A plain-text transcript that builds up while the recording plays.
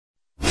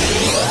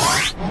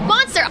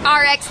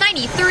RX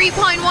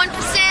 93.1%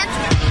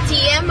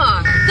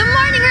 TMR. The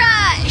Morning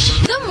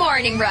Rush. The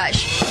Morning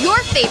Rush. Your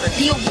favorite,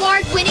 the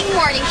award-winning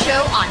morning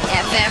show on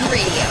FM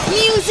radio.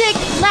 Music,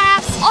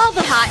 laughs, all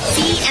the hot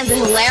tea, and the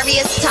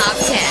hilarious top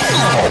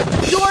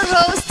 10. Your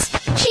hosts,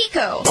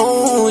 Chico.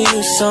 Oh,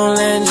 you so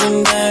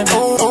legendary.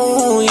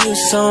 Oh, you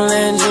so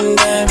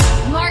legendary.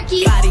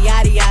 Markki.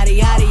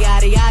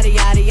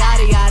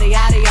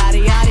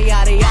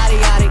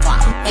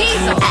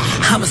 Hazel.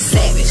 I'm a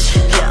savage,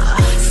 yeah.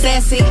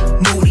 Sassy,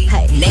 moody,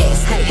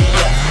 nasty,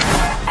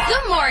 yeah. The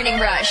Morning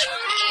Rush. On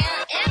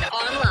air and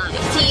online.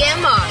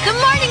 TMR. The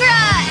Morning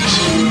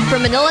Rush.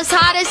 From Manila's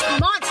hottest,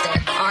 Monster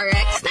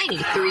RX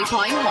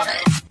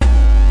 93.1.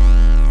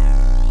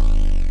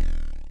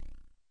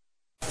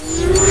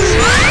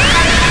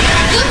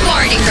 The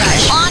Morning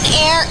Rush. On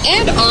air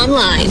and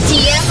online.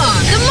 TMR.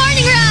 The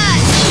Morning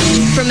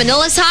Rush. From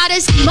Manila's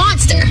hottest,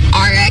 Monster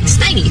RX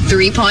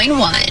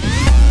 93.1.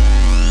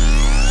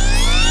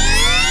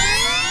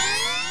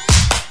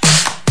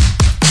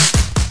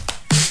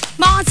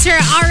 Monster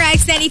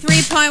RX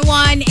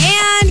 93.1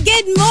 and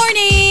good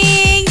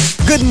morning!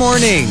 Good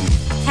morning!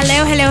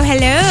 Hello, hello,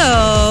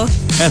 hello.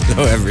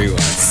 Hello, everyone.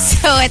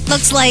 So it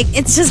looks like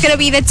it's just gonna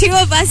be the two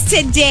of us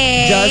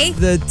today. Just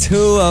the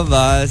two of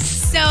us.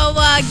 So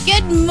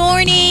good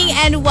morning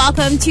and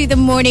welcome to the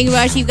Morning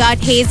Rush. You've got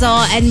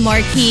Hazel and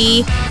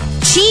Markki.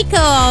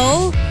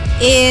 Chico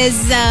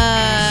is,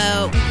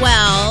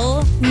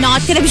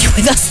 not gonna be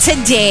with us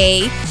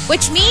today,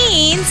 which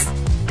means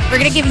we're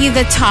going to give you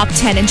the top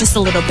 10 in just a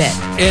little bit.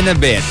 In a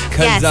bit.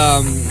 Because,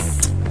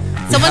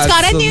 someone's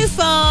got a new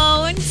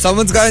phone.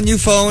 Someone's got a new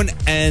phone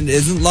and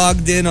isn't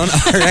logged in on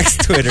RX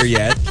Twitter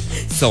yet.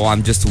 So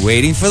I'm just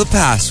waiting for the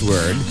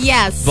password.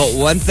 Yes. But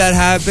once that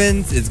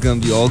happens, it's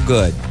going to be all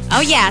good. Oh,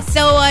 yeah.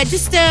 So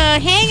just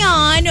hang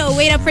on.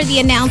 Wait up for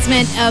the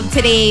announcement of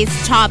today's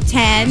top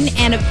 10.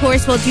 And, of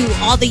course, we'll do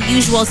all the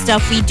usual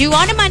stuff we do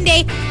on a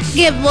Monday.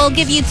 We'll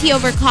give you tea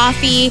over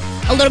coffee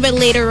a little bit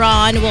later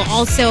on. We'll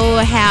also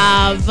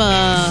have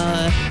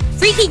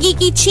Freaky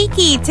Geeky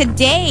Cheeky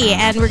today.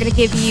 And we're going to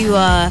give you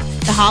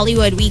the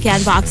Hollywood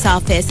weekend box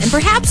office. And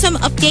perhaps some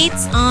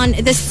updates on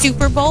the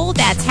Super Bowl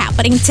that's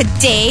happening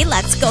today.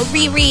 Let's go,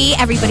 Riri.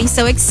 Everybody's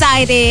so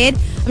excited.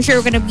 I'm sure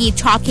we're going to be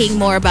talking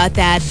more about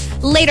that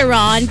later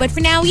on. But for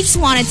now, we just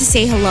wanted to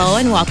say hello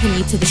and welcome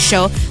you to the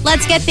show.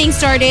 Let's get things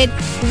started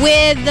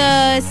with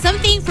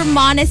something from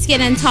Måneskin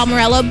and Tom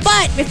Morello.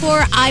 But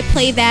before I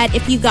play that,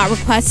 if you've got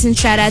requests and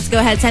shout-outs, go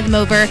ahead, send them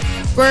over.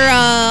 We're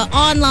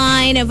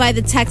online via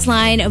the text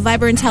line,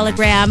 Viber and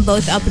Telegram,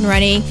 both up and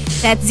running.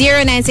 That's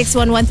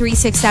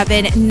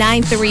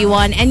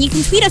 0961-1367-931. And you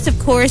can tweet us, of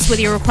course,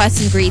 with your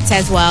requests and greets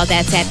as well.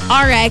 That's at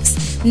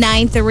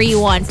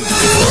RX931.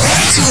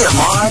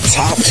 TMR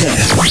Top 10.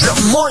 The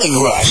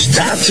Morning Rush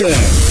Top 10.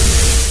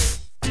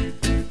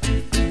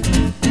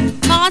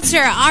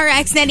 Monster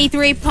RX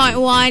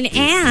 93.1,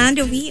 and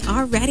we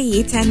are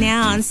ready to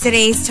announce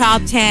today's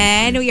top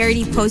 10. We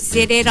already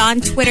posted it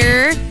on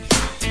Twitter.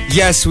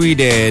 Yes, we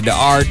did.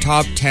 Our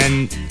top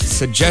 10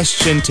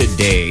 suggestion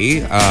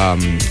today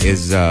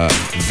is a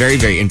very,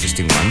 very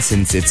interesting one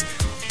since it's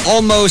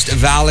almost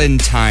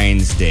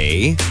Valentine's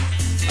Day.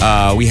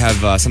 We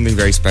have something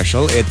very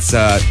special. It's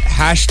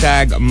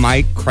hashtag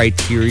my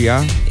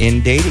criteria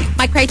in dating.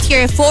 My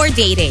criteria for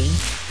dating.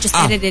 Just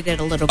edited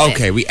it a little bit.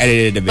 Okay, we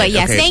edited it a bit. But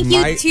yes, okay, thank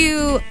you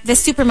to the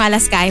Super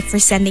Malas guy for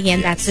sending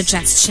in that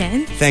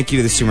suggestion. Thank you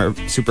to the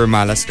Super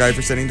Malas guy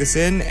for sending this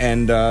in.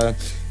 And,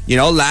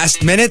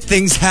 last minute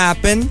things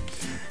happen.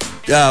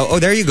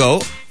 There you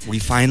go. We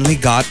finally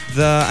got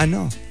the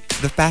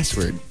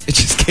password. It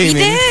just came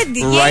in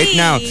right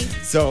now.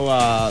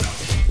 So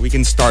we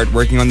can start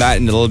working on that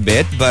in a little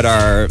bit. But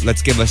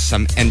let's give us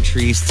some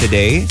entries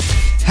today.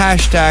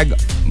 Hashtag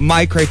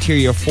my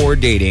criteria for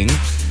dating.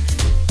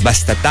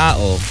 Basta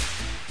tao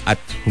at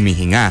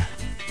humihinga.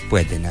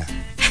 Pwede na.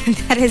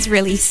 That is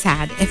really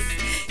sad if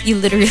you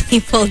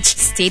literally will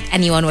just date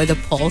anyone with a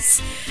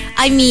pulse.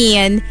 I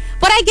mean,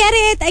 but I get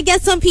it. I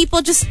guess some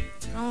people just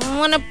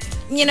want to,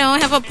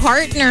 have a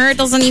partner. It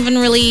doesn't even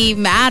really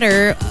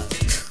matter.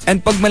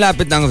 And pag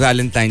malapit ng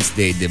Valentine's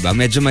Day, di ba?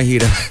 Medyo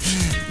mahirap.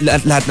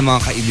 Lahat ng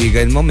mga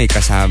kaibigan mo may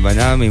kasama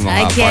na, may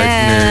mga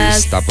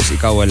partners, tapos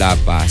ikaw wala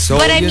pa. So,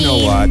 but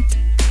know what?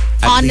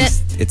 At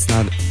least it's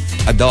not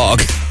a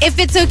dog. If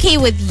it's okay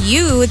with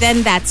you,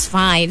 then that's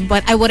fine.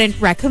 But I wouldn't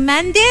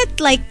recommend it.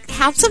 Like,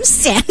 have some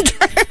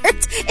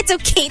standards. It's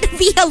okay to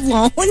be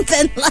alone.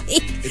 Then,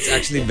 it's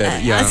actually better.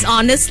 Yeah.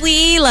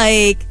 Honestly,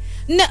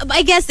 no.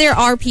 I guess there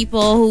are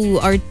people who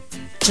are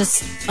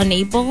just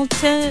unable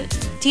to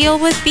deal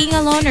with being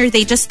alone, or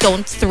they just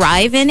don't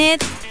thrive in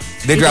it.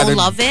 They don't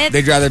love it.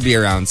 They'd rather be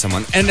around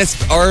someone,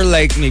 or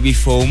maybe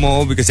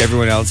FOMO because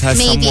everyone else has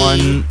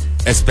someone.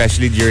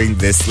 Especially during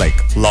this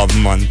love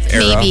month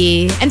era.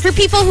 Maybe. And for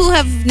people who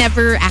have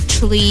never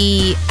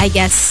actually, I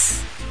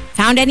guess,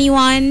 found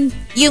anyone,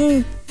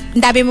 yung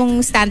dami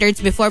mong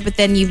standards before, but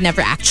then you've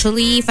never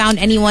actually found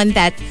anyone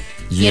that,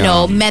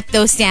 met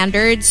those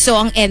standards. So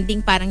ang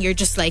ending parang you're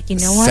just like, you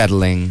know what?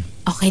 Settling.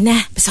 Okay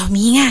na. Basta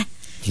huminga.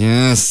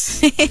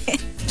 Yes.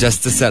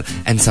 Just to sell.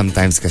 And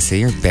sometimes kasi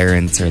your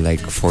parents are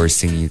like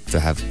forcing you to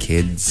have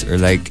kids. Or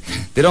like,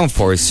 they don't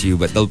force you,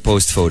 but they'll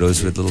post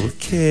photos with little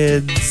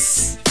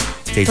kids.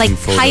 Taking Like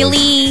photos.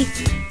 highly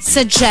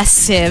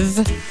suggestive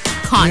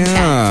content.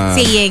 Yeah.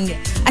 Saying,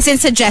 as in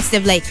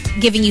suggestive, like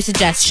giving you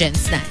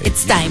suggestions na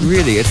it's time.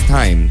 Really, it's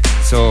time.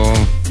 So,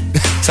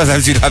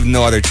 sometimes you'd have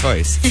no other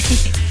choice.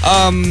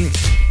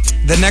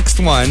 The next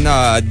one,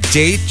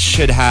 date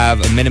should have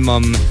a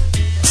minimum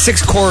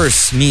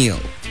 6-course meal.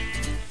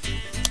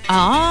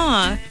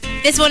 Ah,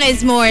 this one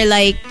is more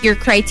like your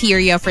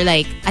criteria for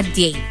like a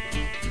date.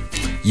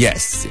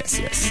 Yes.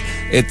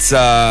 It's,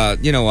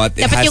 you know what?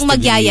 It Dapat has yung to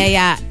be-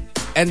 magyayaya.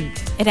 And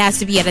It has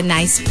to be at a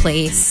nice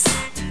place.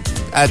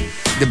 at,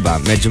 diba,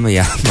 medyo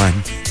mayaman.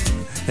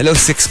 Hello,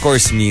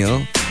 6-course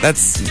meal?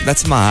 That's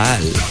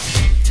mahal. You're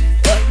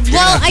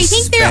Well, gonna have I to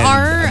think there spend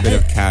are. a bit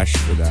of cash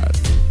for that.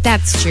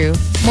 That's true.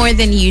 More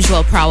than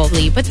usual,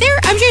 probably. But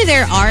I'm sure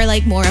there are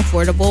like more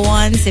affordable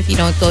ones if you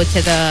don't go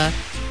to the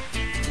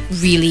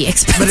really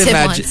expensive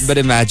ones. But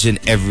imagine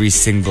every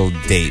single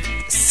date,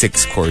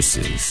 6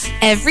 courses.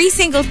 Every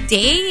single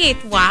date.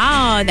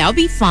 Wow, that would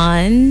be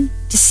fun.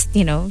 Just,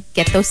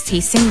 get those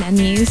tasting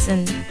menus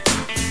and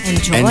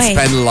enjoy. And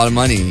spend a lot of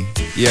money.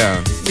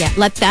 Yeah. Yeah,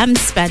 let them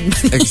spend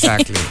money.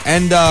 Exactly.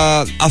 And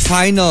a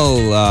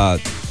final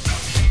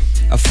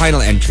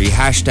entry,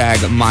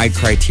 hashtag my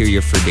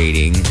criteria for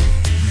dating.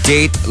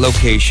 Date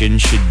location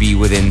should be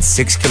within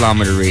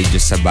 6-kilometer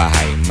radius sa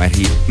bahay.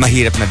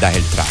 Mahirap na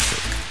dahil traffic.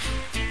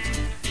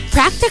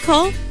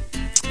 Practical.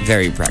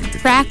 Very practical.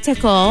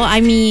 Practical. I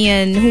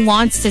mean, who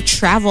wants to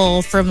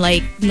travel from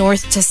like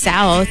north to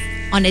south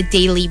on a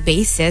daily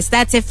basis?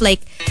 That's if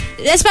like,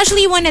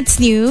 especially when it's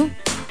new.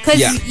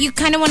 Because you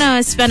kind of want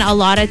to spend a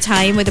lot of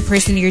time with the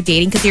person you're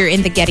dating because you're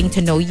in the getting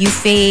to know you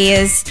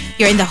phase.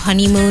 You're in the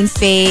honeymoon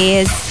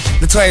phase.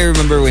 That's why I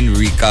remember when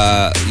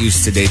Rika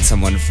used to date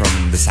someone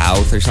from the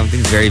south or something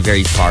very,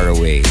 very far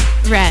away.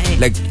 Right.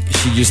 Like,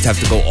 she used to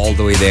have to go all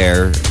the way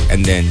there,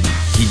 and then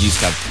he used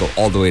to have to go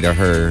all the way to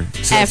her.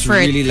 So it's Effort.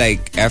 really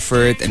like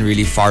effort and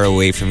really far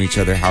away from each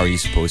other. How are you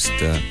supposed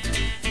to,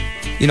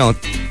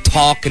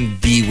 talk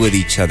and be with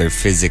each other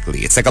physically?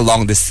 It's like a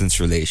long-distance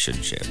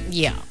relationship.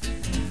 Yeah.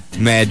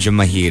 Medyo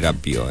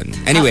mahirap yun.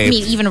 Anyway. I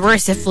mean, even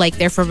worse if like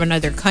they're from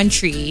another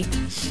country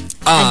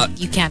and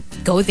you can't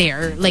go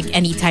there like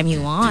anytime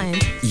you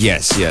want.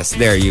 Yes,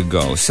 there you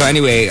go. So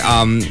anyway,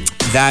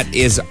 that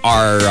is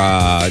our,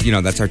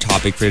 that's our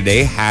topic for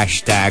today.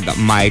 Hashtag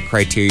my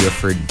criteria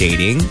for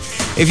dating.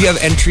 If you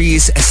have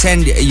entries,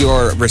 send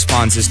your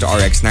responses to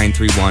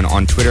RX931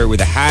 on Twitter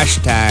with a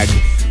hashtag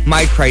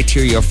my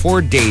criteria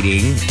for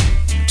dating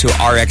to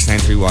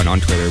RX931 on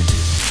Twitter.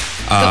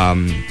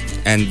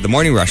 And the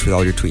Morning Rush with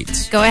all your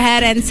tweets. Go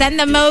ahead and send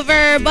them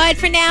over. But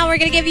for now, we're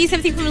going to give you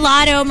something from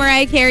Lotto,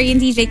 Mariah Carey,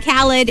 and DJ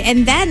Khaled.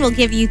 And then we'll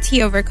give you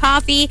tea over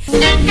coffee.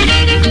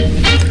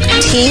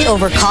 Tea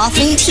over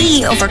coffee?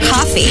 Tea over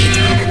coffee.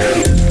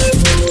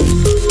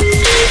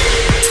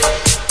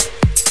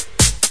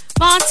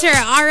 Sponsor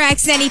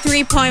RX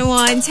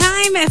 93.1.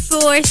 Time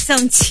for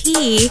some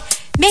tea.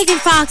 Megan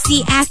Fox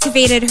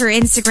deactivated her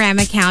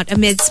Instagram account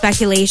amid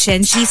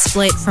speculation she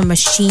split from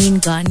Machine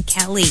Gun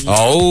Kelly.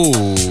 Oh.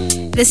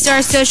 The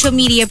star's social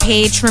media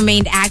page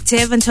remained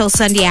active until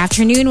Sunday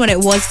afternoon when it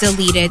was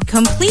deleted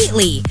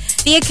completely.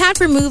 The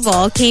account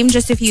removal came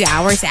just a few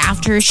hours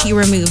after she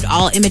removed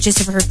all images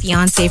of her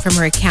fiancé from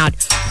her account,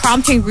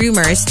 prompting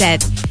rumors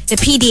that the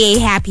PDA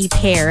happy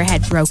pair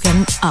had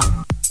broken up.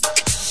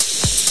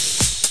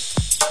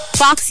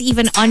 Fox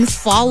even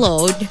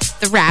unfollowed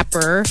the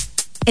rapper,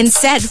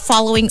 instead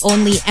following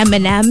only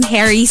Eminem,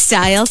 Harry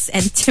Styles,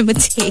 and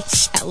Timothée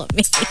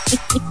Chalamet.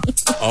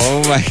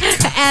 Oh my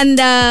God. And,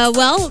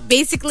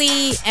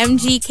 basically,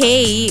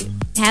 MGK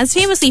has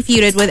famously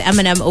feuded with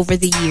Eminem over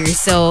the years.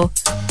 So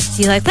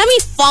she's like, let me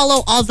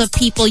follow all the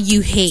people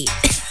you hate.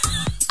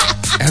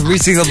 Every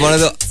single one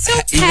of the... So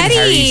even petty.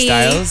 Harry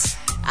Styles?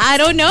 I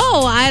don't know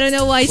why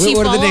she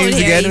What followed are the names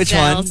Harry again? Which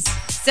Styles. ones?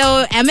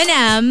 So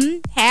Eminem,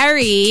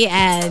 Harry,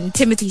 and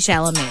Timothée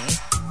Chalamet.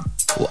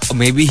 Well,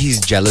 maybe he's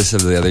jealous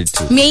of the other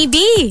two.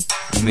 Maybe.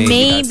 That's what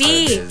it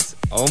is.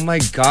 Oh my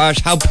gosh,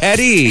 how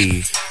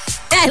petty!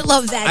 I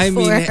love that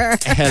her.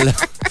 Hello.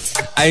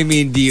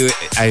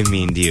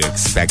 Do you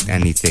expect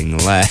anything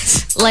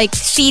less? Like,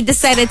 she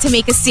decided to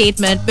make a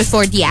statement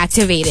before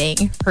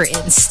deactivating her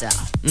Insta.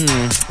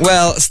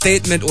 Well,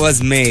 statement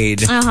was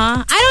made.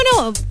 I don't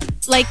know,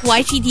 like,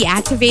 why she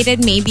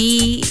deactivated.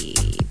 Maybe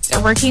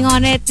they're working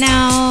on it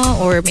now,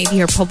 or maybe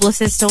her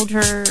publicist told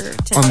her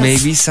to. Or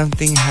maybe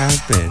something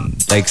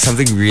happened. Like,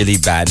 something really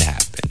bad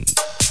happened.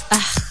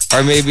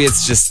 Or maybe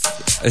it's just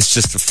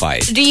a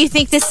fight. Do you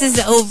think this is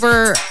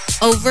over,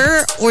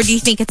 or do you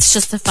think it's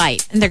just a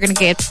fight and they're gonna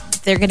get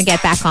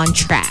back on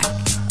track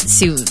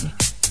soon?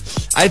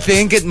 I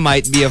think it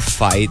might be a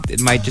fight. It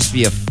might just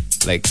be I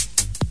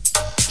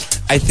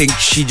think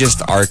she just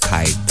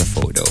archived the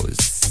photos.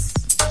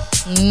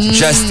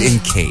 Just in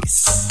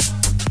case.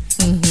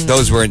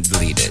 Those weren't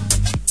deleted.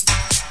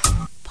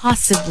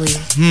 Possibly.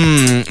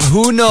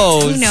 Who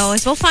knows? Who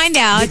knows? We'll find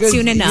out Because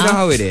soon enough. You know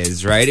how it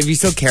is, right? If you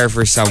still care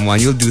for someone,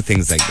 you'll do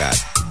things like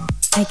that.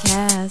 I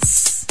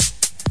guess.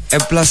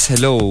 And plus,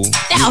 hello.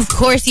 Now, of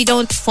course, you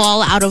don't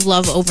fall out of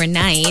love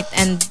overnight,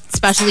 and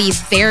especially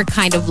their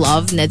kind of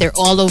love. They're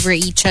all over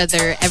each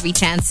other every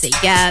chance they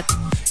get.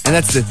 And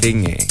that's the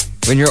thing, eh?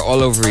 When you're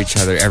all over each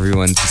other,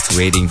 everyone's just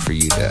waiting for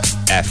you to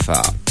F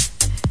up.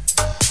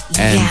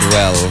 And,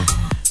 well,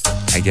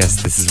 I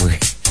guess this is where...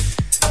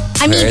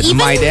 I mean, it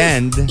might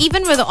end.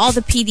 Even with all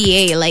the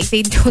PDA, like,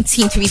 they don't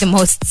seem to be the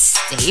most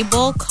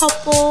stable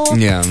couple.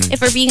 Yeah. If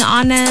we're being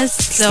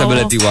honest. So,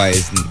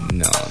 stability-wise,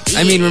 no.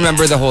 I mean,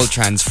 remember the whole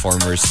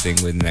Transformers thing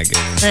with Megan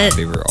and how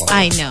they were all...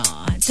 I know.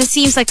 It just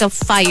seems like a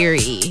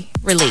fiery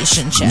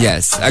relationship.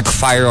 Yes, like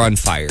fire on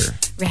fire.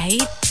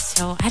 Right?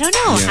 So, I don't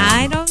know. Yeah.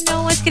 I don't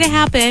know what's going to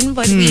happen,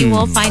 but we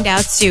will find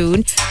out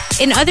soon.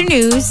 In other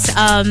news,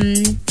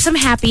 some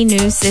happy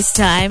news this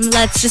time.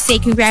 Let's just say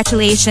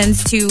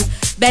congratulations to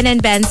Ben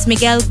and Ben's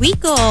Miguel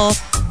Rico,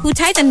 who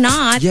tied a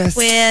knot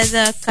with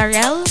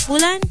Karel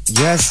Bulan.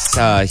 Yes,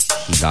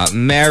 he got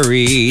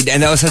married.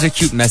 And that was such a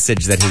cute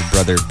message that his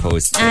brother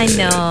posted. I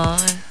know.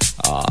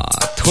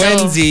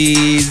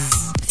 Twinsies.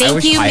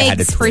 Thank you,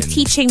 Migs, for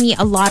teaching me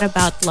a lot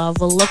about love.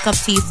 We'll look up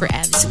to you for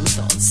Ev's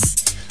Utos.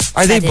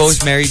 Are they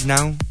both married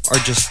now? Or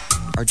just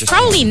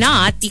Probably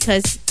not,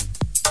 because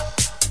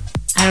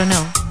I don't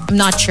know. I'm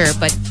not sure,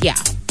 but yeah.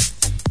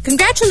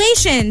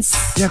 Congratulations.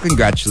 Yeah,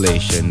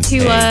 congratulations. To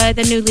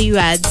the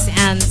newlyweds.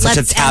 And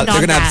let's end on they're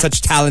going to have that.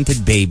 such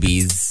talented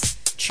babies.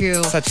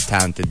 True. Such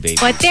talented babies.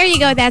 But there you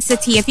go. That's the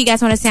tea. If you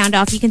guys want to sound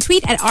off, you can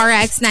tweet at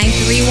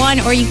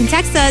RX931 or you can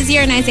text us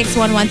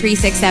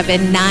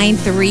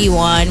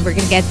 0961-1367-931. We're going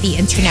to get the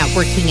internet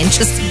working in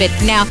just a bit.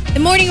 Now, the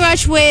Morning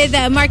Rush with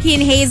Markki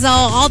and Hazel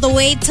all the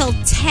way till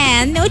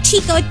 10. No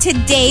Chico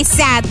today,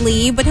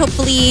 sadly, but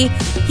hopefully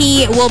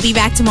he will be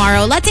back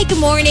tomorrow. Let's say good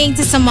morning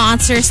to some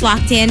monsters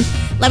locked in.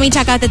 Let me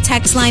check out the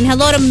text line.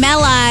 Hello to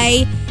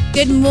Melai.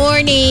 Good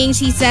morning.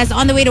 She says,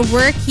 on the way to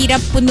work,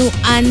 hirap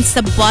punuan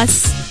sa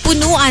bus.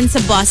 Punuan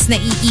sa bus,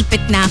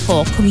 naiipit na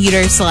ako.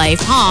 Commuter's life.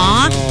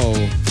 Huh? Oh.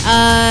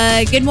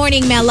 Good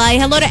morning, Melai.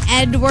 Hello to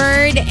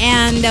Edward.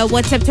 And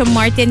what's up to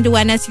Martin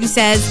Duenas, who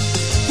says,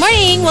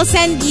 morning, we'll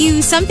send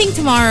you something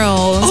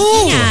tomorrow.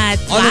 Oh, Ingat.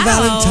 on the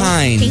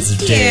Valentine's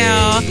Thank Day. you.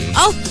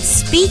 Oh,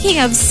 speaking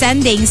of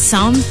sending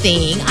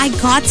something, I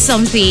got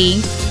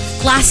something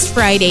last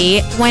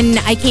Friday when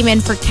I came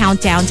in for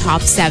Countdown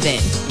Top 7.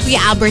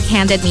 Albert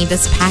handed me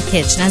this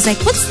package and I was like,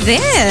 what's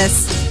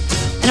this?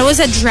 And it was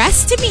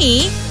addressed to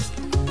me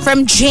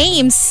from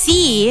James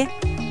C.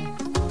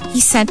 He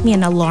sent me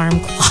an alarm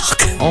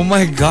clock. Oh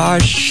my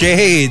gosh,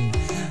 Shade.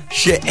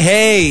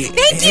 Hey.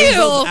 Thank you.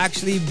 Hazel's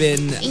actually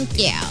been Thank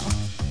you.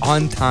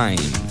 on time.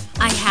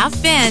 I have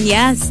been,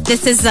 yes.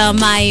 This is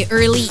my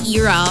early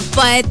era.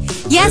 But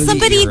yeah, Early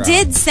somebody era.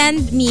 did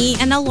send me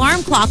an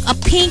alarm clock, a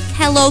pink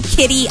Hello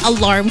Kitty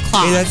alarm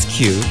clock. Hey, that's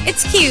cute.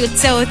 It's cute,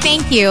 so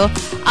thank you.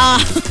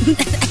 I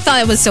thought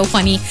it was so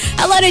funny.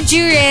 Hello to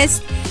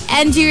Jurist.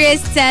 And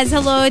Jurist says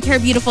hello to her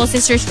beautiful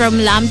sisters from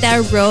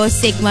Lambda Rho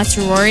Sigma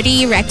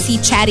Sorority, Rexy,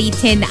 Chatty,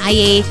 Tin,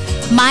 Aye,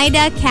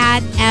 Maida,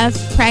 Kat, F,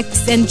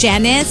 Prex, and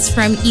Janice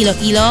from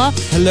Iloilo.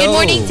 Hello. Good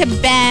morning to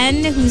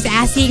Ben, who's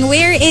asking,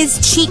 where is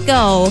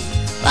Chico?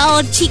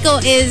 Well, Chico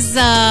is,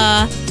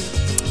 why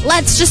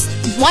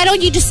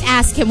don't you just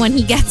ask him when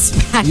he gets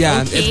back?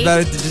 Yeah, okay? it's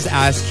better to just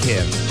ask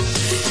him.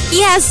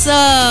 He has,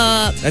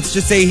 Let's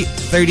just say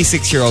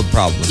 36-year-old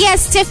problem. he has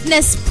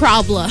stiffness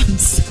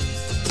problems.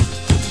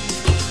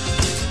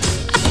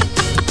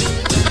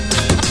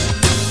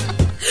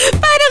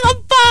 Parang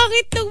ang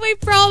pangit nung may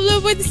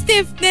problem with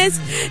stiffness.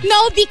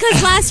 No,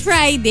 because last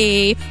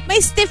Friday, may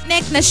stiff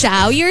neck na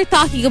siya. We were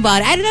talking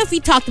about it. I don't know if we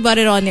talked about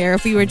it on air,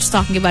 if we were just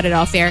talking about it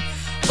off air.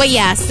 But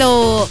yeah,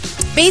 so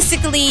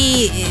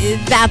basically,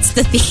 that's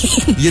the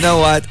thing. You know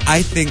what?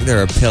 I think there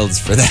are pills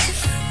for that.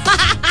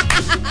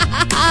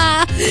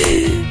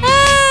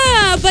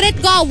 But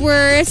it got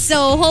worse,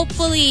 so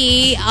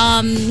hopefully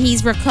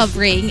he's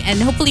recovering,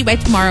 and hopefully by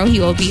tomorrow he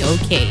will be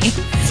okay.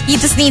 He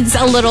just needs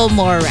a little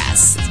more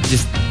rest.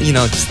 Just a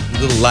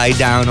little lie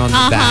down on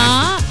the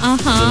back. A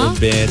little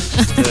bit.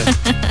 Just to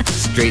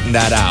straighten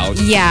that out.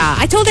 Yeah,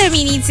 I told him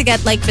he needs to get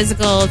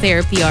physical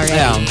therapy already.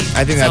 Yeah,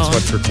 I think that's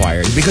what's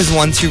required. Because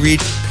once you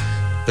reach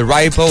the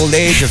ripe old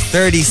age of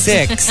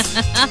 36,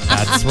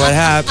 that's what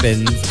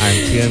happens.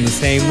 I'm feeling the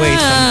same way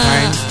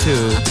sometimes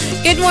too.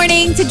 Good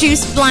morning to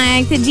Juice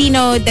Blank, to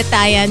Gino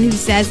Datayan, who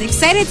says,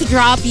 excited to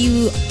drop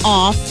you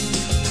off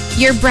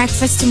your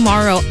breakfast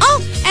tomorrow.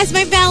 Oh, as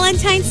my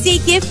Valentine's Day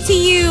gift to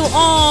you.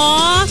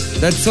 Aww.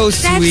 That's so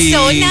sweet. That's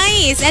so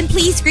nice. And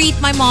please greet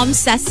my mom,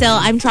 Cecil.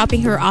 I'm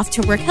dropping her off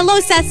to work. Hello,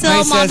 Cecil.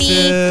 Hi, Mommy.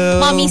 Cecil.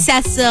 Mommy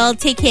Cecil.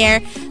 Take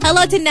care.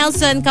 Hello to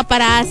Nelson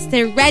Caparas,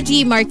 to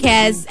Reggie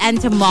Marquez, and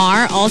to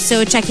Mar.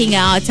 Also checking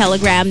out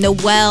Telegram.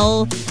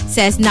 Noel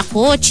says,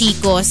 Nako,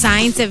 Chico,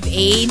 signs of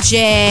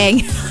aging.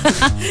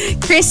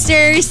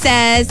 Krister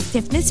says,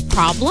 stiffness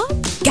problem?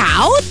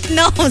 Gout?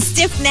 No,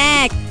 stiff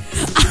neck.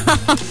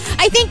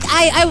 I think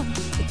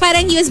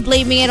parang he was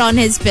blaming it on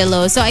his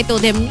pillow. So I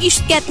told him, you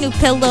should get new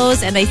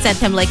pillows. And I sent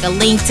him like a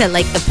link to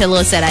like the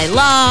pillows that I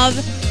love.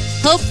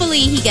 Hopefully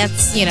he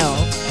gets,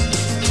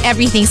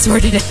 everything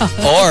sorted out.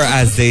 Or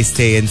as they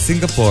say in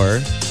Singapore,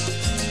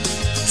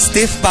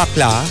 stiff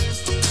bakla.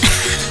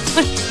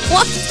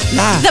 What?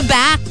 La. The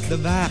back. The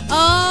back.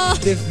 Oh,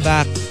 Stiff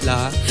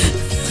bakla.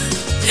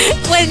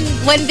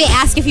 when they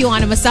ask if you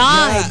want a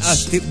massage. Yeah,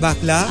 stiff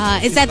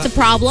bakla. Is that the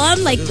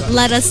problem? Like,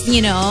 let us,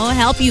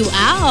 help you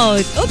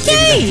out.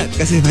 Okay.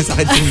 Kasi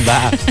masakit yung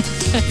back.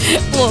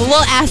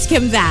 We'll ask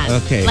him that.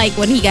 Okay. Like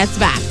when he gets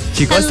back.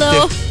 Chico,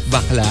 Hello. stiff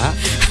bakla.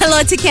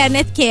 Hello to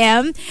Kenneth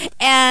Kim.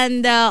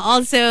 And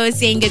also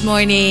saying good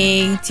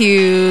morning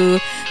to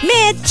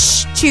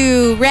Mitch,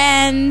 to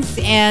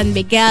Renz, and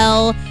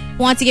Miguel.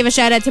 Want to give a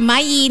shout out to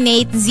Mai,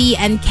 Nate, Z,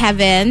 and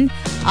Kevin.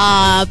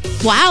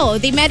 Wow,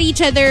 they met each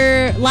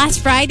other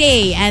last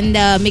Friday. And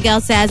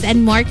Miguel says,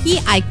 and Markki,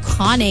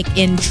 iconic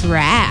in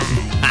drag.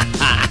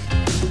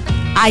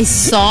 I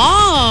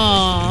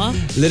saw.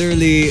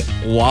 Literally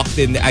walked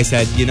in. I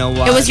said, you know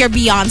what? It was your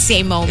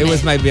Beyonce moment. It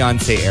was my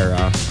Beyonce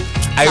era.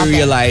 I Love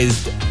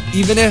realized,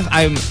 even if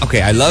I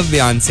love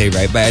Beyonce,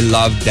 right? But I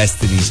love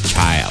Destiny's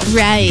Child.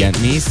 Right. You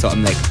get me? So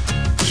I'm like,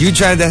 huge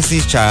fan of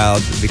Destiny's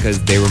Child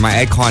because they were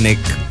my iconic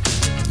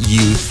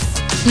youth.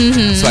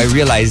 Mm-hmm. So I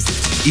realized,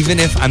 even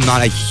if I'm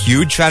not a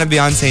huge fan of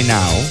Beyonce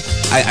now,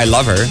 I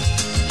love her.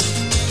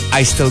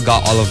 I still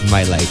got all of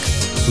my like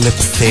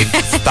lipstick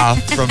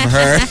stuff from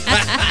her.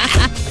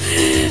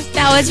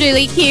 That was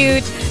really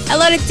cute.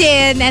 Hello to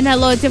Tin and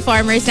hello to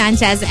Farmer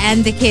Sanchez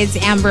and the kids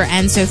Amber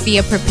and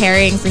Sophia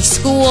preparing for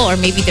school, or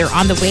maybe they're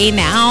on the way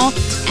now.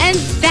 And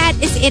that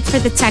is it for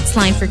the text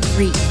line for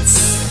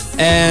greets.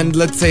 And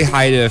let's say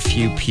hi to a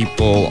few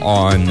people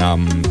on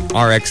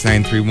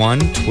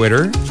RX931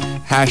 Twitter.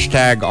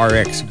 Hashtag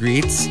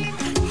RXGreets.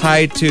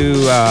 Hi to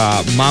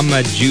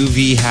Mama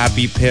Juvie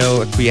Happy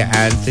Pill, Kuya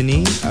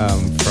Anthony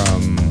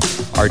from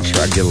Archer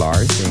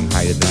Aguilar, saying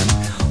hi to them.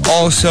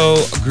 Also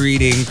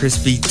greeting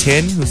Crispy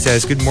Tin, who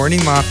says, good morning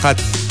mga kat.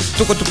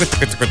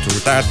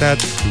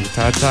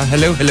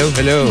 Hello, hello,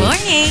 hello.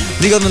 Morning.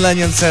 Legal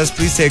Millennium says,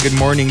 please say good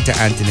morning to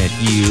Antoinette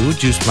Yu.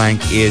 Juice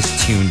Blank is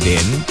tuned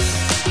in.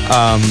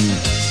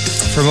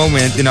 For a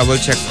moment, dinouble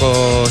check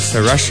ko sa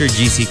Rusher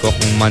GC ko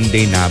kung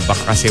Monday na,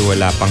 baka kasi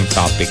wala pang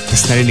topic.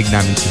 Tapos narinig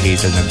namin si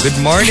Hazel na, good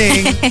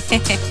morning!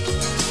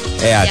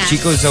 Yeah, Yes.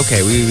 Chico's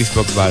okay. We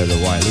spoke about it a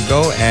while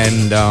ago.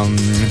 And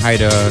hi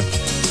to...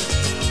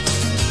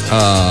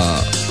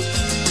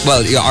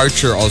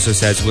 Archer also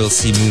says, we'll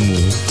see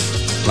Mumu.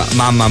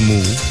 Mama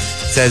Moo.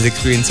 Says,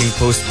 experiencing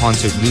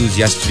post-concert blues.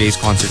 Yesterday's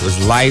concert was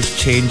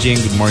life-changing.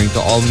 Good morning to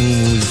all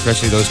Mumus,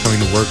 especially those coming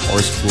to work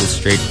or school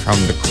straight from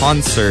the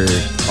concert.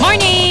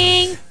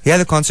 Morning. Yeah,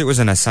 the concert was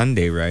on a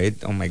Sunday, right?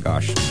 Oh my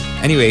gosh.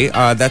 Anyway,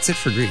 that's it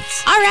for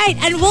greets. All right,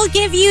 and we'll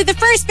give you the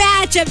first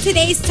batch of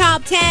today's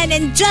top 10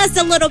 in just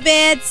a little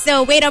bit,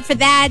 so wait up for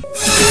that.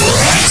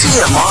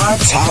 TMR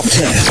Top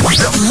 10.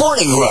 The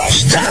Morning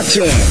Rush Top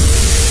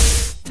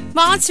 10.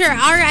 Monster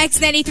RX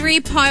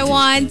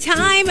 93.1.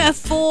 Time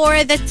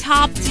for the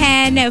top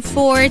 10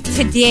 for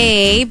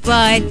today.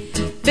 But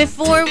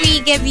before we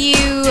give you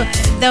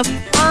the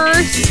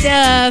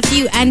first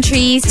few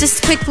entries,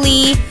 just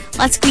quickly,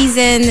 let's squeeze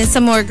in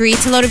some more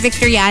greets. Hello to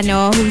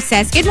Victoriano, who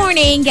says, good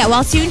morning. Get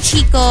well soon,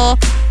 Chico.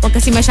 Huwag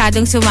kasi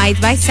masyadong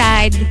side by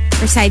side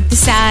or side to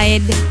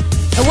side.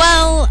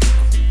 Well,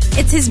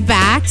 it's his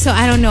back, so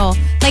I don't know.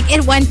 Like,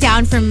 it went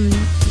down from,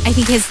 I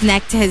think, his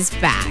neck to his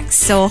back.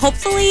 So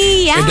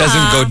hopefully, yeah. It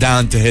doesn't go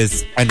down to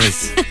his...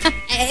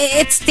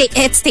 It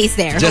stays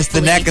there. Just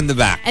hopefully. the neck and the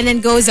back. And then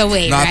goes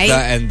away, Not right?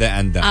 the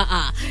and the.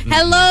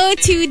 Hello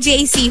to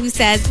JC, who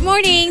says,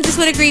 morning. Just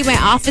want to greet my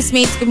office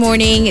mates. Good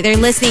morning. They're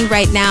listening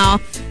right now.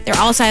 They're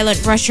all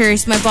silent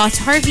rushers. My boss,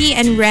 Harvey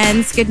and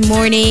Renz. Good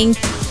morning.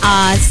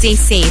 Stay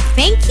safe.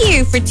 Thank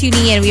you for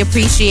tuning in. We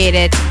appreciate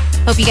it.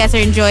 Hope you guys are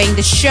enjoying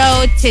the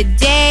show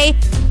today.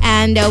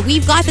 And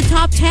we've got the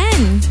top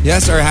 10.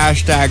 Yes, our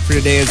hashtag for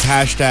today is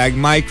hashtag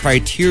my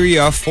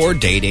criteria for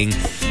dating,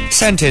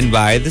 sent in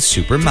by the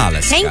Super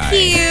Malas Thank guy.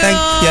 you.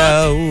 Thank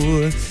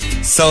you.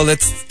 So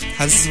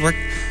how does this work?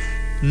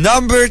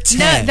 Number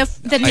 10.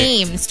 The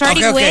name.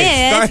 Starting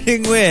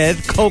Starting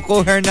with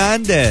Coco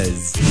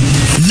Hernandez.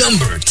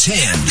 Number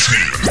 10.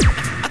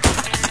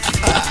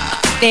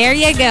 There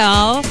you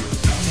go.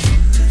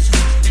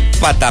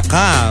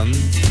 Patakam,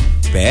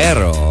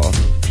 pero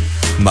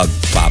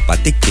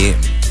magpapatikim.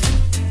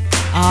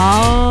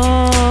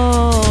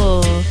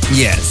 Oh.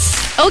 Yes.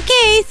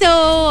 Okay,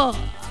 so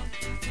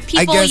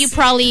people guess- you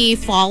probably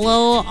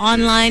follow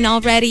online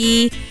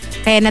already,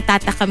 kaya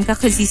natatakam ka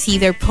because you see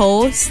their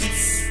posts,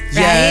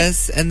 right?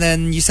 Yes, and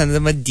then you send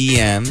them a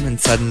DM and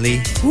suddenly,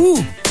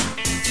 whoo,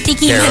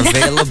 Tiki they're na-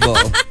 available.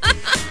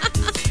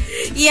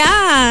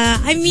 Yeah,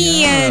 I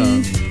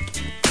mean,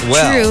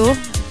 Well, true.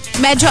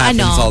 Medyo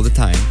happens all the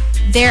time.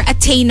 they're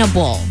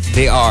attainable.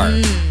 They are.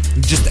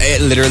 Just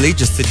literally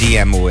just a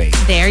DM away.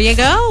 There you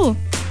go.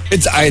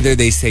 It's either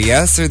they say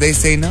yes or they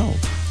say no.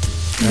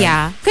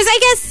 Yeah. Because I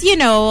guess,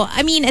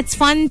 I mean, it's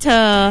fun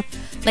to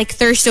like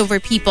thirst over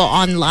people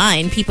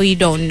online, people you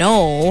don't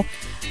know.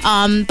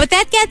 But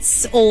that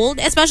gets old,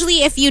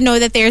 especially if you know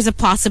that there's a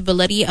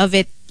possibility of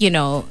it,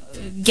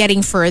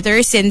 getting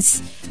further,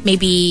 since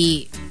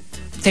maybe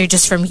they're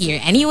just from here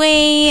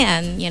anyway,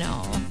 and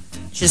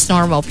just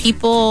normal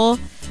people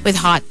with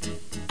hot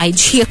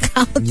IG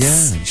accounts.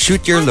 Yeah.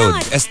 Shoot your Why load.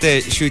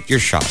 not? Shoot your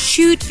shot.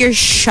 Shoot your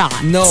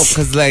shot. No,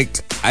 because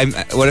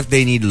what if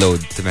they need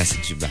load to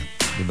message you back?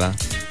 Diba?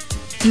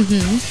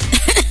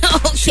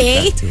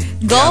 Okay. Shoot that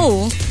too.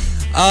 Go.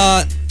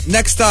 Yeah.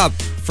 Next up,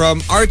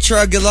 from Archer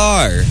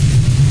Aguilar.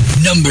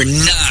 Number 9.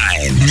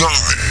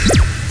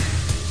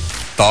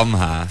 Tom,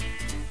 ha?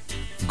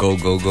 Go,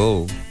 go,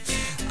 go.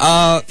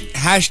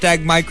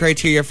 Hashtag my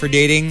criteria for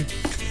dating.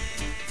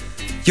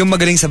 Yung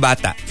magaling sa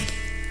bata.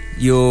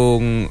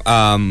 Yung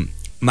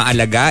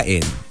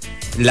maalagain.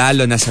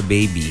 Lalo na sa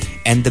baby.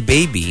 And the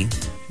baby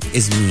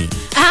is me.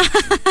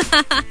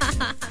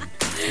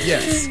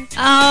 Yes.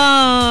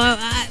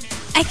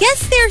 I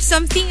guess there's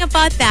something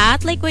about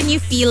that, like when you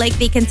feel like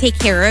they can take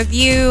care of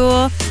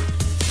you.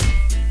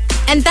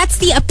 And that's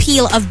the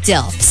appeal of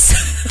DILFs.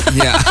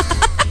 Yeah.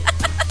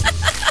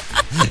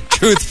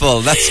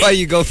 Truthful. That's why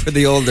you go for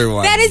the older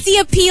one. That is the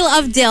appeal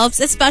of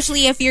DILFs,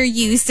 especially if you're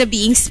used to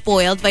being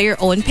spoiled by your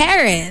own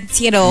parents.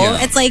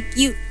 Yeah. It's like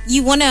you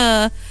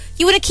wanna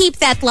keep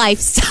that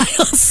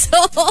lifestyle, so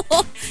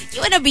you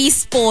wanna be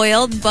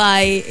spoiled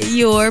by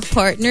your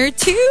partner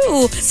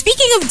too.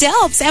 Speaking of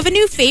DILFs, I have a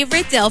new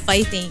favorite DILF,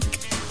 I think.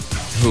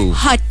 Who?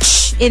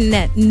 Hutch in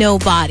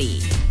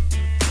Nobody,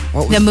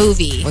 the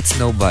movie. What's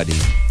Nobody?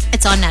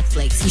 It's on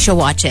Netflix. You should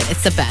watch it.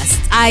 It's the best.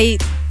 I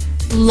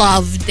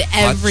loved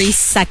every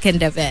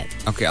second of it.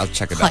 Okay, I'll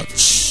check it out.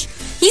 Hutch.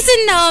 He's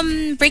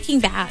in Breaking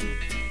Bad.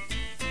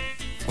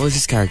 What was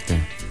his character?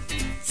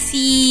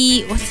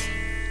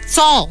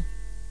 Saul.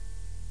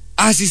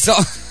 Si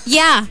Saul.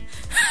 Yeah.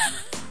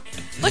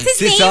 What's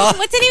his name? Saul?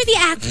 What's the name of the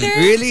actor?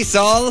 Really,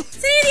 Saul? What's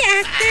the name of the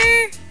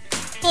actor?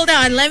 Hold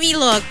on. Let me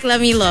look.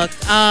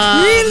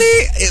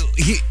 Really?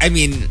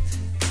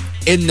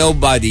 In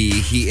Nobody,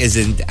 he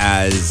isn't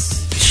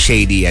as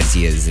shady as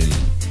he is in...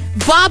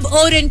 Bob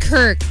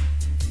Odenkirk.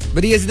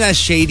 But he isn't as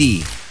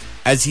shady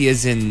as he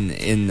is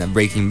in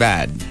Breaking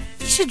Bad.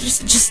 You should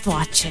just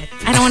watch it.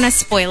 I don't want to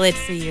spoil it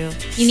for you.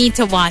 You need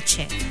to watch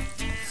it.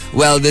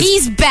 Well,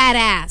 he's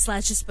badass.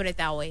 Let's just put it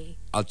that way.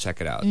 I'll check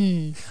it out.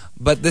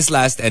 But this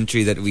last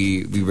entry that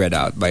we read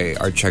out by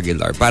Archer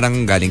Aguilar,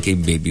 parang galing kay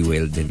Baby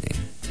Whale din eh.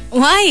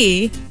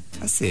 Why?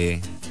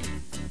 Kasi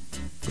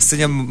gusto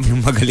niya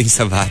yung magaling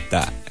sa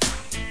bata.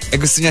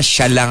 Gusto niya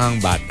siya lang ang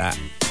bata.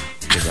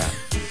 Diba?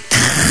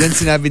 Yan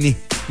sinabi ni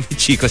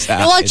Chico sa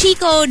akin. Well,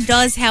 Chico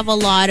does have a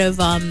lot of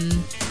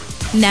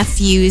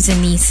nephews and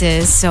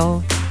nieces,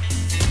 so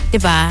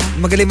diba?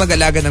 Magaling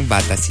mag-alaga ng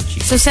bata si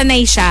Chico. So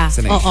sanay siya.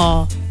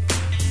 Oo.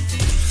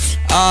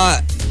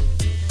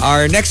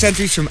 Our next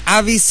entry is from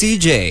Avi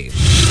CJ.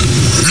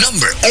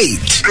 Number 8.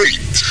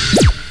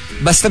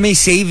 Basta may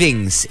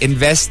savings,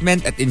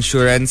 investment at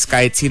insurance,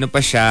 kahit sino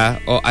pa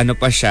siya o ano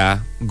pa siya,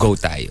 go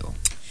tayo.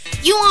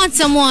 You want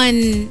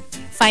someone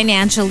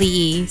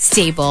financially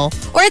stable,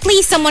 or at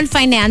least someone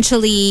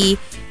financially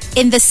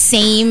in the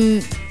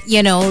same,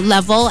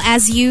 level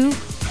as you.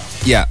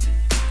 Yeah.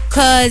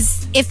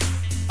 Because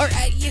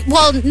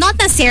not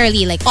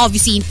necessarily, like,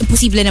 obviously,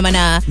 imposible naman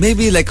na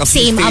maybe like a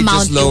few same stages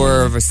amount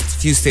lower, a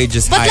few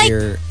stages but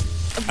higher.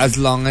 As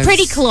long as...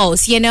 Pretty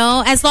close,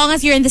 as long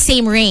as you're in the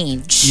same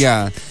range.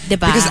 Yeah.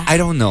 Diba? Because I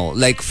don't know,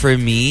 like for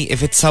me,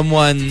 if it's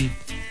someone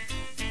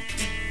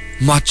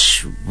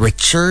much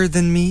richer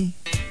than me,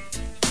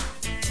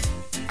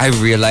 I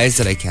realize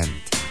that I can't.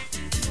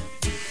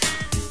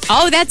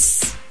 Oh,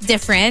 that's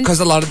different. Because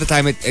a lot of the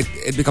time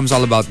it becomes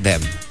all about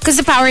them. Because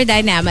the power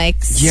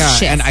dynamics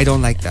shift. And I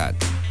don't like that.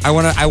 I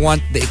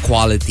want the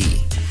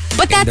equality.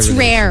 But that's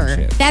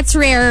rare. That's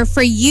rare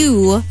for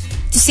you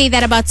to say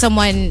that about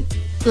someone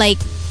like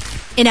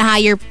in a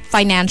higher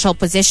financial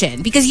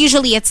position, because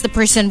usually it's the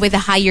person with a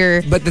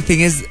higher... But the thing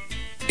is,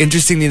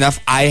 interestingly enough,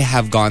 I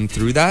have gone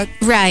through that.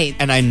 Right.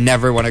 And I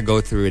never want to go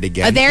through it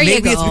again. There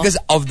you go. Maybe it's because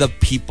of the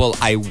people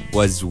I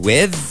was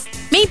with.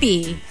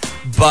 Maybe.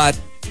 But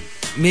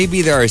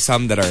maybe there are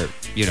some that are,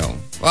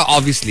 well,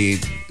 obviously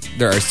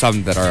there are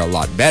some that are a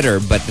lot better,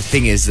 but the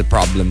thing is, the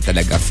problem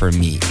talaga for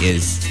me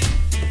is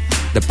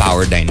the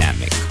power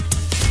dynamic.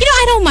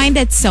 I don't mind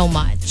that so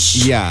much.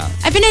 Yeah.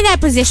 I've been in that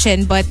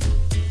position, but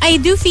I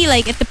do feel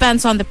like it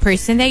depends on the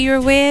person that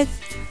you're with.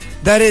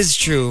 That is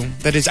true.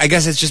 I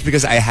guess it's just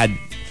because I had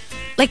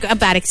like a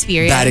bad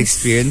experience. Bad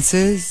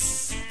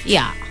experiences.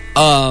 Yeah.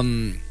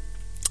 And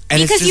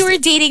because you were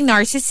dating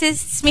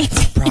narcissists, maybe.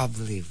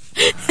 Probably.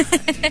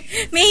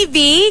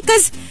 Maybe.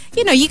 Because,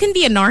 you can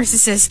be a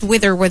narcissist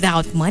with or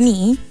without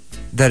money.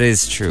 That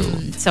is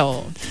true.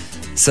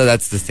 So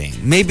that's the thing.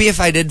 Maybe if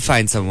I did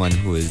find someone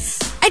who is...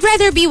 I'd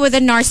rather be with a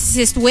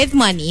narcissist with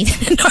money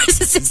than a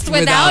narcissist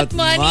without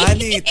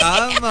money.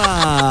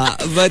 Tama.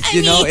 But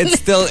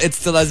it's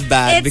still as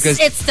bad because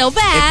it's still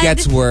bad. It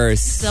gets worse.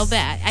 Still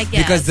bad, I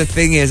guess. Because the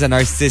thing is, a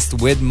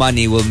narcissist with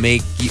money will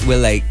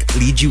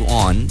lead you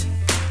on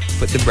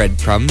put the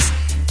breadcrumbs,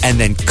 and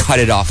then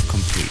cut it off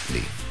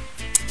completely.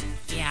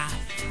 Yeah.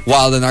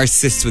 While the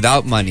narcissists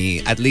without money,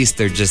 at least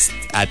they're just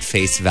at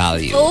face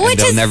value. Oh, and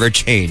they'll never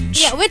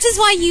change. Yeah, which is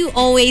why you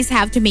always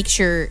have to make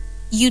sure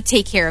you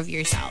take care of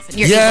yourself. And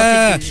you're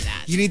able to do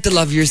that. You need to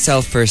love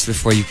yourself first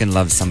before you can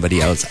love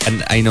somebody else.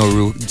 And I know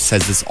Ru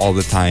says this all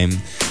the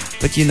time.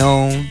 But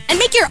and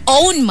make your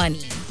own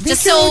money.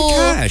 Just your own so,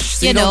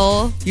 cash. So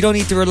you don't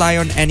need to rely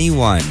on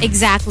anyone.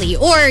 Exactly.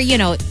 Or,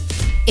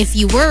 if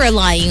you were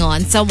relying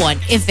on someone,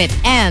 if it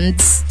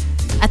ends,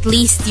 at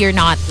least you're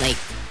not like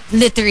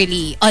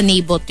literally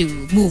unable to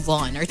move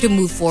on or to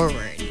move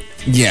forward.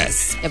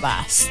 Yes.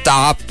 Diba?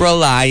 Stop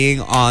relying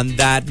on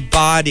that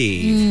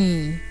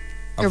body.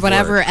 Or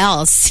whatever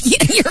else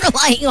you're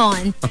relying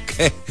on.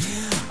 Okay.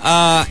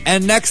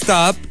 And next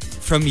up,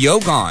 from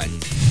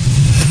Yogon.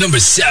 Number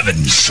 7.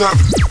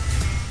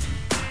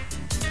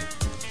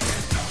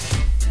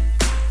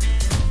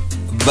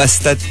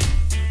 Basta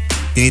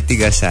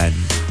tinitigasan,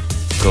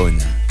 go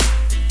na.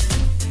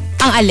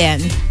 Ang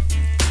alin?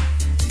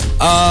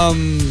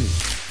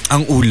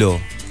 Ang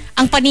ulo.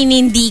 Ang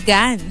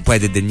paninindigan.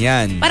 Pwede din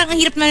yan. Parang ang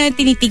hirap naman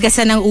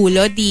tinitigasan ng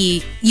ulo.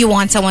 You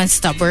want someone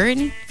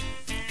stubborn?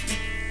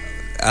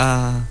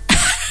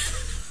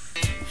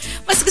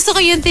 Mas gusto ko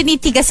yung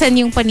tinitigasan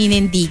yung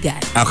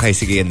paninindigan. Okay,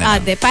 sige yan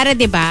na. Para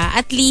diba,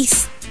 at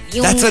least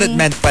yung... That's what it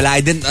meant pala.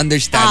 I didn't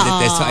understand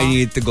it, so I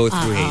needed to go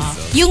through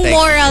Hazel. Yung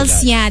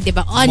morals niya,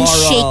 diba?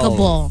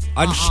 Unshakable.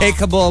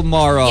 Unshakable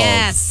morals.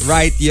 Yes.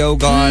 Right,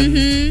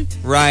 Yogon?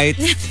 Right.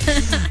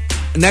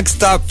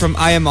 Next up from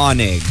I Am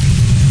Onig.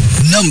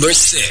 Number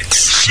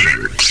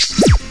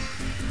 6.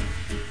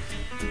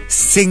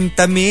 Sing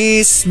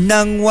tamis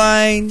ng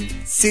wine,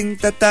 sing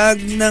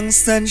tatag ng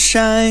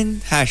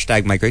sunshine.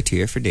 Hashtag my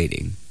criteria for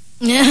dating.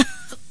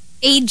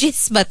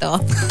 Aegis ba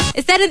to?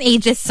 Is that an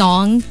Aegis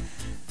song?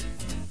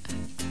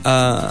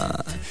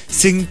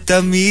 Sing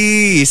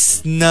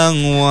tamis ng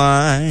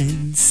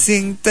wine,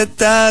 sing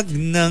tatag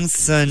ng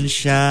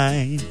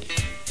sunshine.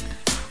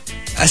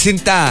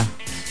 Asinta.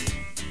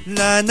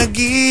 Na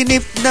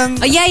naginip ng...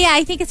 Oh, yeah.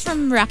 I think it's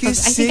from Rock of...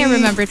 I think I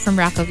remember it from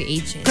Rock of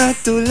Ages.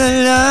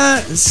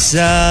 Katulala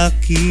sa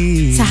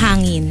akin. Sa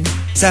hangin.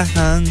 Sa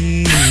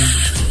hangin.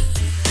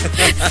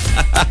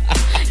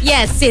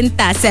 Yes,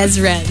 Sinta, says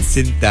Ren.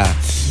 Sinta.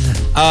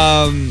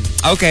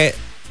 Okay.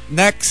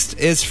 Next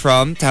is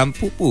from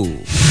Tampupu.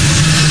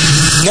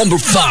 Number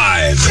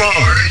 5.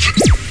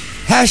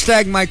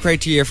 Hashtag my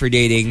criteria for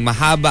dating,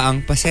 mahaba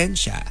ang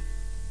pasensya.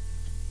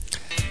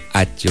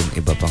 At yung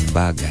iba pang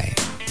bagay.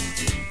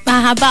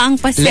 Mahaba ang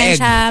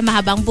pasensya,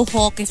 mahabang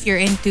buhok if you're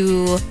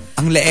into...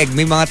 Ang leeg.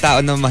 May mga tao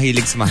na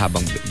mahilig sa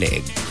mahabang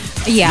leeg.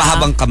 Yeah.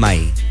 Mahabang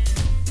kamay.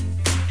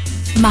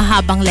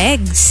 Mahabang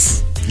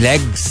legs.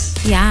 Legs.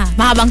 Yeah.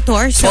 Mahabang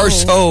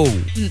torso.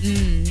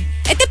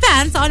 It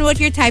depends on what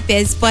your type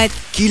is, but...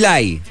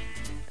 Kilay.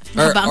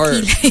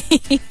 Mahabang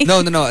kilay.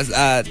 No.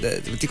 What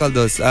do you call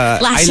those?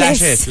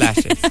 Lashes.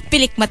 Eyelashes.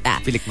 Pilik mata.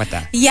 Pilik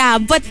mata. Yeah,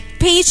 but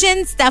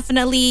patience,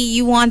 definitely,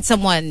 you want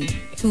someone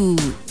who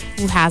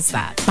has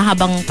that.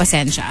 Mahabang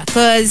pasensya.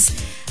 Because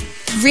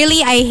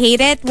really, I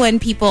hate it when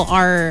people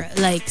are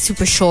like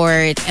super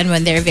short and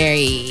when they're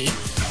very...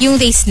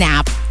 they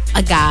snap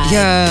agad.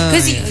 Yeah.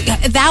 Because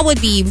that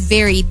would be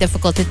very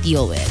difficult to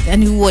deal with.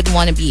 And who would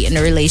want to be in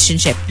a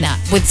relationship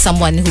with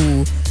someone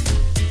who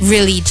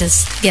really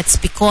just gets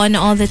picon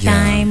all the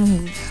time,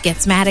 who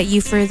gets mad at you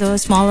for the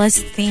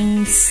smallest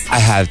things. I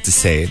have to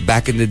say,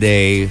 back in the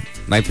day,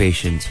 my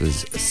patience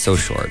was so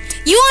short.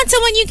 You want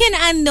someone you can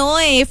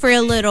annoy for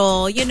a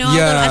little,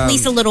 at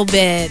least a little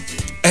bit.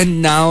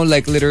 And now,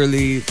 like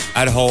literally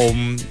at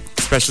home,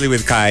 especially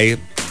with Kai,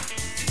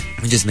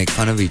 we just make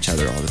fun of each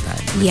other all the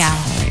time. It's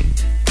fine.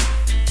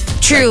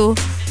 True.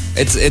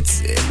 Like,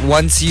 it's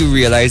once you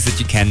realize that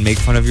you can make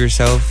fun of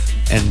yourself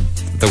and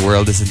the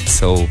world isn't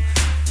so,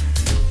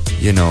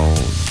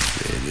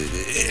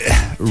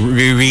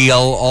 real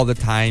all the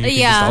time.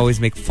 You can just always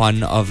make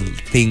fun of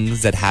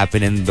things that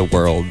happen in the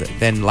world.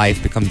 Then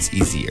life becomes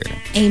easier.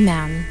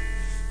 Amen.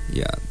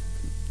 Yeah.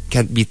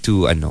 Can't be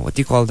too, what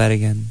do you call that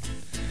again?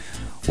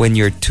 When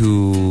you're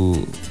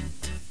too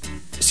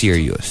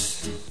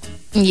serious.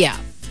 Yeah.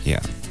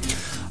 Yeah.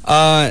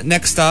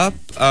 Next up,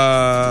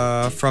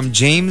 from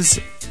James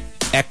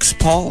X.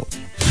 Paul.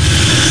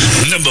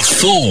 Number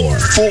 4.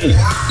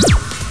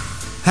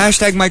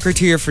 Hashtag my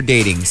criteria for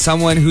dating.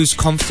 Someone who's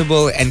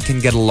comfortable and can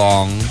get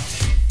along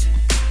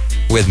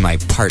with my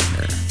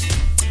partner.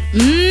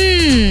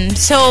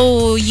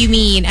 So you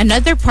mean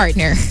another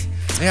partner?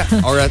 Yeah,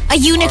 or a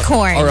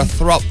unicorn, or a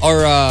throp,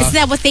 or a... Is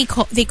that what they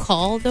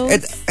call those?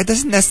 It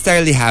doesn't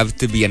necessarily have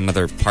to be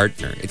another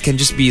partner. It can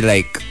just be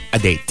like a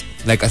date,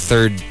 like a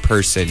third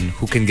person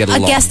who can get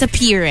along. A guest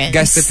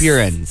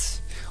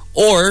appearance.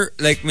 Or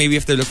like maybe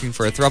if they're looking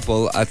for a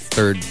throuple, a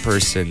third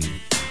person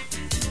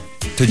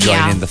to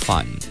join in the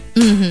fun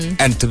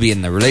and to be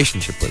in a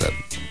relationship with them.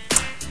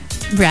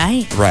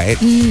 Right.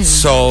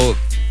 So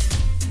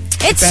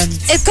it's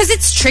because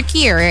it's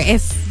trickier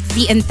if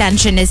the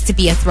intention is to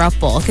be a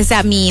throuple, because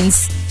that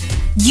means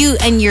you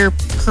and your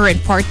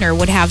current partner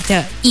would have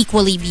to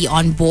equally be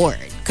on board.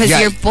 Because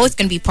you're both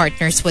going to be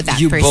partners with that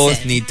person. You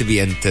both need to be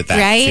into that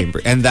same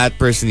person. And that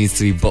person needs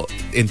to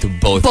be into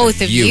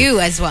both of you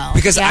as well.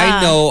 Because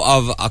I know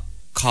of a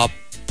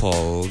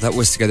couple that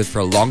was together for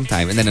a long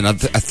time, and then a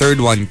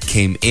third one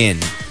came in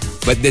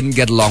but didn't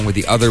get along with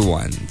the other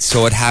one.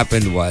 So what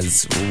happened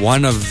was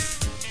one of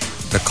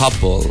the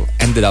couple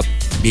ended up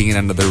being in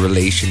another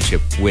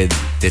relationship with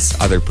this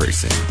other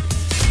person.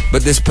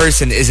 But this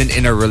person isn't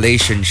in a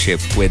relationship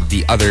with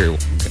the other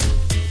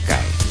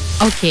guy.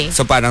 Okay.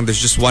 So parang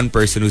there's just one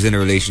person who's in a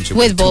relationship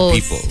with both.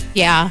 2 people.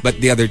 Yeah.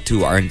 But the other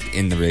 2 aren't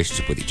in the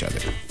relationship with each other.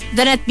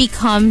 Then it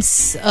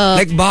becomes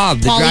like Bob,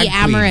 the drag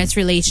polyamorous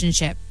queen.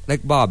 relationship.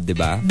 Like Bob,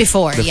 diba?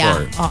 Before.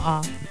 Yeah.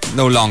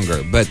 No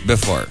longer, but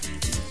before.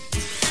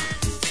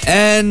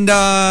 And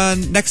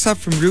next up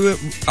from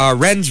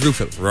Ren's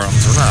Rufil.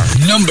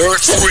 Number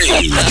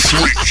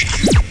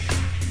 3.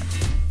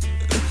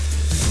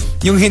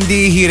 Yung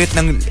hindi hirit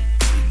ng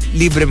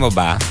libre mo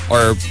ba?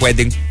 Or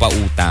pwedeng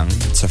pautang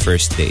sa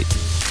first date?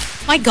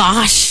 My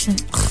gosh.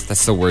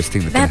 That's the worst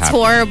thing that can happen. That's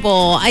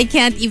horrible. I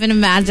can't even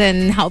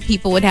imagine how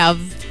people would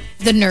have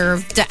the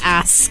nerve to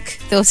ask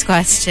those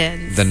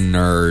questions. The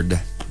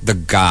nerd. The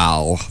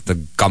gal. The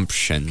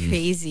gumption.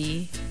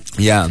 Crazy.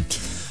 Yeah.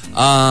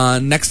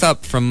 Next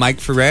up from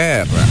Mike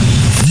Ferrer.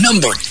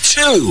 Number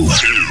 2.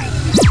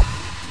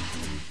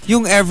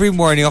 Yung every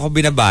morning ako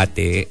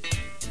binabati,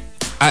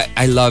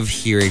 I love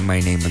hearing my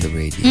name on the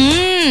radio.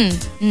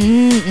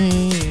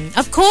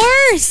 Of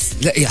course.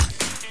 Yeah.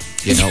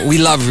 You know, we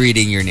love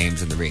reading your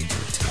names on the radio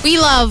too. We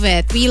love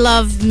it. We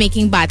love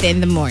making bate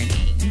in the morning.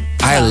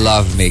 I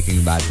love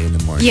making bate in the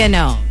morning. You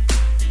know.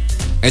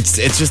 It's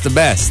just the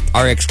best.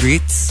 RX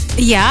greets.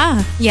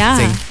 Yeah.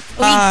 Saying,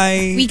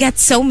 hi. We get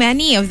so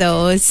many of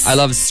those. I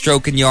love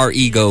stroking your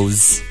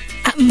egos.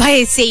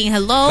 By saying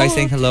hello. By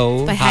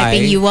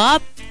hyping you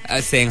up.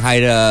 Saying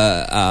hi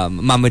to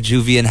Mama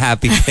Juvie and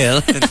Happy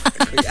Pill.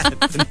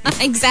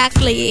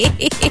 Exactly.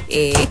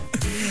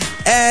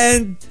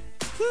 And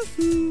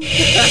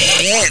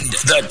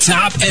the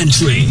top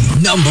entry,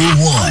 number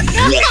 1.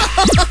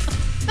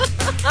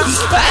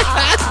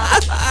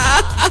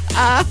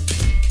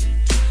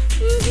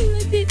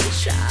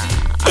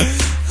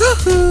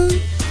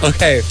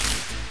 Okay.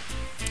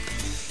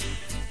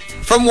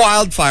 From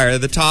Wildfire,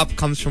 the top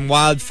comes from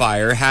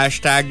Wildfire.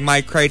 Hashtag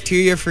my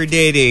criteria for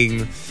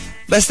dating.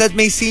 Basta't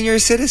may senior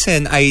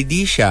citizen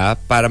ID siya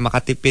para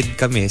makatipid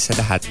kami sa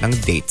lahat ng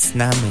dates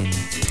namin.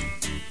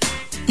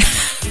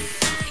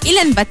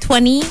 Ilan ba?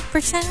 20%?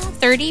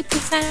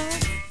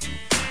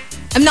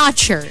 30%? I'm not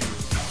sure.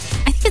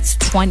 I think it's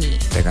 20.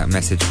 Teka,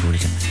 message muna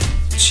siya.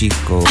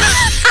 Chico,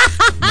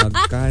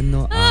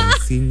 magkano ang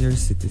senior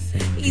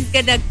citizen? He's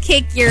gonna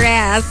kick your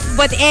ass.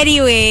 But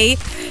anyway,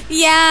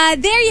 yeah,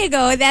 there you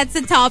go. That's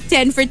the top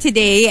 10 for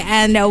today.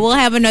 And we'll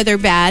have another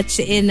batch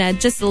in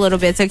just a little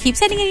bit. So keep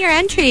sending in your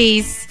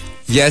entries.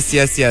 Yes.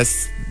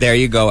 There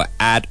you go.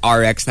 At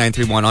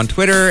RX931 on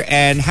Twitter.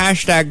 And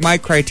hashtag my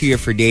criteria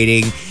for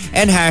dating.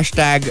 And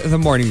hashtag the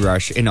morning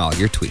rush in all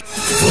your tweets.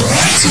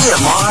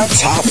 TMR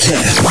Top 10.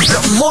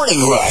 The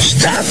Morning Rush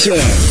Top 10.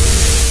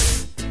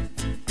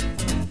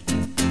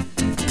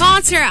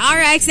 Monster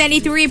RX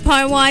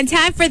 93.1.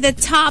 Time for the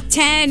top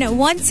 10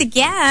 once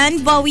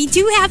again. But we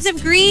do have some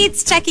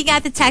greets. Checking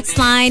out the text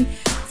line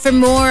for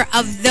more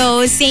of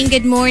those. Saying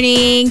good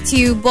morning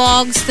to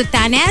Bogs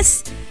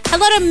Tutanes.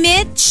 Hello to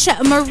Mitch.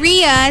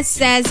 Maria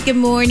says good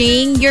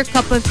morning. Your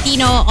cup of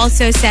Tino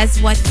also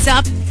says what's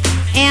up.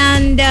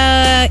 And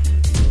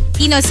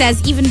Tino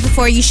says, even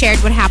before you shared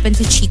what happened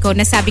to Chico,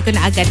 nasabi ko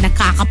na agad na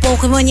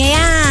kaka-Pokemon niya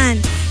yan.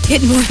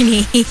 Good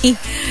morning.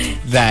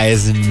 That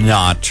is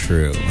not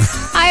true.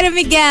 Hi to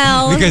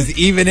Miguel. Because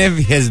even if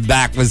his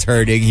back was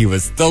hurting, he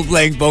was still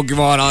playing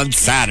Pokemon on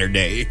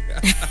Saturday.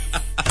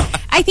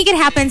 I think it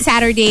happened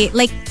Saturday,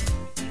 like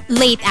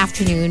late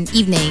afternoon,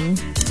 evening.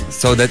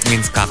 So that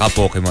means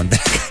kaka-Pokemon.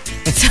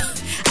 So,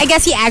 I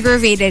guess he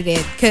aggravated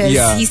it because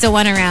he's the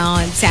one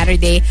around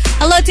Saturday.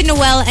 Hello to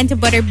Noel and to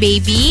Butter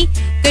Baby.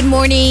 Good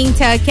morning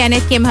to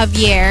Kenneth Kim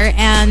Javier.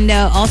 And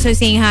also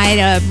saying hi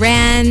to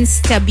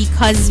Rans, to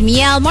Because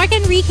Miel. Mark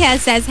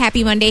Enriquez says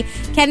happy Monday.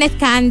 Kenneth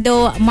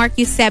Cando, Mark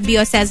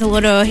Eusebio says hello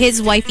to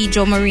his wifey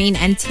Jo Marine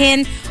and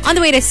Tin. On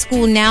the way to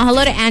school now.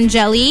 Hello to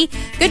Angeli.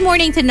 Good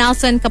morning to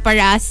Nelson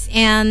Caparas.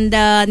 And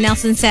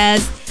Nelson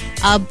says,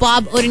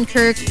 Bob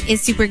Odenkirk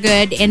is super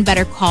good in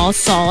Better Call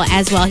Saul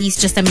as well. He's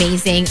just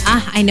amazing.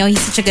 I know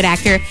he's such a good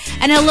actor.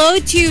 And hello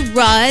to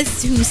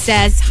Russ, who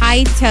says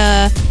hi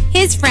to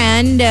his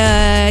friend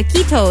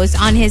Kitos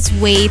on his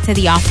way to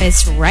the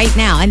office right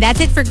now. And that's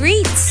it for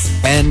greets.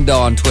 And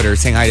on Twitter,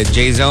 saying hi to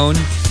J-Zone.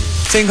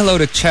 Saying hello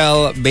to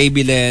Chel,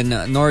 Babylin,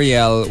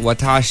 Noriel,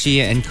 Watashi,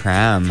 and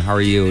Cram. How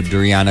are you?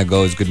 Duriana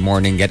goes, good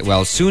morning, get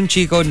well soon,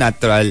 Chico.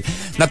 Natural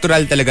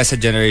talaga sa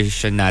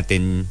generation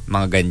natin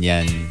mga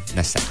ganyan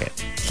na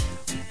sakit.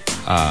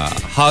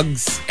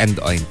 Hugs and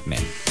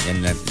ointment.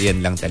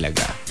 Yan lang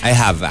talaga. I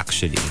have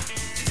actually.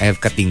 I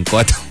have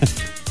katingkot.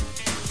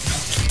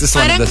 This is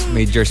one of the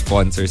major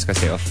sponsors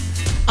kasi of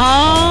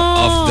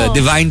of the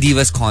Divine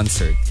Divas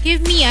concert.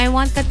 Give me, I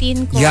want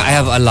katin ko. Yeah, I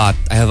have a lot.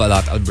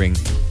 I'll bring.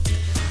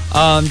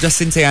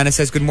 Justin Sayana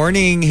says, good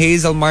morning,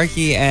 Hazel,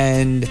 Markki,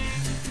 and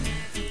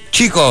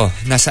Chico.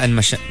 Nasaan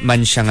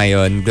man siya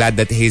ngayon? Glad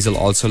that Hazel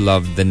also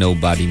loved the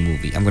Nobody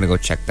movie. I'm gonna go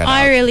check that out.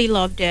 I really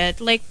loved it.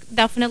 Like,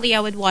 definitely I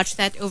would watch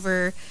that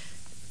over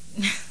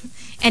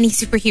any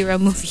superhero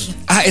movie.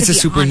 It's a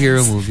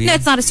superhero movie? No,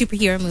 it's not a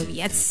superhero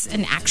movie. It's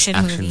an action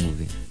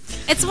movie.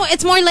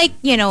 It's more like,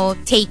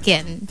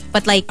 Taken,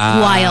 but like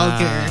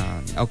wilder.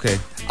 Okay,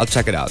 I'll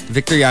check it out.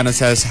 Victoriano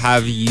says,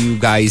 have you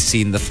guys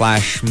seen the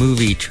Flash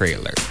movie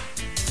trailer?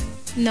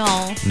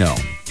 No.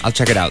 I'll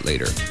check it out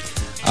later.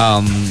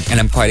 And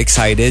I'm quite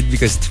excited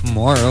because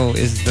tomorrow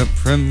is the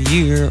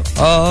premiere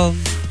of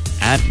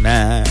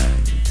Ant-Man.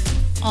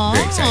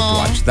 Very excited to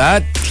watch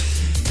that.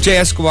 Jay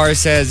Escobar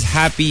says,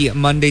 happy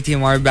Monday,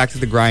 TMR. Back to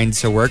the grind.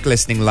 So work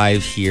listening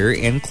live here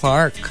in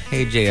Clark.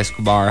 Hey, Jay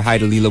Escobar. Hi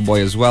to Lilo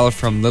Boy as well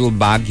from Little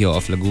Baguio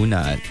of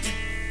Laguna,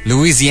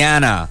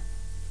 Louisiana,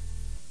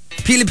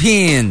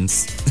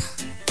 Philippines.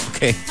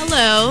 Okay.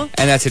 Hello.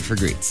 And that's it for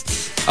greets.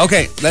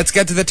 Okay, let's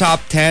get to the top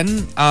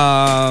 10.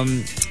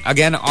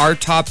 Again, our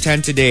top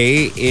 10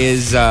 today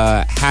is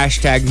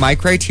hashtag my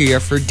criteria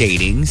for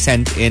dating,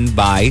 sent in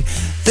by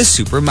the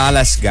Super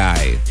Malas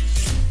guy.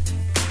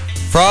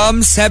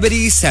 From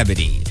Sebedy.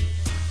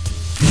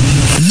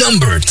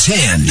 Number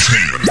 10.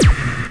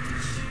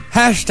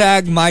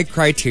 Hashtag my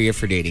criteria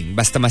for dating.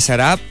 Basta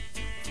masarap,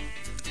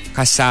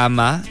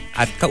 kasama,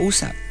 at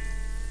kausap.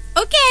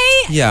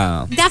 Okay.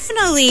 Yeah.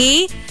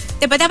 Definitely.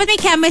 Diba, dapat may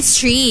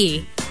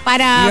chemistry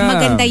para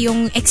maganda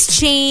yung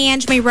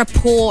exchange, may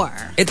rapport.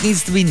 It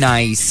needs to be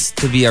nice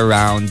to be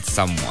around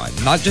someone.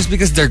 Not just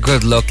because they're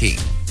good looking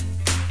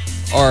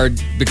or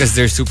because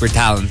they're super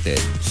talented.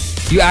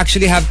 You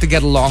actually have to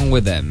get along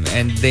with them,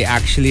 and they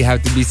actually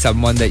have to be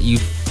someone that you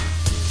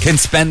can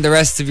spend the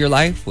rest of your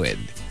life with.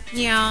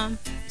 Yeah.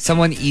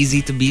 Someone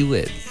easy to be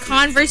with.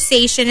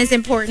 Conversation is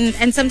important,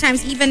 and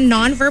sometimes even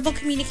non-verbal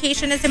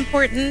communication is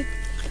important.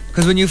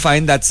 Because when you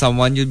find that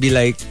someone, you'd be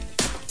like,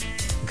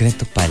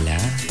 ganito pala.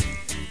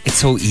 It's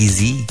so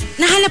easy.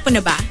 Nahanap mo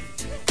na ba?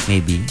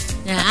 Maybe.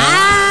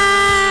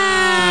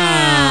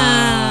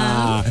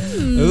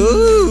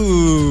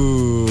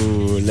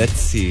 Ooh. Let's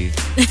see.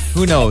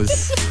 Who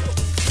knows?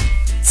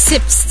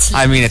 Sips tea.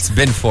 I mean, it's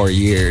been 4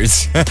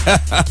 years.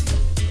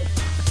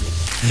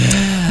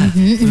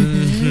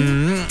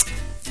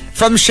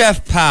 From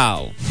Chef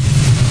Pao.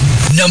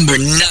 Number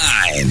 9.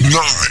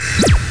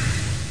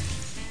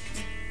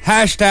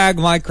 Hashtag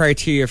my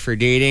criteria for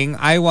dating.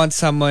 I want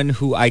someone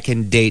who I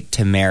can date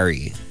to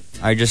marry.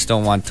 I just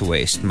don't want to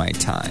waste my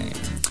time.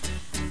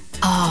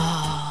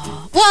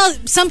 Well,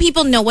 some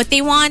people know what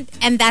they want,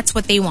 and that's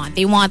what they want.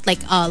 They want like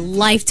a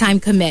lifetime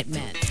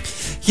commitment.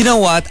 You know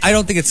what? I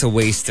don't think it's a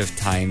waste of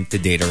time to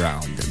date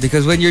around.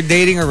 Because when you're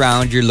dating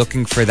around, you're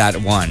looking for that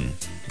one,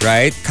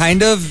 right?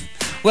 Kind of.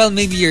 Well,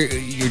 maybe you're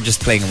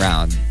just playing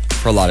around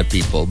for a lot of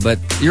people, but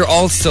you're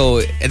also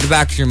at the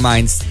back of your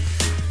mind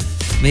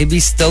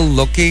maybe still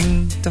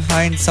looking to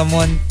find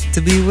someone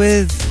to be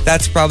with.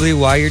 That's probably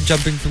why you're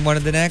jumping from one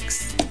to the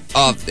next.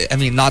 I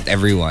mean, not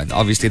everyone.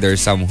 Obviously, there are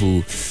some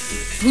who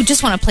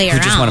just want to play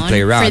around.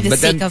 For the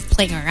sake of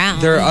playing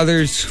around. There are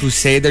others who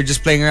say they're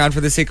just playing around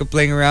for the sake of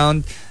playing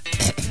around,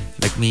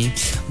 like me,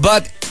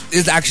 but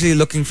is actually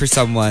looking for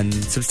someone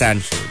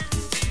substantial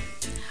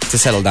to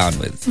settle down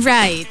with.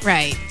 Right.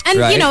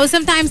 And,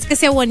 sometimes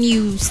kasi when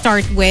you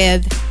start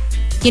with,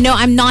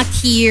 I'm not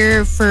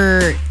here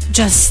for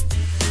just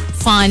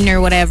fun or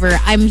whatever.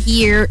 I'm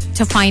here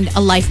to find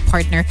a life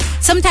partner.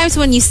 Sometimes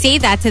when you say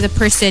that to the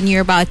person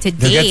you're about to date,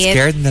 they get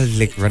scared and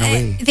they'll run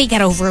away. They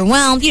get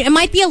overwhelmed. It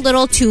might be a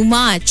little too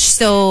much.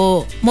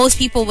 So most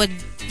people would,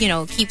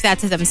 keep that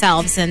to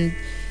themselves,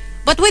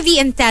 but with the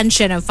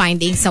intention of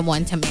finding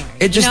someone to marry.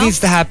 It just needs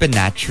to happen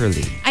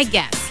naturally. I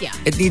guess, yeah.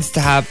 It needs to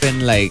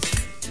happen like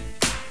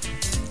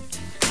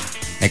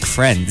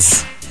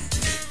friends.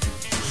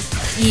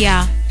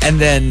 Yeah. And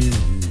then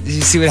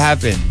you see what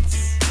happens.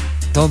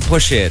 Don't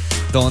push it.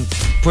 Don't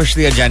push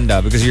the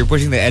agenda, because if you're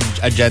pushing the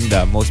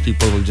agenda, most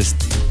people will just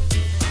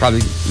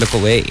probably look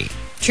away.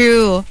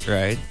 True.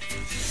 Right?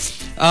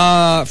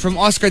 From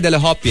Oscar de la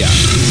Hopia.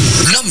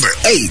 Number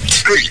 8.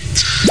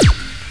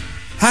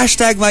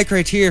 Hashtag my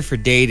criteria for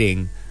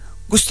dating.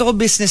 Gusto ko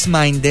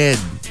business-minded.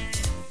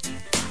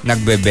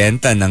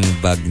 Nagbebenta ng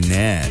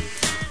bagnet.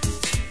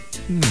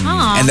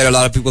 And there are a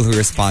lot of people who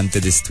respond to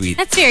this tweet.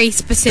 That's very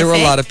specific. There were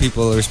a lot of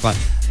people who respond.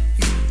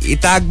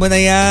 Itag mo na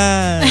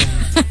yan.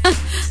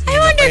 I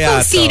wonder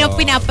kung sino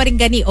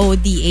pinaparinggan ni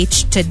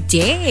ODH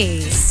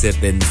today.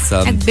 Sipping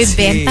some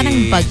Nagbebenta tea.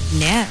 ng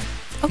bagnet.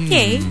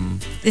 Okay.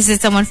 This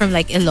is someone from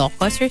like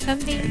Ilocos or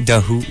something?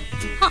 The who?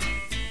 Huh.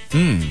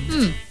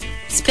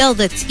 Spill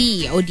the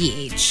tea,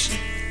 ODH.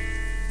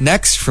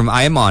 Next from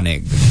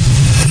Imonig.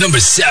 Number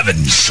 7.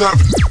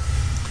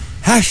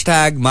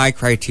 Hashtag my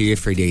criteria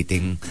for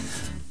dating.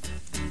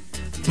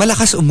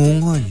 Malakas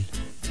umungol.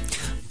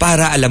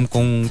 Para alam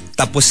kong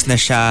tapos na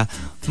siya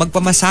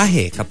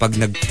magpamasahe kapag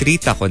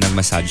nag-treat ako ng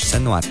massage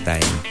sa Nuatay.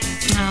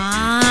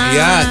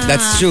 Yeah,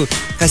 that's true.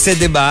 Kasi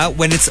diba,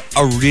 when it's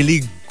a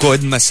really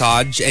good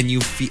massage and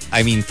you feel,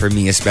 I mean for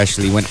me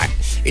especially,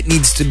 it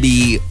needs to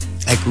be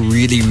like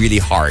really, really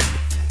hard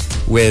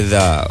with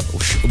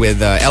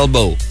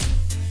elbow.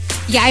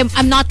 Yeah,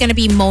 I'm not gonna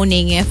be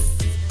moaning if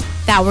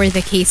that were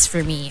the case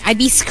for me. I'd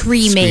be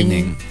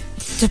screaming.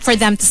 For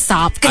them to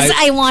stop because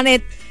I want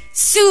it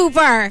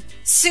super,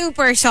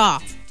 super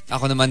soft.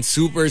 Ako naman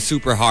super,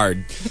 super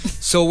hard.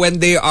 So when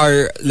they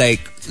are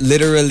like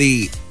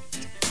literally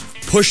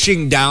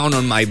pushing down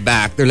on my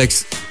back, they're like,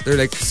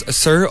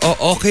 sir,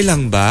 okay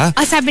lang ba?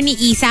 Sabi ni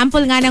E,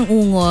 sample nga ng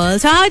ungol.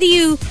 So how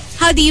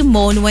do you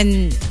moan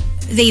when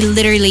they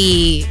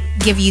literally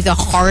give you the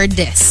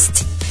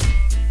hardest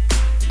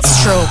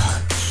stroke?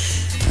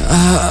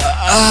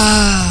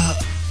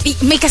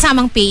 May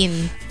kasamang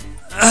pain.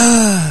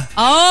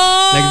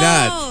 Like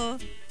that.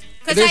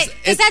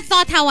 Because that's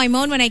not how I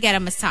moan when I get a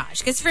massage.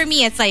 Because for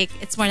me, it's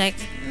more like,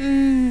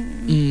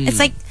 it's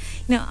like,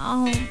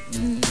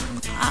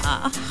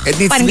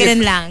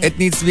 it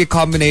needs to be a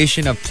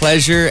combination of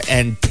pleasure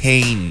and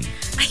pain.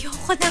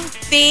 Ayoko ng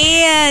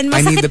pain.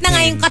 Masakit na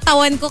nga yung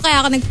katawan ko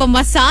kaya ako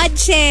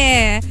nagpamassage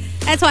eh.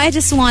 That's why I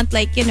just want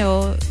like,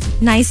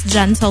 nice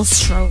gentle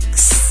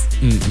strokes.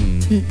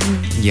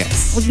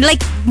 Yes.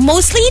 Like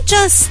mostly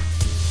just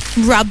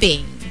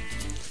rubbing.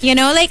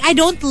 Like I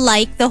don't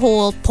like the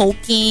whole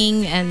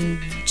poking and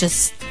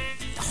just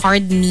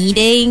hard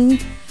kneading.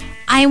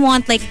 I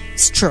want like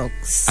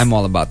strokes. I'm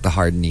all about the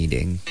hard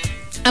kneading.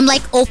 I'm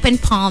like open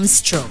palm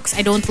strokes.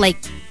 I don't like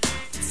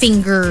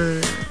finger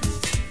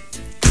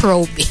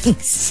probing.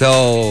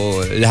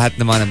 So,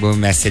 lahat naman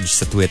nagme-message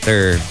sa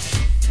Twitter.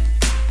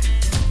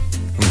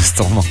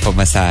 Gusto ko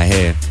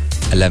magpamasahe.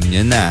 Alam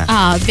nyo na.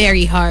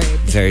 Very hard.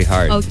 Very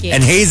hard. Okay.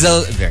 And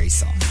Hazel, very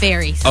soft.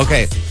 Very soft.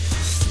 Okay.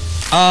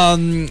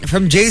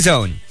 From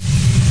J-Zone.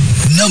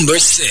 Number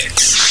 6.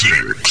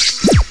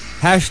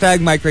 Hashtag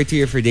my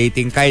criteria for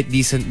dating, kahit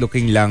decent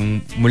looking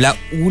lang, mula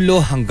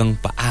ulo hanggang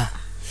paa.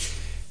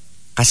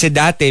 Kasi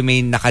dati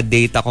may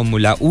nakadate ako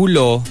mula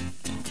ulo,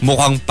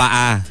 mukhang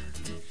paa.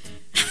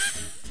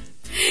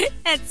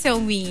 That's so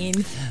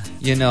mean.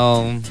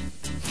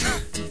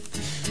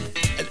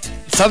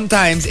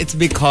 Sometimes it's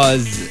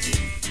because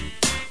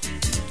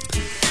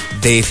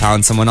they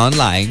found someone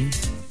online.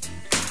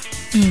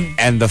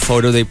 And the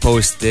photo they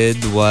posted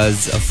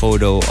was a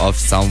photo of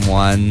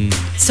someone...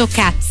 So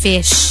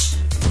catfish.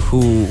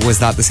 Who was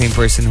not the same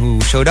person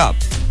who showed up.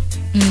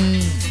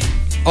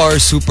 Or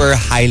super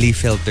highly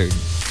filtered.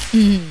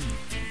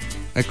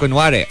 Like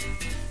kunwari,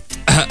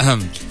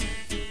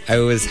 I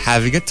was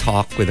having a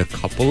talk with a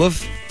couple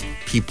of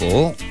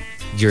people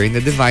during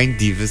the Divine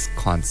Divas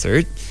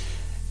concert.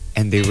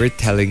 And they were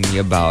telling me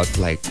about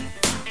like,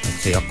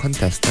 let's say a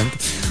contestant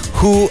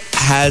who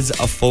has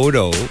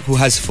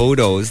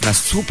photos na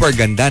super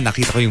ganda.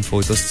 Nakita ko yung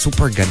photos,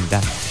 super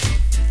ganda.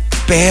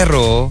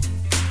 Pero,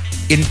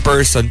 in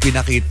person,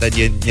 pinakita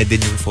niya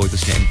din yung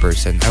photos niya in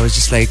person. I was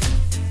just like,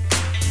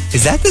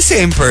 is that the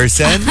same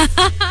person?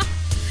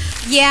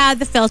 Yeah,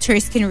 the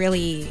filters can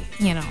really,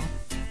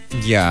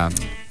 Yeah.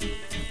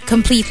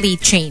 completely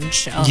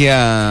change.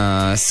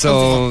 Yeah,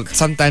 so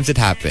sometimes it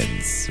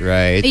happens,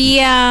 right?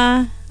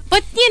 Yeah.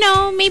 But,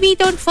 maybe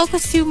don't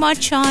focus too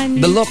much on...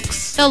 The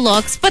looks.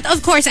 But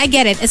of course, I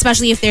get it.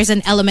 Especially if there's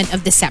an element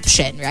of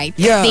deception, right?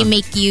 Yeah. If they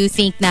made you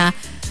think na,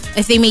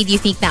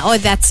 oh,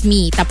 that's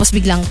me, tapos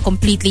biglang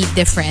completely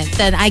different,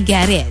 then I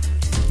get it.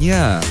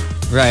 Yeah,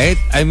 right?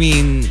 I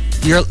mean,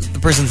 the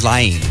person's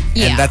lying.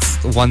 Yeah. And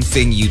that's one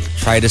thing you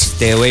try to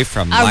stay away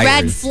from. A liars.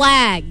 red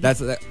flag.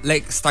 That's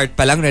like, start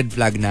pa lang, red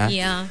flag na.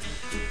 Yeah.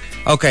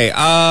 Okay,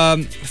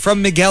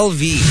 from Miguel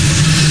V.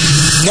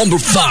 Number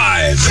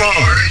 5.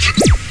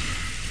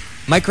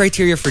 My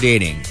criteria for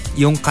dating,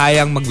 yung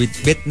kayang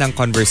magbitbit ng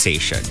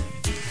conversation.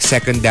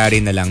 Secondary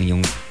na lang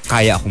yung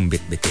kaya akong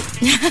bitbitin.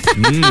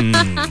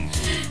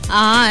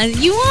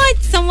 You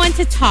want someone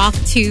to talk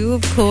to,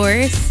 of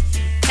course.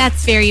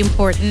 That's very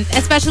important.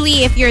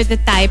 Especially if you're the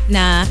type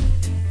na,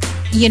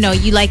 you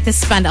like to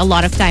spend a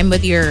lot of time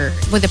with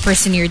the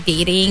person you're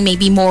dating.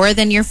 Maybe more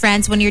than your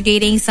friends when you're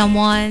dating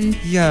someone.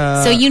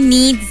 Yeah. So you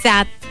need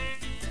that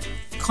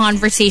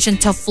conversation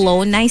to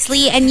flow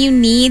nicely. And you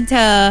need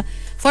to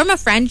form a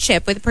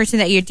friendship with the person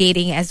that you're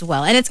dating as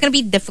well. And it's going to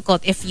be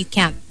difficult if you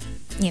can't,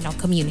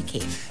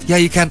 communicate. Yeah,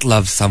 you can't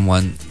love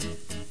someone.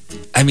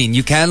 I mean,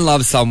 you can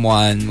love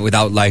someone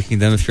without liking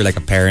them if you're like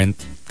a parent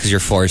because you're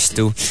forced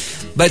to.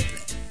 But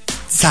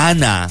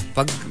sana,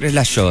 pag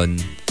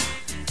relasyon,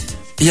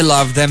 you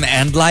love them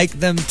and like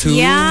them too.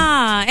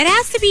 Yeah, it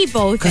has to be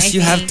both. Because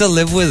you have to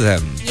live with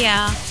them.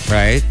 Yeah.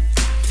 Right?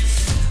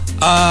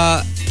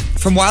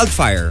 From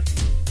Wildfire.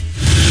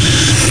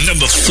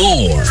 Number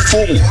 4.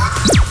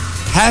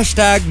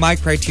 Hashtag my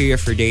criteria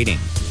for dating.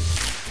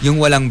 Yung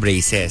walang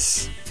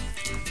braces.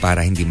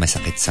 Para hindi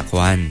masakit sa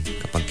kwan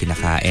kapag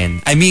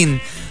kinakain. I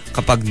mean,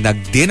 kapag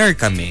nag-dinner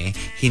kami,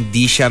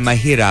 hindi siya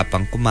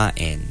mahirapang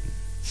kumain.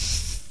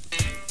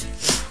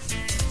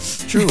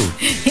 True.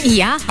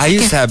 Yeah. I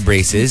used to have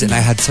braces and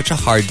I had such a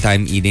hard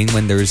time eating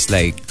when there's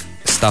like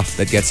stuff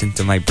that gets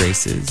into my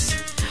braces.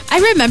 I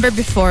remember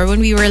before when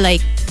we were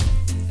like,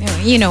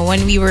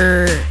 when we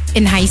were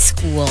in high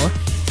school,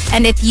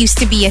 and it used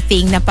to be a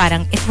thing na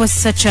parang it was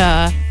such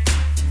a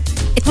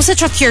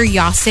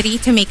curiosity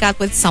to make out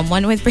with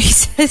someone with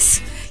braces.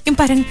 Yung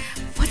parang,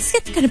 what's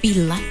it gonna be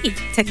like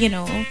to,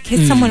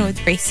 kiss someone with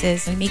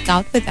braces and make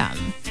out with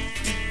them?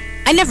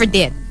 I never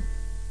did.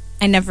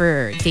 I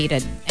never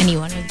dated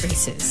anyone with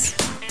braces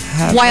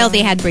while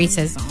they had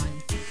braces on.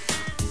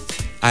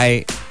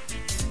 I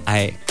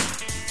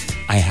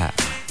have.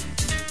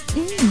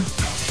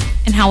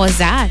 And how was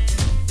that?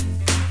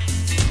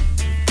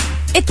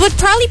 It would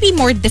probably be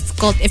more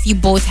difficult if you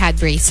both had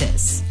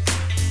braces.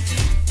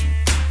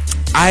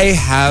 I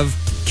have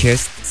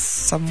kissed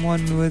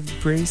someone with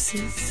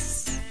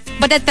braces.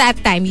 But at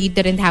that time, you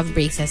didn't have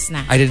braces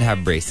na. I didn't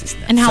have braces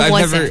now. And how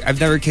was it? I've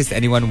never kissed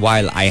anyone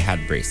while I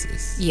had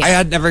braces. Yeah. I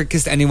had never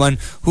kissed anyone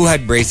who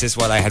had braces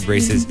while I had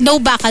braces. No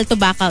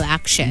bakal-to-bakal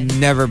action.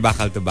 Never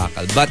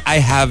bakal-to-bakal. But I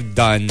have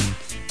done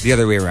the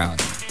other way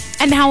around.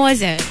 And how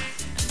was it?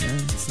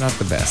 It's not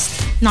the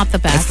best. Not the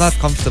best. It's not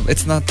comfortable.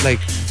 It's not like,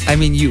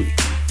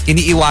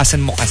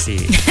 iniiwasan mo kasi.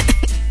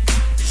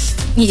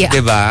 Yeah.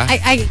 Diba?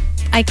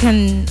 I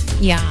can,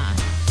 yeah.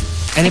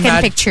 And I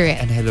can picture it.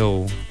 And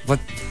hello, what?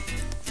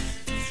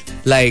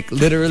 Like,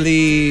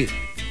 literally,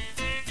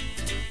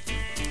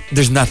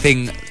 there's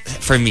nothing,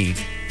 for me,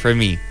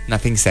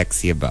 nothing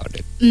sexy about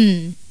it.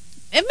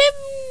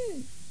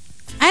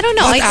 I don't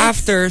know. But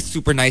after,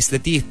 super nice the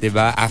teeth,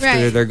 diba? After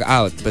right. they're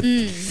out. But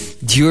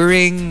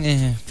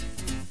during...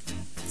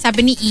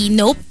 Sabi ni E,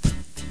 nope.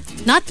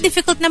 Not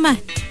difficult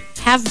naman.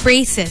 Have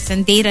braces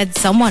and dated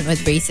someone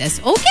with braces.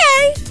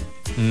 Okay.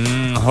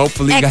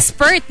 Hopefully.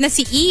 Expert na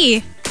si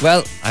E.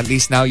 Well, at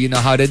least now you know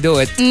how to do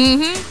it.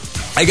 Mm-hmm.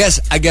 I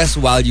guess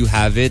while you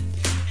have it,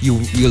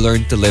 you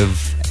learn to live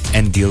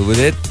and deal with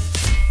it.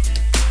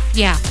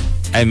 Yeah.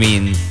 I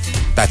mean,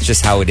 that's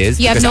just how it is.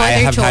 You because have no I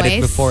other have choice. had it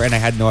before and I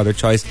had no other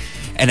choice.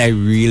 And I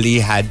really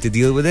had to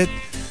deal with it.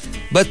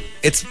 But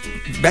it's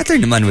better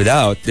naman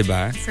without,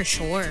 diba? For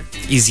sure.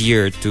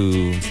 Easier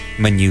to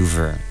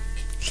maneuver.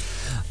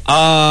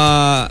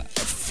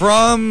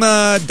 From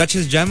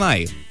Duchess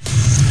Gemini.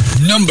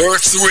 Number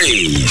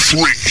 3.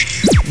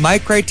 My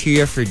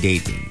criteria for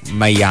dating: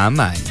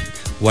 mayaman,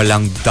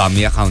 walang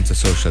dummy account sa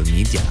social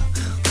media,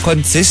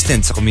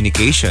 consistent sa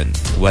communication,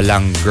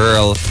 walang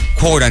girl,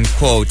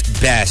 quote-unquote,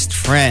 best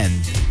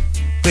friend.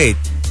 Wait,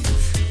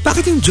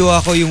 bakit yung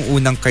jowa ko yung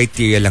unang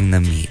criteria lang na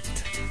meet?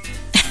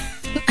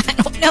 I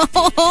don't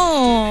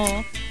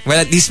know. Well,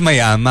 at least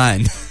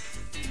mayaman.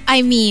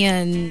 I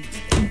mean,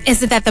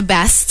 isn't that the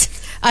best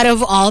out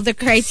of all the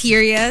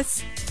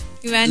criterias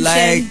you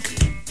mentioned?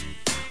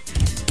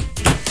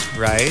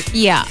 Right?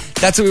 Yeah.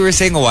 That's what we were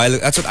saying a while.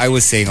 That's what I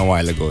was saying a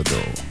while ago,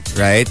 though.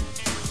 Right?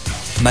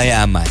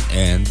 Mayaman,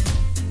 and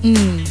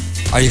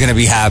are you gonna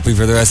be happy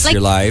for the rest of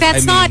your life?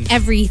 That's not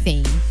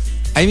everything.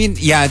 I mean,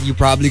 yeah, you're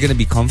probably gonna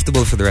be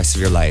comfortable for the rest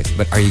of your life,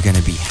 but are you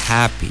gonna be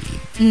happy?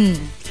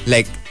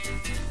 Like,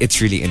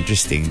 it's really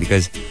interesting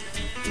because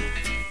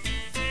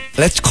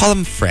let's call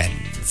them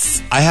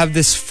friends. I have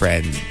this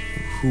friend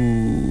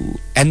who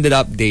ended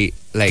up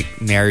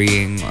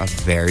marrying a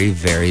very,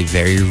 very,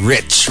 very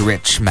rich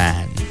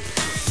man.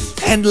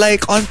 And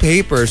like on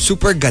paper,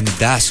 super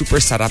ganda, super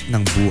sarap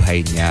ng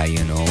buhay niya,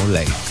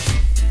 like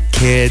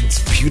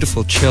kids,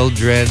 beautiful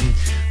children,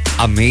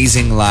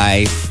 amazing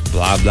life,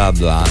 blah, blah,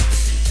 blah.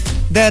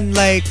 Then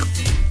like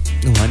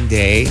one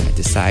day, I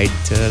decide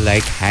to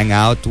hang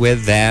out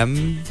with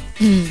them.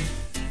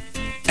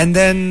 And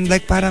then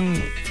like parang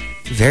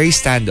very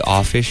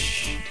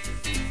standoffish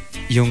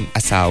yung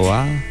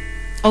asawa.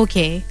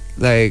 Okay.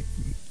 Like,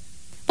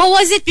 but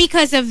was it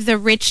because of the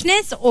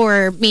richness,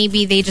 or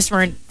maybe they just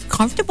weren't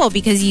comfortable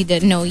because you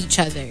didn't know each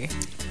other?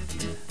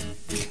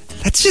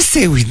 Let's just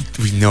say we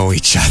know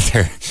each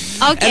other.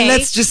 Okay. And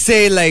let's just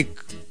say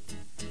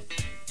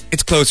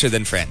it's closer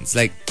than friends.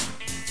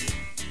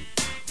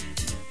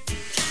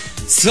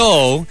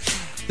 So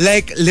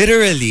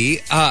literally,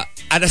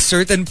 at a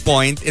certain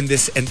point in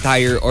this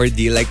entire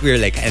ordeal, we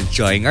were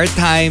enjoying our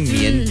time,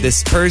 me and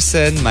this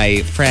person,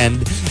 my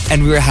friend,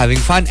 and we were having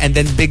fun, and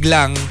then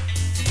biglang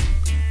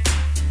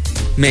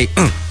may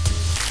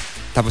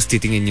tapos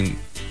titingin yung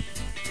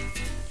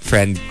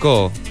friend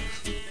ko.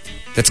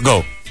 Let's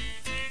go.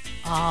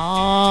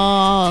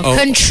 Oh,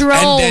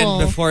 control. And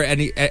then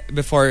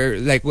before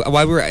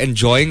while we were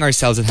enjoying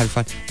ourselves and having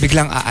fun,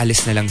 biglang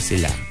aalis na lang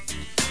sila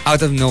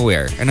out of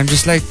nowhere, and I'm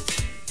just like,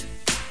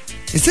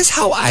 is this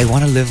how I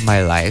want to live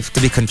my life?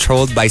 To be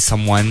controlled by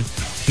someone?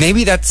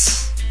 Maybe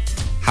that's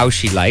how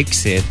she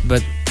likes it,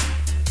 but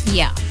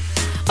yeah.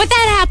 But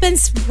that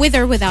happens with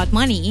or without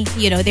money.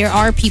 There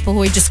are people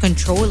who are just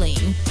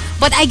controlling.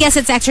 But I guess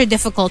it's extra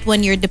difficult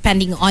when you're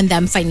depending on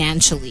them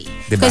financially.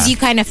 Because you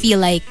kind of feel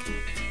like,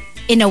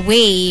 in a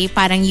way,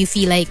 parang you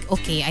feel like,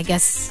 okay, I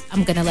guess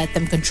I'm gonna let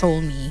them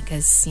control me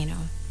because,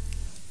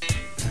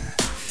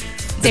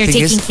 they're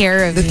taking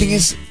care of me. The thing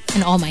is,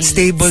 and all my needs.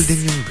 Stable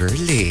din yung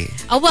girl eh.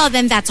 Oh, well,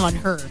 then that's on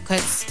her.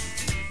 Because,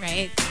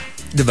 right?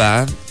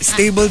 Diba?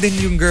 Stable din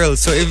yung girl.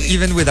 So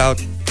even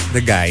without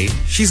the guy,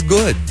 she's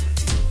good.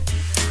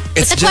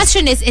 But the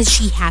question is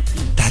she happy?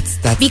 That's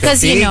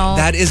because the thing. you know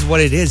that is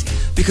what it is.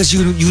 Because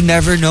you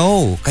never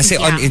know. Kasi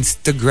on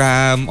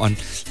Instagram, on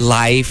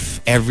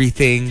life,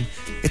 everything,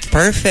 it's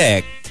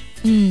perfect.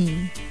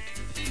 Diba?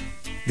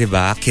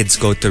 Kids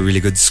go to a really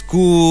good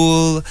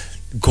school,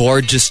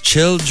 gorgeous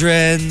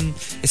children.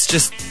 It's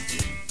just,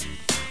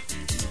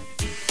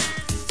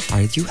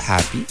 are you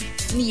happy?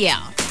 Yeah.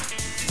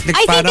 Like,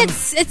 I think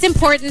it's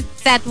important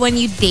that when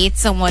you date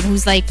someone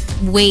who's like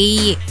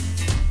way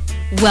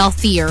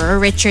wealthier or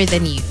richer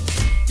than you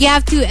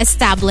have to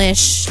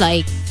establish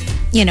like,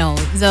 you know,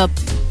 the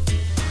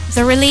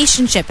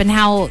relationship and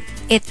how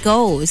it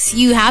goes.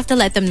 You have to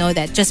let them know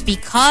that just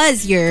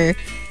because you're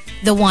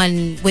the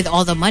one with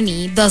all the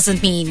money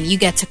doesn't mean you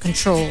get to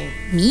control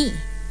me.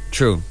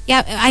 True.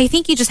 Yeah, I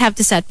think you just have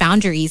to set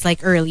boundaries like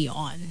early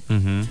on.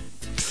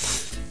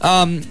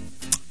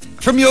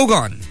 From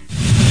Yogon.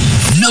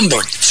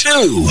 Number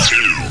 2.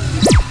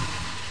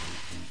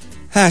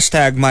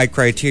 Hashtag my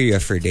criteria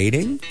for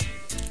dating.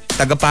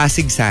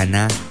 Taga-Pasig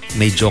sana.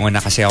 May jowa na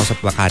kasi ako sa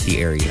Makati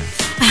area.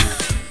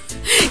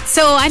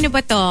 So, ano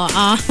ba to?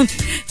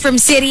 From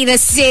city to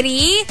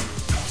city?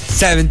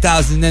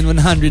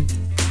 7,100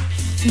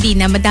 Hindi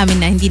na, madami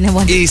na. Hindi na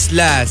one.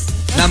 islas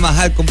na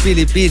mahal kong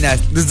Pilipinas.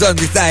 Luzon,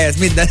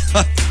 Visayas,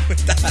 Mindanao.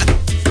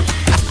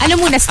 Ano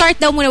muna, start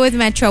daw muna with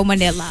Metro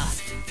Manila.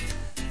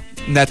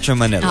 Metro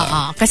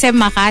Manila. Kasi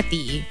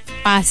Makati,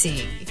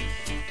 Pasig.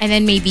 And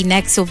then maybe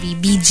next will be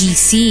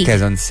BGC.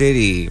 Quezon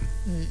City.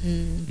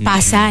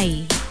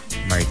 Pasay.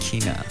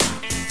 Marikina.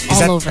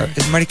 All over.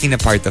 Is Marikina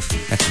part of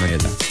Metro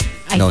Manila?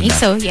 I think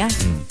so, yeah.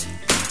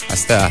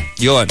 Basta,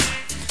 yun.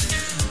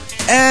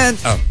 And,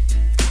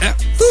 And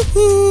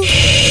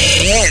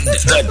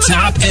the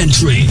top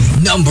entry,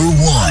 number 1.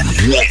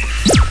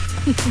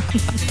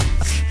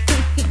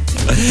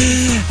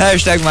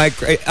 Hashtag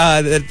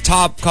the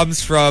top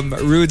comes from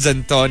Rudes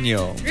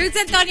Antonio. Rudes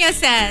Antonio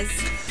says,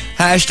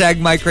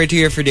 Hashtag my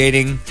criteria for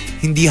dating,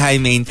 hindi high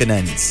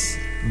maintenance.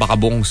 Baka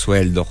buong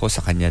sweldo ko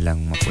sa kanya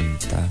lang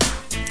mapunta.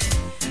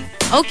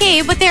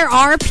 okay, but there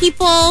are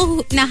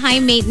people na high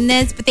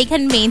maintenance, but they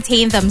can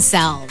maintain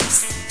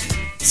themselves.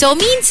 So,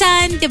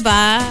 minsan,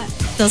 diba,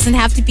 doesn't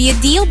have to be a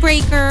deal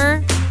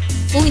breaker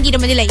kung hindi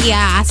naman nila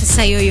iaasa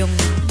sa'yo yung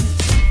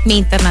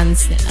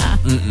maintenance nila.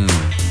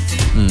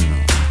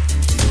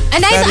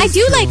 And I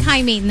do true. like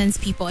high maintenance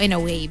people in a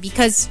way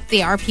because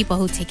they are people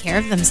who take care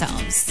of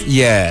themselves.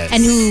 Yes.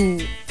 And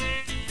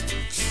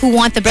who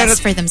want the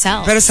best for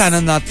themselves. Pero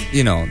sana not,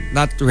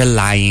 not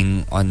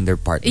relying on their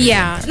partner.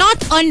 Yeah.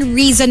 Not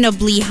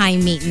unreasonably high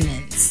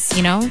maintenance,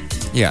 you know?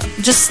 Yeah.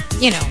 Just,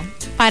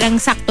 parang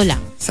sakto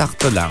lang.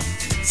 Sakto lang.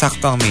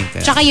 Sakto ang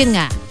maintenance. Tsaka yun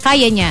nga,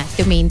 kaya niya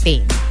to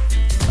maintain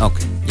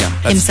Okay. Yeah.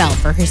 That's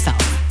himself or herself.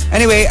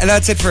 Anyway,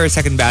 that's it for our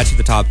second batch of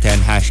the top 10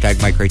 hashtag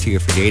my criteria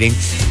for dating.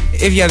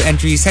 If you have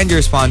entries, send your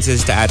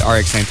responses to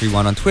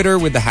 @RX931 on Twitter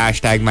with the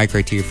hashtag my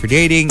criteria for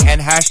dating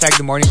and hashtag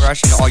the morning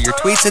rush in all your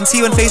tweets. And see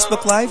you on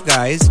Facebook Live,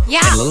 guys.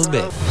 Yeah. In a little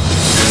bit.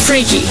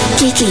 Freaky,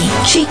 geeky,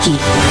 cheeky.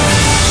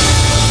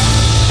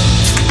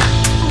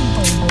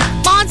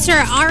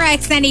 Monster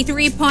RX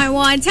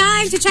 93.1.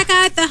 Time to check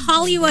out the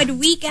Hollywood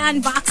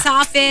weekend box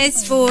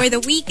office for the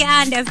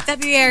weekend of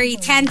February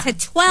 10 to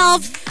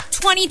 12,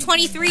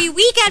 2023,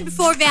 weekend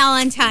before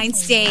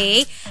Valentine's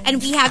Day. And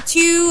we have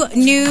 2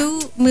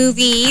 new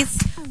movies,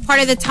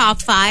 part of the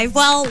top 5.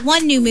 Well,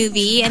 one new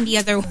movie and the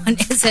other one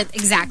isn't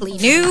exactly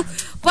new.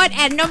 But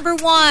at number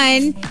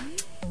 1,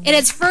 in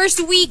its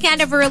first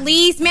weekend of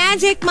release,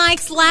 Magic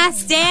Mike's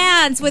Last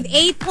Dance with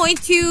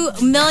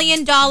 $8.2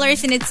 million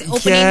in its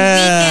opening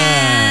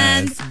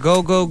weekend.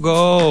 Go, go,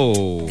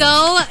 go.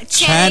 Go, Channing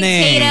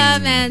Channing.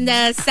 Tatum and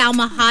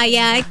Salma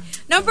Hayek.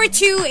 Number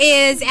 2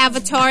 is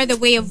Avatar: The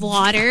Way of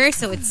Water,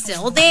 so it's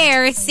still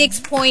there,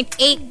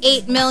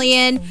 $6.88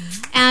 million.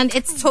 And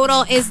its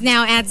total is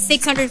now at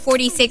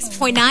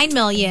 $646.9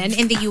 million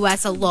in the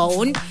U.S.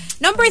 alone.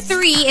 Number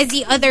 3 is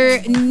the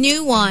other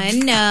new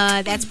one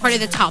that's part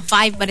of the top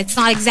 5, but it's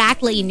not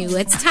exactly new.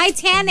 It's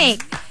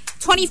Titanic,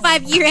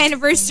 25-year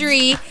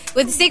anniversary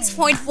with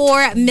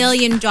 $6.4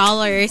 million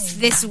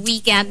this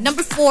weekend.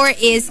 Number 4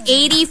 is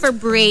 80 for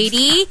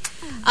Brady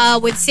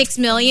with $6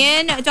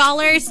 million.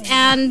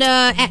 And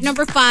at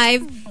number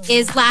 5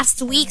 is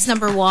last week's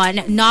number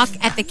 1, Knock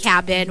at the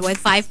Cabin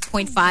with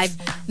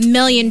 $5.5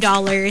 million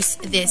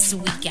this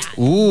weekend.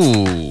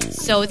 Ooh.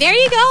 So there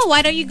you go.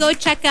 Why don't you go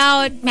check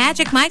out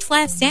Magic Mike's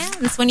Last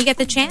Dance when you get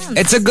the chance?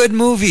 It's a good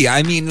movie.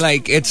 I mean,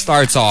 like, it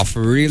starts off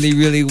really,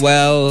 really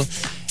well,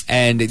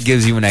 and it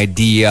gives you an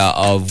idea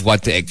of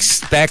what to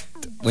expect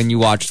when you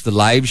watch the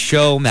live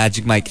show,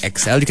 Magic Mike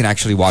XL. You can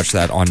actually watch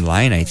that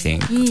online, I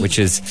think, which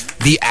is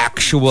the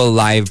actual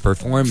live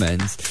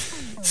performance.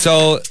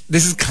 So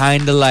this is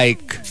kind of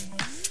like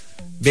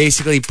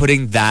basically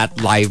putting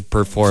that live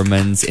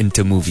performance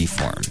into movie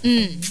form.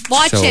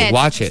 Watch it.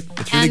 Watch it.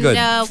 It's really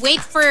good. Wait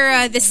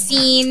for the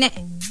scene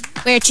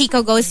where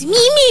Chico goes, me.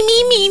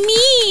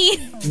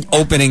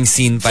 Opening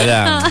scene pa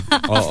lang.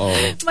 Oo.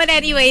 But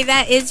anyway,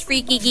 that is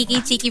Freaky,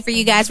 Geeky, Cheeky for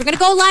you guys. We're going to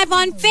go live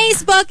on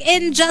Facebook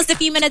in just a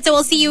few minutes, so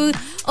we'll see you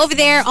over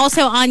there.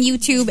 Also on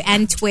YouTube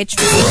and Twitch.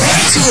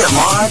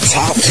 TMR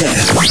Top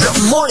 10.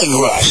 The Morning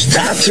Rush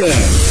Top 10.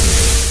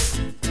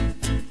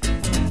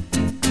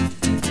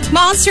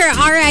 Monster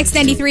RX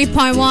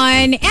 93.1,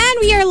 and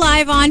we are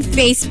live on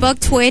Facebook,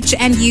 Twitch,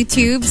 and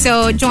YouTube.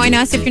 So join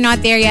us if you're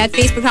not there yet.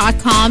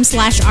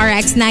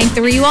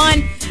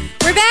 Facebook.com/RX931.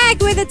 We're back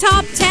with the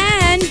top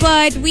 10,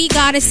 but we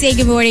gotta say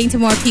good morning to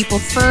more people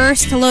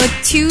first. Hello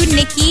to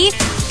Nikki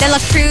De La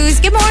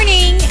Cruz. Good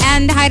morning.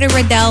 And hi to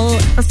Radel,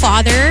 her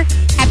father.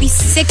 Happy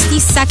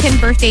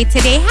 62nd birthday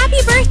today.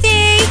 Happy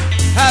birthday.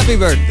 Happy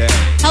birthday.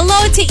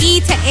 Hello to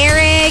E, to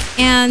Eric,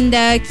 and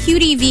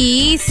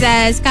QTV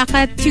says,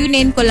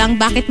 kakatunin ko lang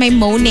bakit may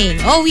moaning.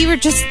 Oh, we were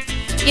just,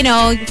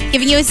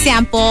 giving you a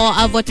sample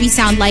of what we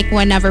sound like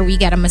whenever we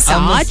get a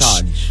massage.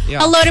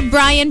 Yeah. Hello to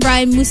Brian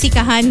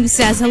Musikahan, who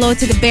says, hello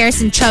to the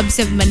Bears and Chubs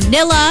of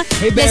Manila.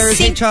 Hey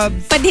Bears and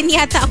Chubs. Pa din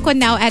yata ako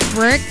now at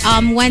work.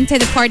 Went to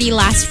the party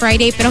last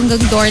Friday, pero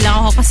hanggang door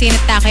lang ako kasi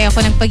natakay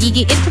ako ng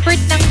pagiging introvert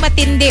ng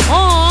matindi.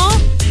 Aww.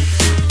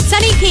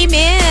 Sunny came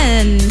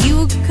in.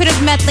 You could have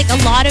met like a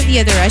lot of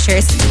the other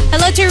ushers.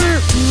 Hello to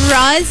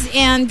Ruz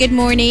and good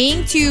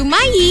morning to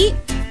Mai,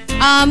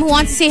 who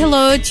wants to say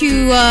hello to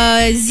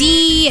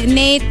Z,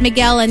 Nate,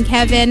 Miguel, and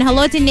Kevin.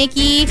 Hello to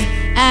Nikki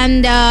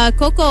and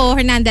Coco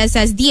Hernandez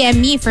says DM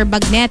me for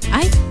Bagnet.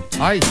 Hi.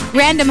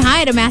 Random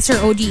hi to Master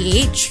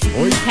ODH.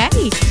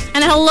 Okay.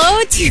 And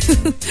hello to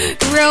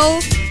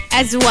Ro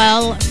as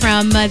well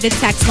from the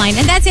text line.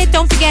 And that's it.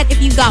 Don't forget, if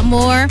you've got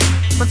more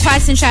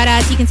requests and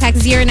shout-outs, you can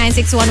text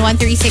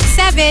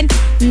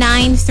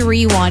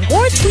 0961-1367-931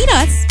 or tweet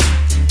us.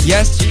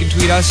 Yes, you can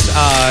tweet us.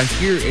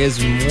 Here is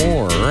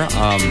more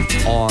on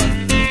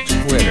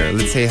Twitter.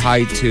 Let's say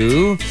hi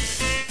to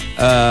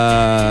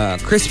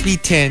Crispy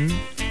Tin,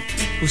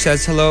 who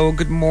says, hello,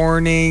 good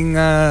morning,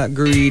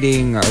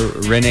 greeting.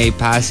 Renee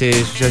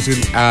Passes says,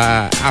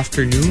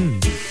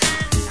 afternoon.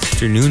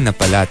 Afternoon na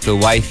pala to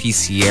Wifey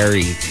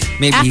Sierra.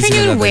 Maybe he's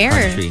in another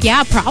country.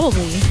 Yeah,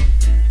 probably.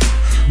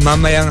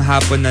 Mamayang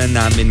hapon na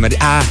namin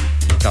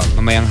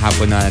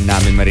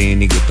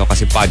marinig ito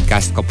kasi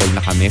podcast couple na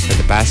kami for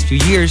the past 2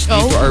 years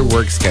due to our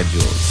work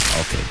schedules.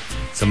 Okay.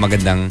 So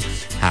magandang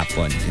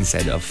hapon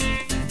instead of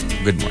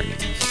good morning.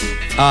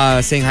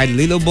 Saying hi to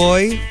Lilo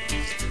Boy.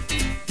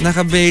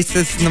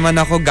 Naka-basis naman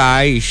ako,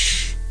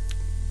 guys.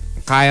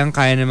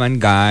 Kayang-kaya naman,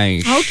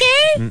 guys.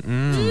 Okay.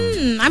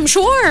 I'm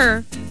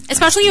sure.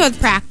 Especially with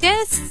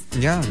practice.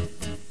 Yeah.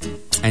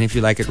 And if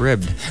you like it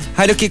ribbed.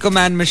 Hi to Kiko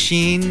Man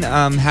Machine.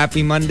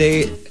 Happy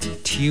Monday.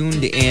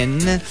 Tuned in.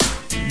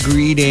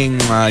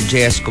 Greeting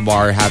J.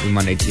 Escobar. Happy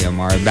Monday,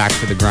 TMR. Back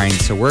to the grind.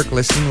 So work,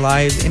 listening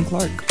live in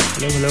Clark.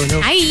 Hello.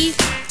 Hi.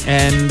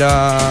 And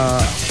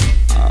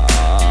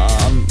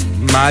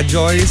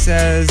Majoy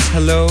says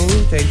hello.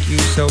 Thank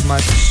you so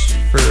much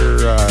for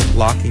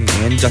locking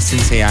in. Justin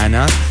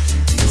Sayana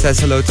says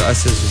hello to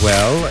us as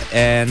well.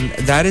 And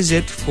that is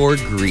it for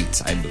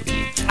greets, I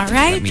believe. All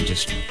right. Let me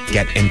just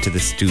get into the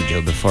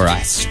studio before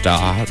I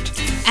start.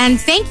 And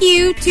thank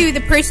you to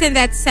the person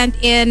that sent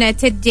in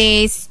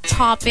today's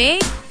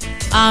topic.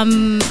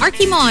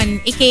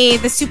 Arkimon, aka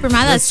the Super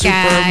Malas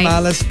guy. Super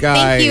Malas guy.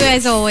 Thank you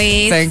as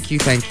always. Thank you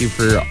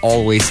for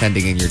always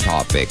sending in your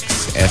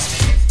topics.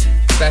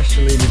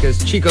 Especially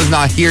because Chico's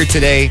not here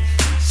today.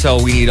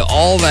 So we need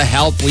all the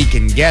help we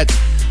can get.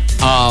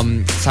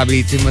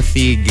 Sabi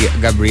Timothy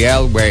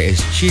Gabriel, where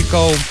is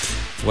Chico?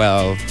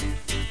 Well,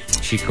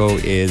 Chico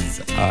is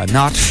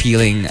not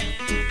feeling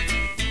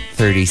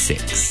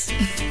 36.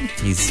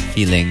 He's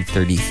feeling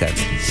 37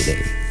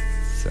 today.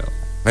 So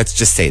let's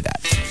just say that.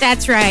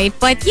 That's right.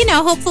 But,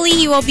 hopefully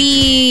he will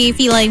be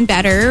feeling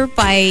better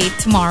by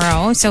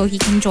tomorrow so he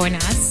can join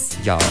us.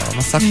 Yeah,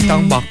 masakit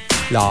ang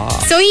bakla.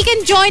 So he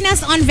can join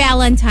us on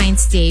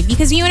Valentine's Day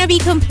because we want to be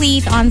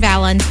complete on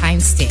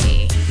Valentine's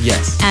Day.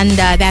 Yes. And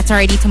that's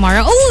already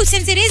tomorrow. Oh,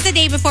 since it is the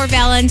day before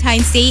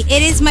Valentine's Day,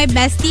 it is my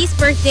bestie's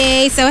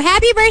birthday. So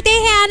happy birthday,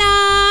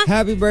 Hannah!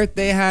 Happy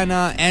birthday,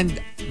 Hannah.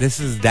 And this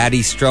is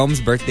Daddy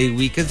Strom's birthday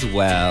week as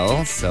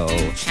well. So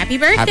happy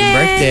birthday. Happy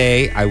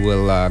birthday. I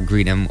will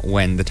greet him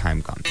when the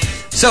time comes.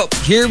 So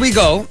here we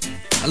go.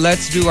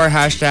 Let's do our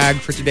hashtag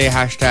for today.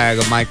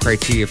 Hashtag my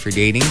criteria for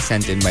dating,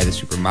 sent in by the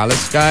Super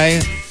Malas guy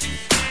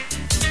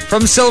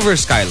from Silver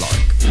Skylark.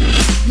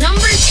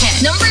 Number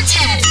 10.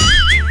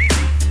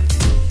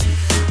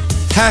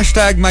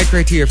 Hashtag my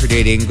criteria for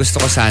dating.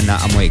 Gusto ko sana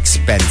amoy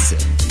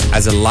expensive.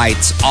 As a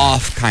lights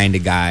off kind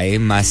of guy,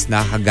 mas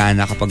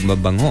nakagana kapag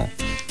mabango.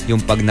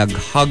 Yung pag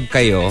nag-hug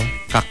kayo,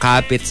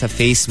 kakapit sa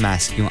face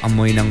mask yung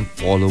amoy ng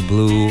Polo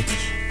Blue,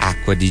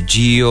 Aqua di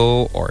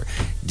Gio, or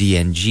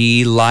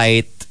DNG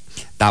Light.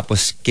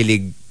 Tapos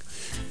kilig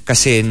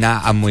kasi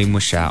naamoy mo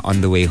siya on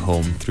the way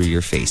home through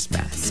your face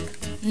mask.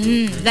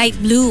 Light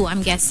blue,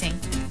 I'm guessing.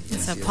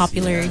 It's a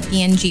popular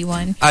DNG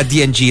one.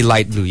 DNG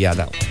Light Blue, yeah,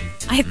 that one.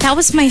 That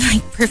was my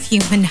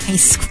perfume in high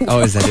school.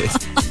 Oh, is that it?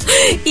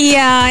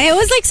 Yeah, it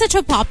was like such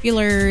a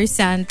popular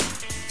scent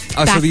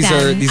Oh, back so these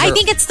then. are I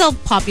think it's still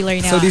popular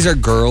now. so these are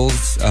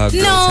girls. Girl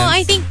no,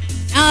 I scents? think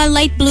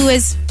light blue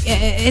is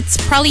it's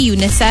probably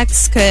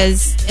unisex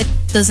because it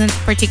doesn't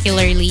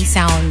particularly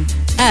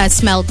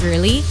smell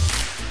girly.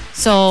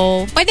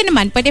 So pwede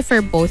naman, pwede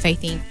for both, I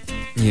think.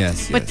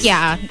 Yes. But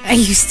yeah, I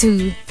used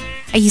to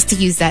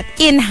use that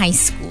in high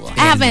school.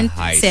 I haven't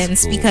high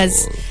since school.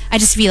 because I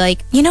just feel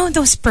like,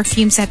 those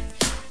perfumes that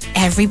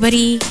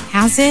everybody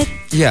has it.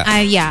 Yeah.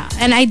 Yeah,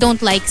 and I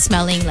don't like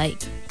smelling like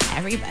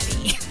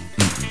everybody.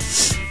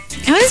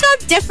 I want to smell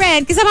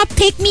different because I'm a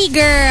pick-me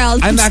girl.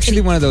 I'm Just actually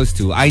kidding. one of those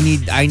too. I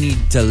need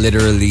to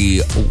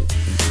literally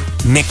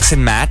mix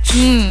and match.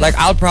 Like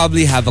I'll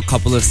probably have a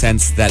couple of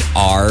scents that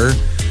are,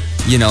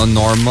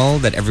 normal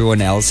that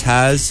everyone else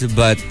has,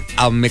 but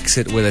I'll mix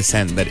it with a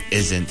scent that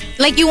isn't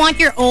Like you want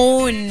your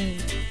own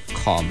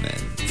common.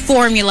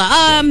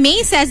 formula.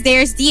 May says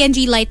there's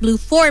DNG light blue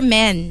for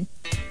men.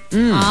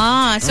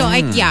 I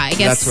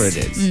guess That's what it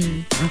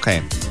is.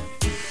 Okay.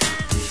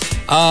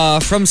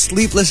 From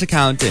Sleepless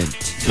Accountant.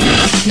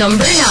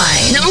 Number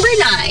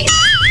 9.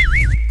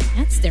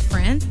 That's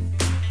different.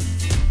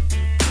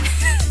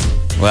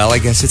 Well, I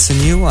guess it's a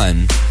new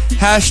one.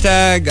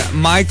 Hashtag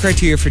my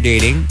criteria for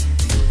dating.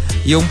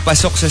 Yung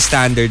pasok sa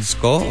standards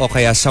ko o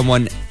kaya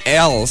someone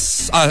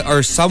else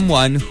or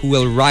someone who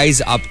will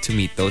rise up to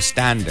meet those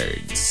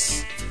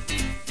standards.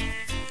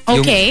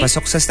 Okay. Yung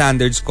pasok sa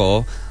standards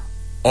ko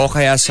o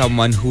kaya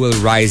someone who will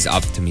rise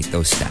up to meet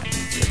those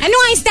standards. Ano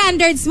nga yung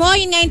standards mo?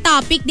 Yun nga yung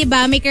topic, di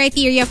ba? May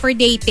criteria for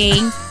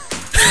dating.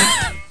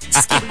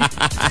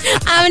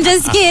 I'm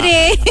just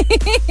kidding.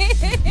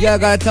 Yeah,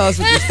 gotta tell us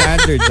what your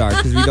standards are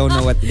because we don't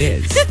know what it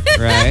is.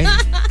 Right?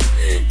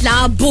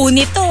 Labo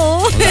nito.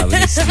 Wala,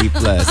 we're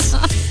sleepless.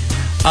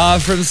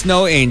 From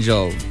Snow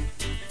Angel.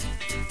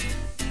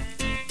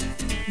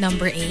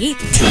 Number 8.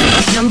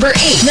 Number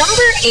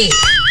 8.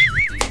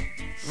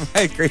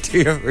 My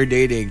criteria for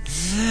dating.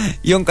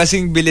 Yung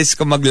kasing bilis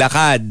ko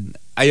maglakad.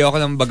 Ayoko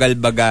ng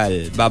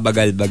bagal-bagal.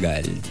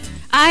 Babagal-bagal.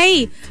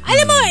 Ay,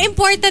 alam mo,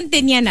 important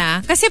din yan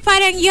Kasi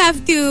parang you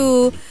have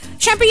to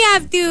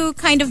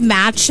kind of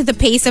match the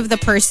pace of the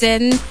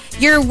person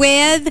you're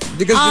with.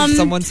 Because if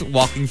someone's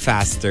walking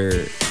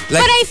faster.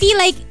 Like, but I feel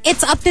like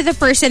it's up to the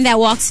person that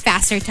walks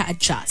faster to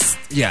adjust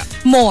yeah.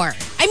 more.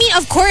 I mean,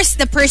 of course,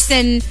 the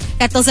person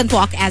that doesn't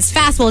walk as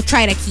fast will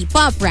try to keep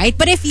up, right?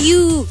 But if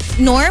you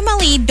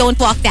normally don't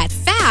walk that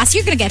fast,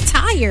 you're gonna get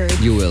tired.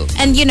 You will.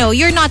 And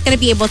you're not gonna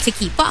be able to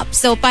keep up.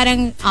 So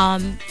parang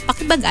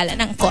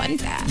pakibagalan ng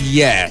konta.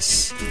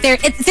 Yes.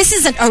 This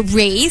isn't a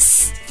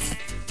race.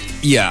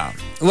 Yeah.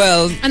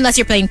 Well,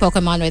 Unless you're playing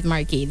Pokemon with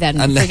Markki, then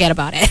forget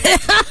about it.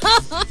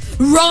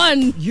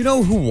 Run! you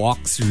know who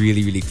walks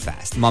really, really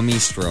fast? Mommy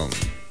Strome.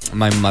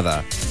 My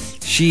mother.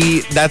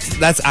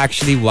 That's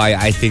actually why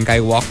I think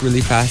I walk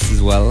really fast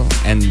as well.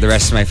 And the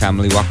rest of my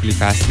family walk really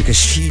fast because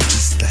she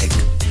just like...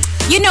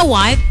 You know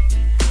what?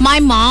 My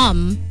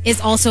mom is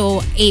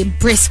also a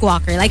brisk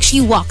walker. Like, she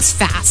walks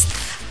fast.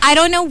 I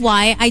don't know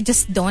why. I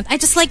just don't. I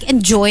just like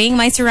enjoying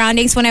my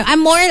surroundings when I'm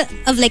more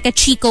of like a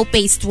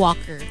Chico-paced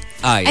walker.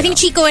 Yeah. I think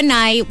Chico and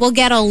I will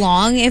get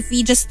along if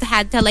we just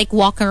had to like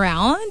walk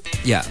around.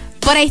 Yeah.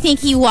 But I think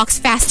he walks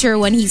faster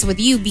when he's with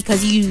you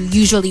because you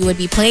usually would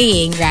be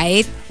playing,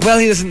 right? Well,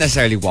 he doesn't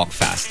necessarily walk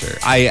faster.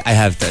 I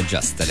have to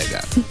adjust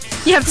talaga.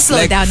 You have to slow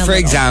like, down a for little.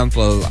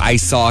 example, I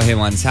saw him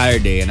on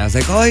Saturday and I was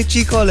like, "Oh, hey,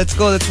 Chico, let's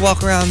go. Let's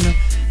walk around."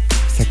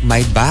 It's like,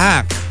 my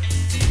back.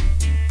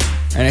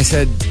 And I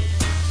said,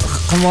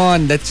 "Come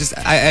on,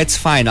 it's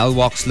fine. I'll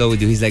walk slow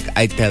with you." He's like,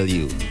 "I tell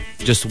you,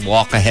 just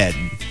walk ahead.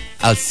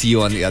 I'll see you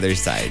on the other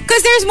side."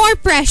 Because there's more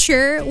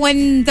pressure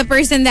when the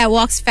person that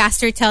walks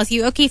faster tells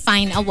you, "Okay,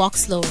 fine, I'll walk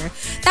slower."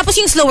 Tapos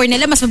yung slower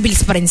nila, mas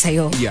mabilis pa rin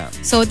sa'yo. Yeah.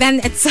 So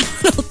then it's a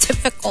little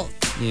difficult.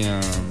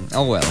 Yeah.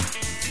 Oh well.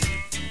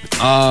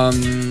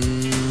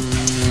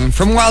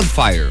 From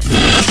Wildfire.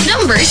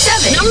 Number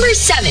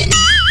 7.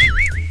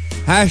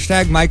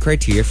 Hashtag my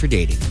criteria for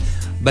dating.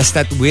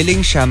 Basta't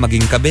willing siya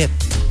maging kabit.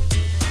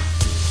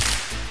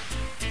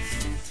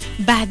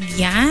 Bad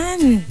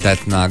yan.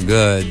 That's not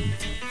good.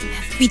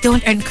 We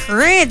don't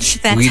encourage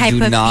that We type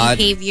do of not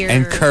behavior.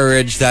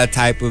 encourage that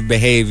type of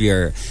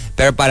behavior.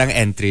 Pero parang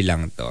entry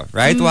lang to.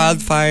 Right,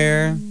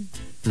 Wildfire?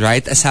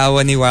 Right,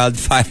 asawa ni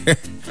Wildfire?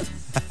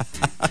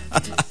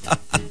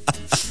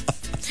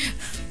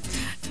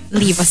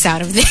 Leave us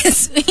out of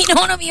this. We don't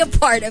want to be a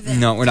part of it.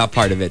 No, we're not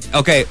part of it.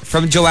 Okay,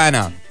 from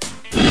Joanna.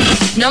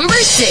 Number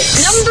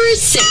 6.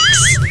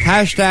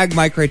 Hashtag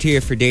my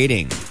criteria for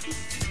dating.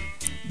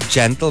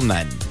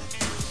 Gentleman.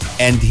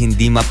 And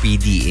hindi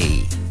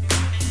ma-PDA.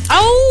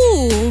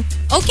 Oh,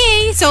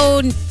 okay.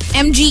 So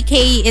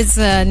MGK is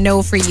a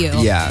no for you.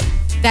 Yeah.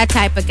 That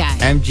type of guy.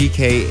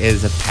 MGK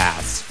is a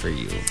pass for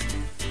you.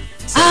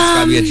 So it's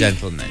gotta be a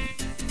gentleman.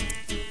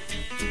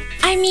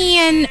 I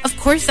mean, of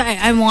course,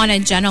 I want a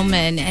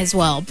gentleman as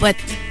well. But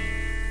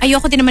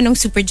ayoko din naman ng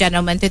super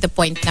gentleman to the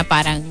point na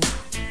parang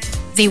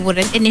they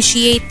wouldn't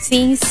initiate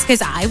things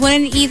because I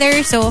wouldn't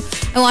either. So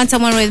I want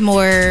someone with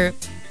more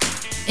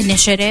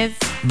initiative.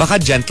 baka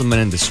gentleman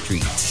in the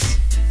streets.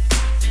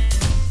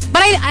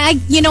 But I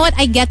you know what?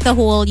 I get the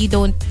whole you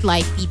don't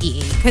like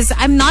PDA because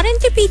I'm not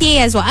into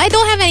PDA as well. I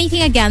don't have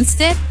anything against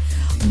it,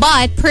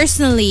 but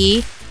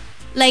personally,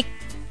 like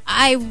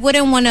I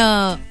wouldn't want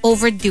to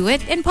overdo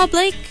it in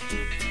public.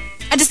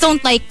 I just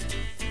don't like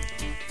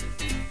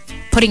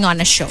putting on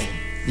a show.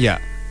 Yeah.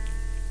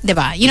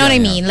 Diba? You know what I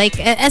mean? Like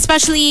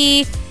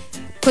especially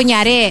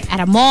kunyari at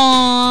a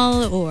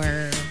mall or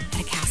at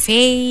a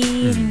cafe.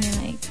 And you're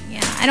like,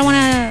 yeah, I don't want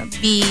to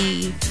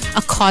be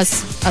a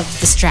cause of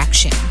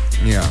distraction.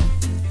 Yeah.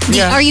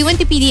 Are you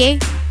into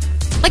PDA?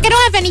 Like, I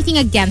don't have anything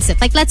against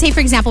it. Like, let's say, for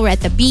example, we're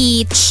at the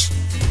beach.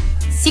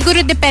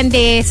 Siguro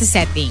depende sa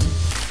setting.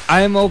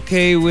 I'm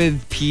okay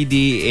with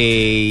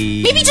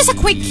PDA. Maybe just a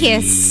quick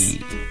kiss.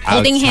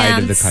 Holding outside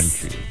hands. of the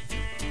country.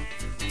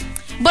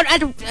 But,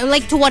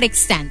 like, to what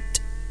extent?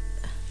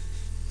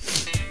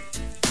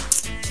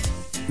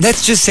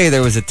 Let's just say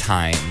there was a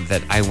time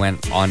that I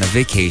went on a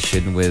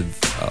vacation with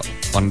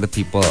one of the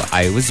people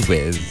I was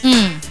with.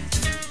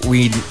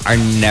 We are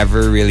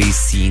never really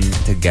seen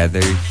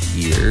together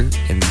here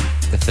in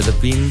the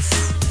Philippines.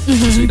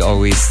 Because we'd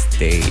always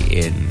stay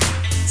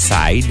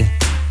inside.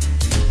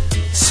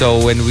 So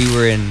when we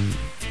were in...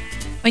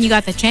 When you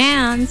got the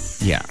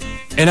chance. Yeah.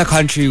 In a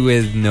country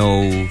with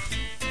no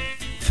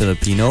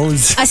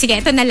Filipinos. Sige,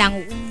 ito na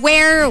lang.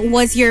 Where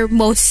was your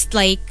most,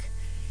 like...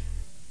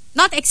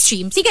 Not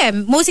extreme.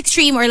 Sige, most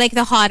extreme or like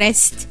the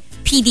hottest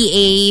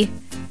PDA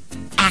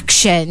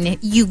action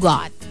you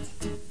got?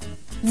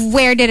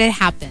 Where did it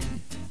happen?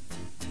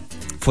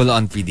 Full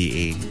on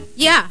PDA.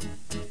 Yeah.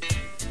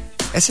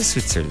 Sa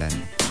Switzerland.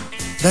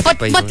 But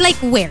like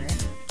where?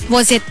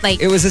 Was it like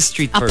it was a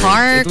street parade.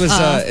 park?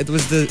 It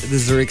was the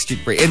Zurich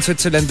street parade. In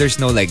Switzerland there's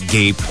no like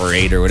gay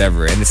parade or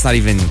whatever, and it's not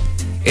even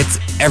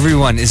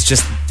everyone is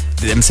just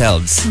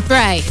themselves.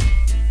 Right.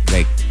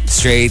 Like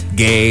straight,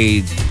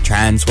 gay,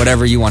 trans,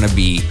 whatever you want to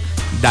be.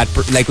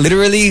 Like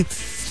literally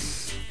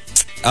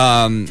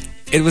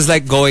it was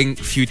like going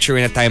future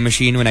in a time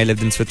machine when I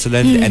lived in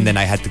Switzerland, and then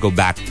I had to go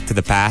back to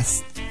the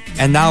past.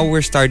 And now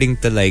we're starting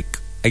to like,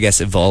 I guess,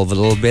 evolve a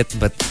little bit.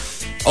 But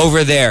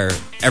over there,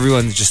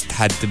 everyone is just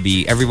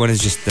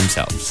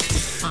themselves.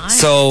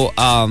 So,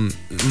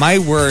 my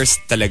worst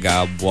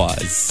talaga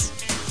was,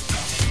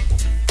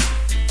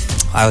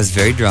 I was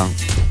very drunk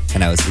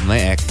and I was with my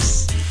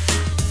ex.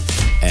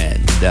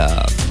 And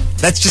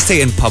let's just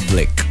say in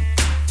public.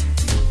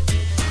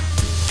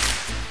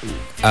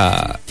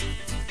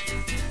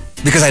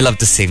 Because I love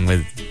to sing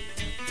with...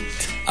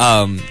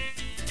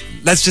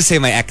 let's just say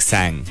my ex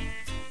sang.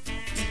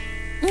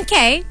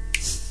 Okay.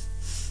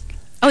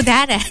 Oh,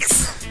 that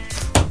ex.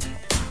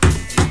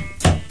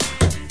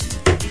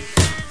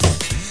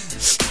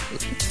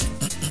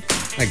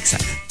 Like,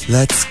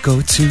 let's go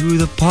to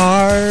the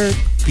park.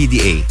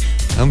 PDA.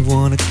 I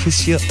wanna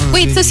kiss you on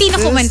Wait, so sino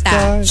the kumanta?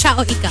 stars. Siya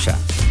o ikaw? Siya.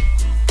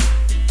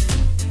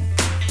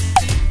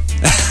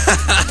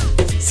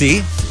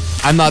 See?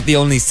 I'm not the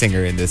only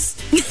singer in this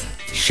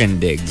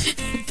shindig.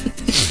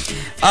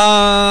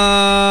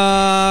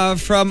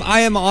 From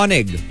I Am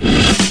Onig.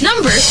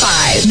 Number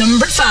 5.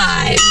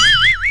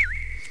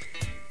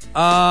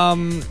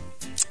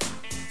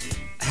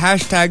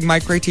 Hashtag my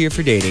criteria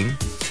for dating.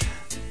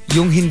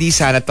 Yung hindi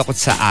sana takot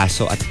sa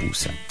aso at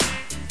pusa.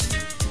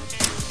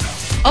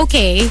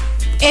 Okay.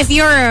 If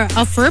you're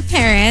a fur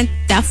parent,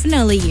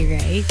 definitely,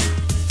 right?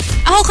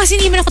 Ako kasi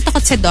hindi man ako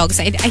takot sa dogs,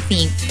 I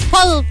think.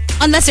 Well,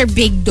 unless they're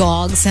big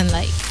dogs and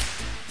like,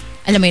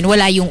 alam mo yun,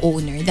 wala yung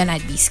owner, then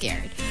I'd be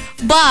scared.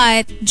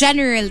 But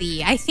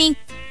generally, I think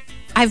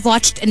I've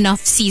watched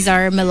enough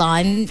Cesar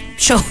Millan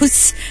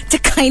shows to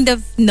kind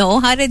of know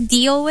how to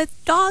deal with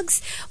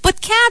dogs.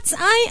 But cats,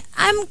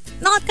 I'm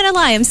not gonna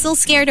lie, I'm still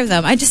scared of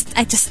them. I just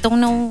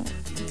don't know.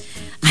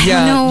 I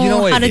don't know, you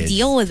know how to is.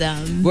 deal with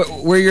them.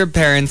 Were your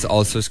parents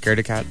also scared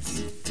of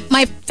cats?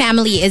 My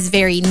family is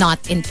very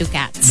not into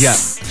cats. Yeah,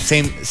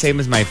 same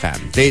as my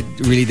fam. They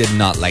really did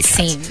not like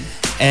cats. Same.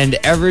 And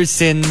ever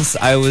since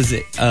I was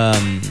a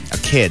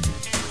kid,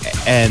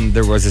 and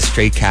there was a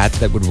stray cat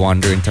that would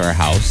wander into our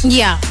house,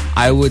 Yeah.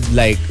 I would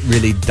like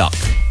really duck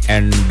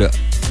and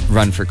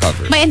run for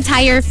cover. My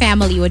entire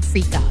family would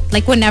freak out.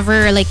 Like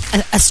whenever like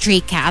a stray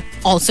cat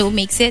also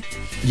makes it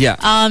Yeah.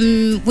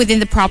 within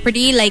the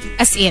property, like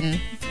as in,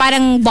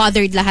 parang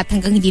bothered lahat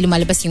hanggang hindi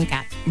lumalabas yung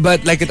cat.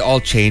 But like it all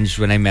changed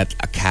when I met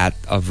the cat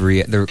of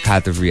Ria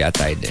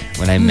Taide.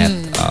 When I met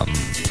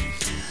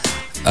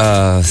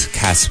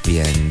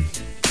Caspian.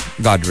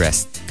 God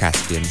rest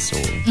Caspian's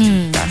soul.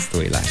 Passed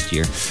away last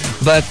year.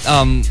 But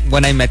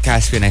when I met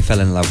Caspian, I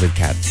fell in love with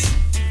cats.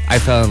 I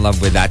fell in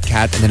love with that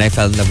cat, and then I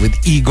fell in love with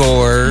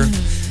Igor.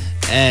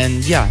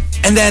 And yeah.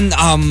 And then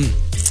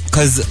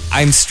because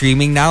I'm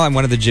streaming now, I'm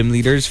one of the gym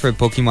leaders for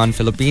Pokemon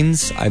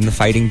Philippines. I'm the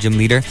fighting gym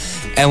leader.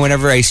 And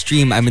whenever I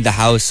stream, I'm in the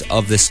house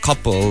of this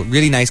couple,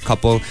 really nice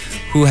couple,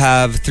 who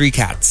have 3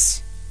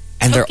 cats.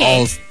 And they're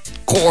all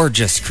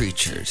gorgeous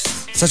creatures.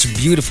 Such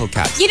beautiful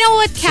cats. You know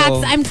what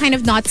cats I'm kind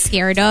of not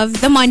scared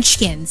of? The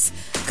munchkins.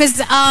 Because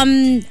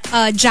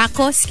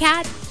Jacko's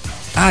cat,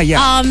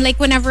 Yeah. Like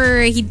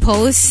whenever he'd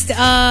post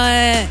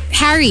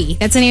Harry,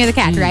 that's the name of the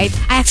cat, right?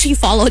 I actually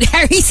followed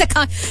Harry's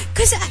account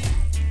because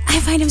I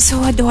find him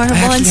so adorable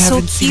and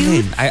so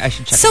cute. I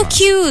should check So him out.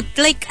 cute,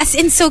 like as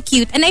in so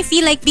cute. And I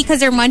feel like because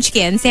they're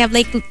munchkins, they have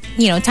like,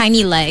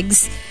 tiny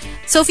legs.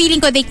 So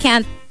feeling ko they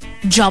can't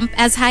jump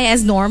as high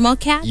as normal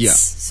cats. Yeah.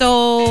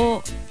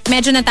 So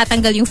medyo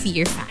natatanggal yung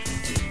fear factor.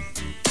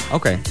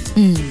 Okay.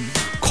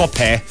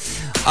 Kope.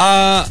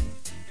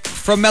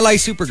 From Melai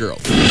Supergirl.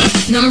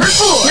 Number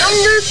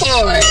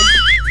 4.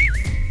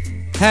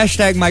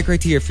 Hashtag my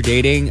criteria for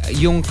dating,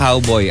 yung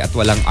cowboy at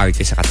walang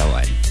arte sa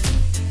katawan.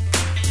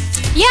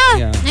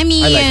 Yeah. I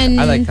mean,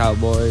 I like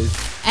cowboys.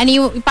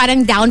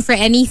 Parang down for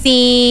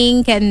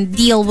anything, can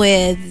deal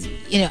with,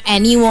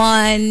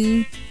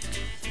 anyone.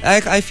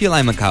 I feel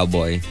I'm a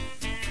cowboy.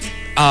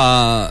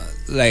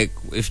 Like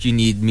if you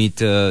need me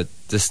to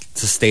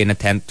stay in a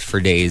tent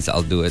for days,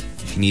 I'll do it.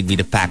 If you need me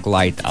to pack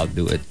light, I'll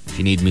do it. If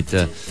you need me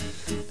to,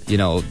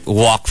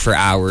 walk for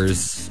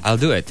hours, I'll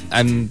do it.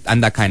 I'm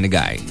that kind of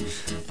guy.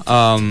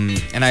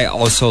 And I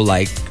also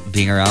like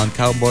being around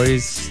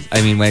cowboys.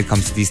 I mean, when it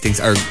comes to these things,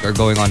 or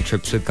going on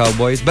trips with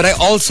cowboys. But I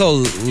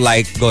also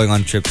like going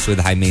on trips with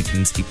high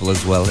maintenance people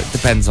as well. It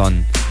depends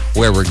on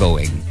where we're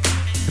going.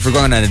 If we're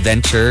going on an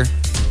adventure,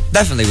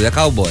 definitely with a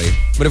cowboy.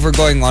 But if we're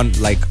going on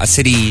like a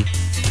city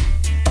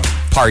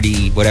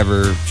party,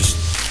 whatever, just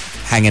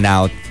hanging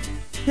out,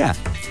 yeah.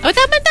 Oh,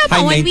 tama.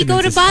 When we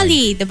go to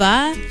Bali,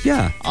 diba?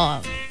 Yeah.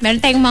 Oh,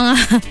 meron tayong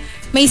mga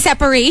may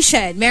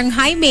separation. Merong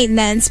high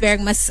maintenance,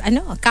 merong mas,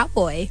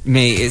 cowboy.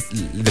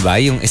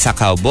 Diba, yung isa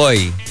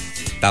cowboy,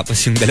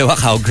 tapos yung dalawa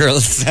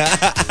cowgirls.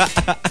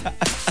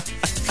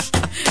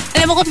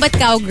 Alam mo kung ba't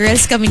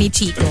cowgirls kami ni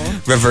Chico?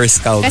 Reverse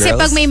cowgirls. Kasi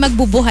pag may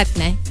magbubuhat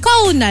na,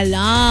 ikaw na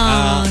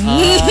lang.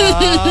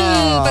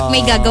 Pag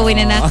may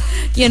gagawin na,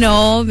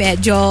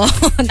 medyo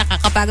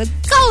nakakapagod,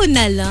 ikaw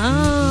na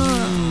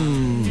lang.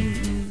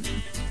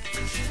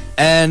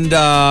 And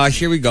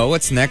here we go.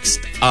 What's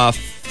next?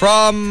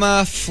 From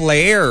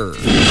Flair.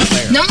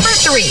 Number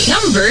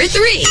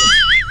 3.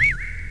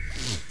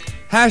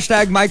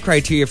 Hashtag my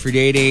criteria for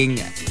dating,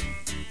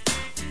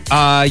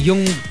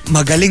 yung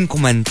magaling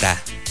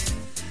kumanta.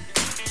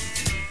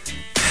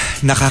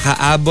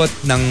 Nakakaabot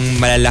ng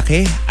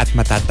malalaki at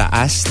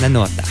matataas na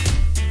nota.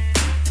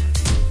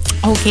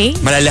 Okay.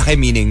 Malalaki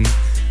meaning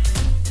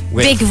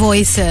with big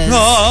voices.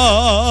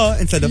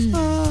 Instead of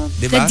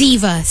diba? The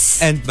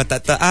divas. And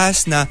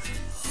matataas na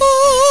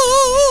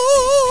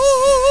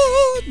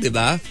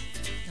diba?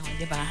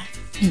 Diba?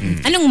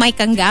 Anong mic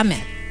ang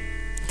gamit?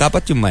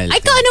 Dapat yung mild.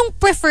 Ay, anong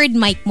preferred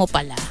mic mo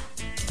pala?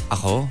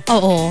 Ako?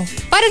 Oo.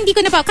 Parang di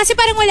ko na pa. Kasi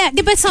parang wala.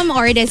 Di ba some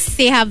artists,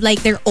 they have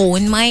like their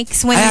own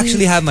mics? When I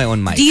actually have my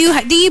own mic. Do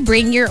you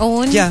bring your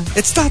own? Yeah.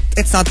 It's not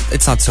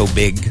so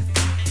big.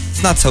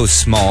 It's not so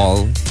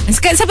small.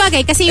 Sa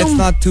bagay, kasi yung... It's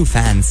not too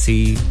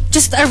fancy.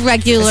 Just a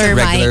regular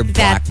mic.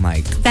 Black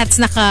mic. That's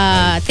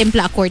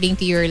naka-timpla according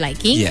to your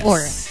liking? Yes.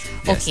 Or...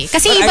 Okay.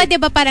 Kasi iba, di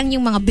ba, parang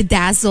yung mga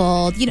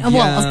bedazzled,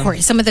 well, of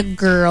course, some of the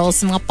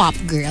girls, mga pop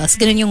girls,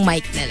 ganun yung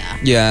mic nila.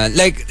 Yeah.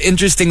 Like,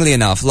 interestingly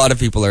enough, a lot of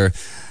people are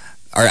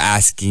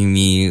asking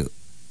me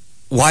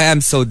why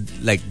I'm so,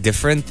 like,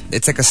 different.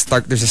 It's like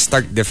there's a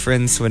stark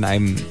difference when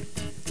I'm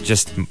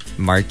just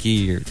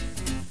Markki or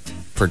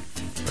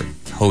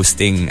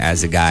hosting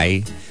as a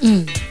guy.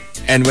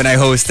 And when I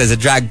host as a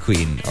drag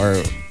queen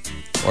or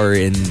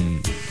in,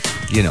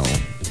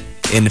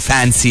 in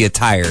fancy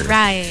attire.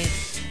 Right.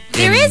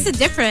 There is a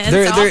difference.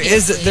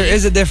 There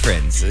is a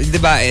difference.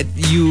 Diba?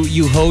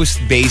 You host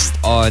based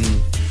on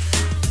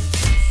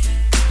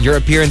your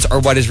appearance or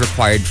what is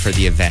required for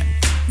the event.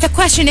 The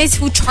question is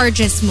who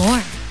charges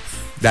more?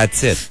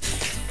 That's it.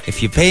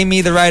 If you pay me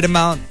the right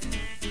amount,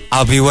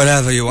 I'll be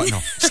whatever you want.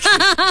 No.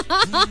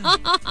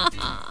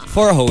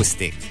 For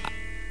hosting.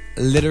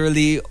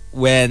 Literally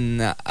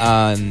when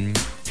I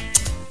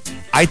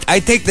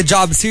take the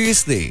job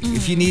seriously.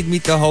 If you need me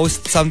to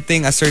host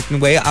something a certain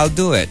way, I'll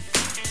do it.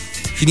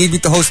 If you need me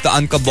to host the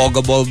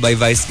Unkabogable by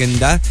Vice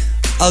Ganda,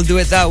 I'll do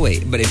it that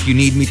way. But if you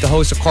need me to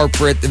host a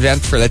corporate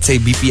event for, let's say,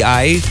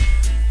 BPI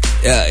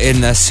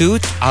in a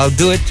suit, I'll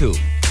do it too.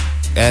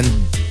 And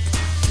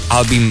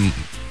I'll be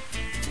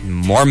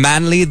more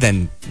manly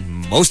than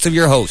most of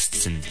your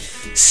hosts and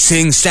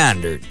sing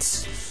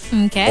standards.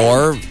 Okay.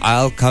 Or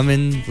I'll come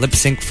in lip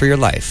sync for your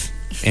life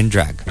in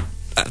drag.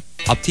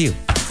 Up to you.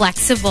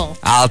 Flexible.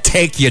 I'll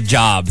take your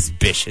jobs,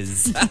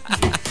 bitches.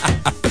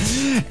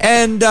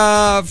 And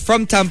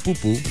from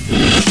Tampupu.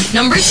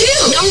 Number 2.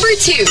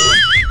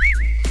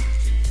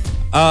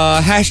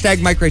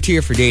 Hashtag my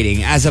criteria for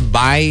dating. As a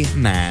bi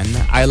man,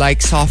 I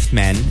like soft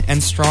men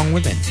and strong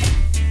women.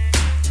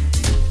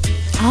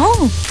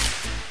 Oh,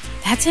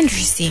 that's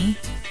interesting.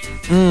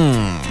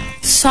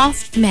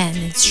 Soft men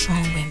and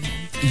strong women.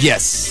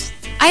 Yes.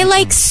 I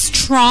like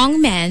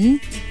strong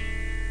men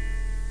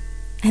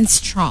and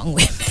strong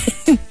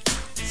women.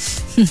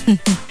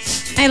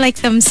 I like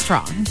them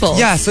strong. Both.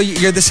 Yeah, so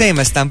you're the same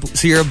as Tampupu.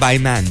 So you're a bi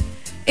man.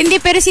 Hindi,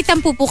 pero si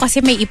Tampupu kasi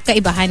may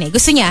kaibahan eh.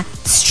 Gusto niya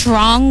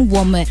strong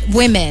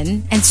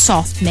women and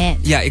soft men.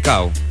 Yeah,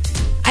 ikaw.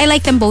 I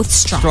like them both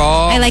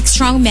strong. I like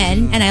strong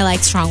men and I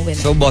like strong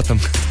women. So bottom.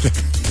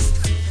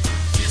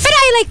 But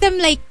I like them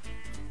like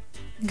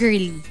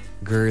girly.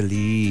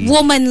 Girly.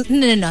 Woman.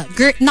 No.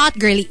 Not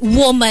girly.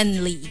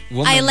 Womanly.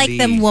 I like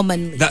them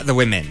womanly. The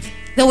women.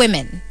 The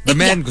women. The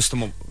men gusto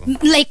mo.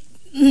 Like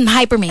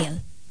hyper male.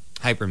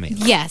 Hyper male.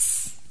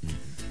 Yes.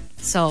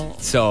 So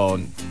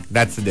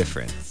that's the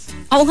difference.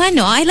 Oh,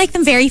 no. I like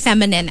them very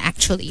feminine,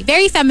 actually.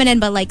 Very feminine,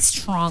 but like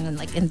strong and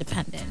like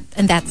independent.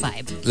 And that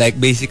vibe. Like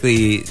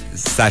basically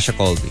Sasha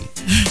Colby.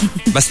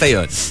 Basta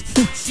yun.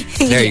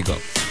 There you go.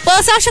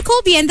 Well, Sasha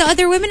Colby and the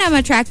other women I'm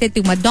attracted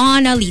to,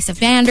 Madonna, Lisa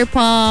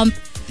Vanderpump.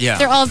 Yeah.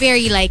 They're all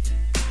very like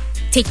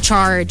take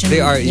charge. And,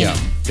 they are, you know.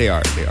 They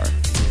are.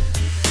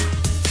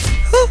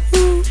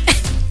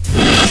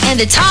 And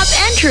the top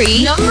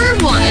entry, number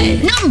one.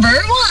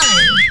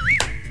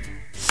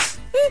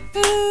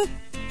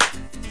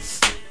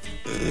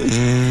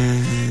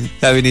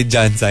 Sabi ni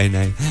John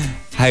Sinai,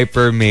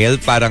 hyper male,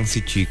 parang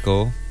si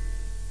Chico.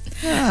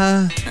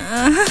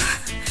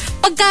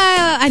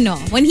 Pagka,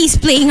 when he's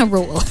playing a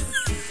role.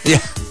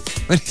 Yeah.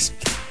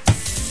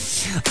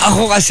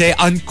 Ako kasi,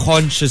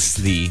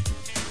 unconsciously,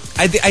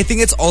 I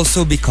think it's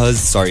also because,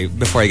 sorry,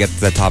 before I get to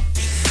the top,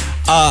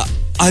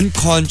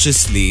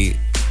 unconsciously,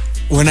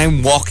 when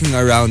I'm walking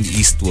around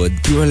Eastwood,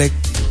 people are like,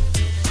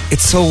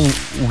 it's so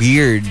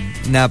weird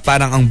na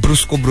parang ang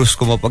brusko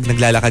mo pag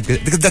naglalakad ka.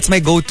 Because that's my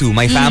go-to.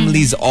 My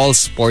family's all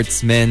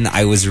sportsmen.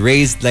 I was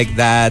raised like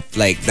that.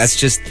 Like, that's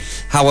just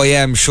how I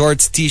am.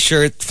 Shorts,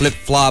 t-shirt,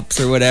 flip-flops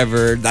or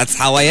whatever. That's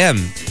how I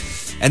am.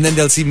 And then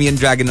they'll see me in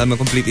drag and I'm a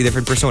completely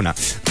different persona.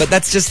 But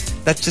that's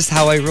just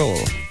how I roll.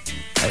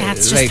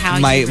 That's just like how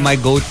my you roll. my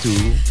go-to.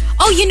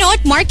 Oh, you know what?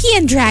 Markki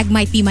and drag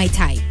might be my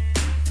type.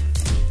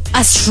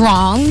 A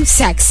strong,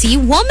 sexy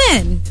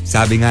woman.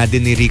 Sabi nga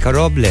din ni Rica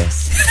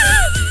Robles.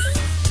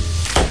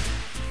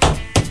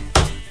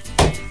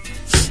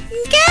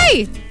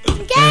 Okay.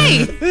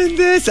 And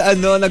this,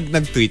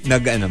 nag-tweet,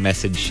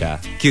 message siya.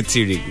 Cute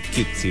si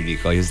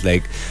Rico. He was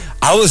like,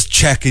 I was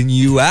checking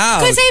you out.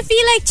 Because I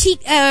feel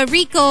like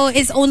Rico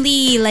is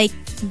only like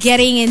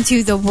getting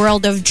into the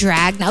world of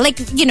drag now. Like,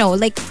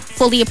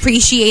 fully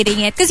appreciating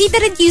it. Because he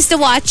didn't used to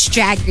watch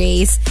Drag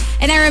Race.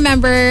 And I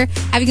remember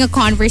having a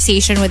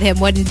conversation with him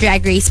when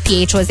Drag Race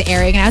PH was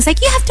airing. And I was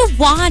like, you have to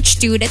watch,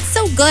 dude. It's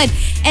so good.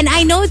 And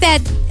I know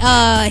that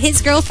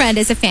his girlfriend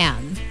is a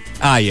fan.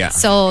 Yeah.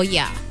 So,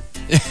 yeah.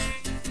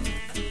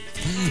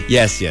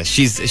 Yes.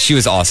 She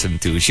was awesome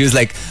too. She was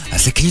like, I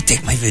was like, can you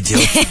take my video?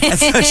 And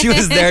so she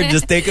was there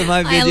just taking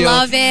my video. I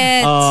love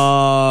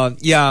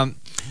it. Yeah.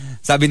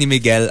 Sabi ni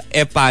Miguel,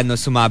 paano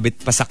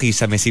sumabit pa sa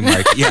kisame si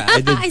Mark? Yeah,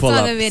 I did pull-ups.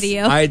 I saw the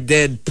video. I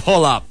did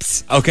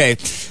pull-ups. Okay.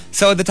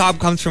 So the top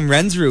comes from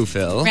Renz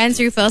Rufil. Renz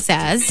Rufil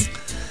says,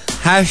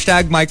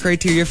 # my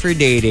criteria for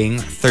dating,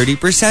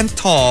 30%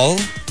 tall,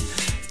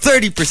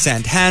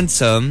 30%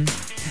 handsome,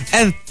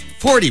 and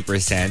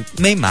 40%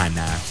 may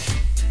mana.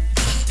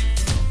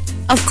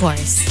 Of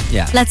course.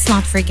 Yeah. Let's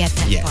not forget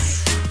that part.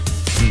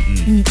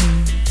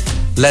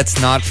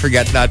 Let's not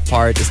forget that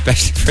part,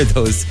 especially for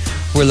those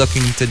who are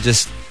looking to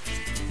just,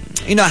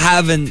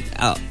 have an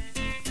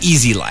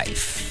easy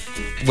life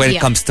when it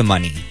comes to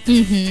money.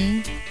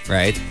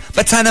 Right?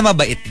 But sana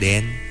mabait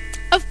din.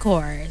 Of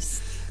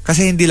course.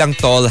 Kasi hindi lang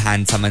tall,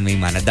 handsome, and may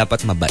mana.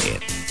 Dapat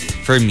mabait.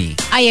 For me.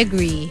 I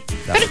agree.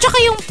 Pero tsaka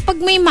yung pag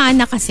may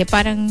mana kasi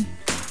parang,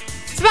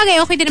 sabagay,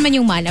 okay din naman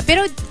yung mana.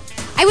 Pero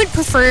I would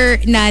prefer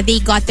na they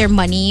got their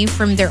money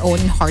from their own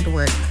hard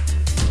work.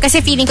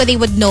 Kasi feeling ko they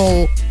would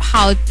know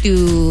how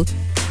to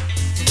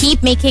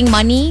keep making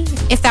money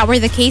if that were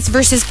the case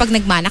versus pag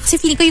nagmana. Kasi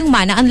feeling ko yung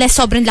mana, unless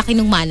sobrang laki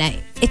ng mana,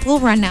 it will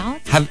run out.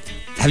 Have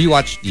you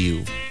watched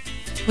You?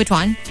 Which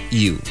one?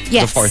 You.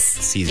 Yes. The 4th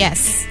season.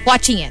 Yes.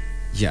 Watching it.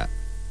 Yeah.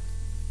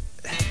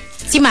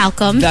 Si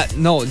Malcolm?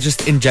 No,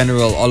 just in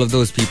general, all of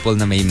those people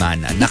na may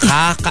mana.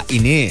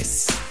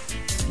 Nakakainis.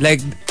 Like,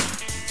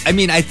 I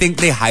mean, I think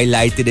they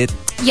highlighted it.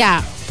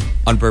 Yeah.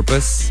 On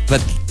purpose.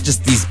 But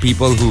just these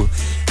people who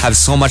have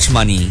so much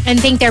money.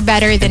 And think they're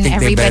better than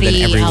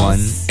everybody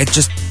else. It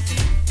just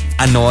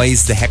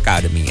annoys the heck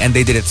out of me. And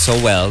they did it so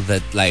well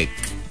that, like,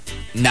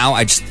 now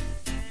I just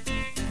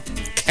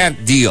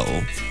can't deal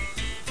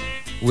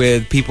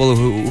with people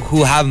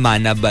who have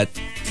mana but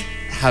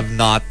have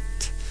not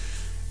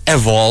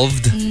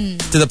evolved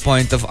to the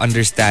point of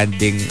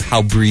understanding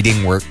how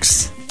breeding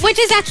works. Which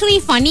is actually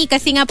funny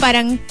kasi nga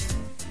parang,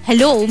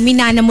 hello,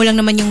 minana mo lang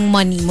naman yung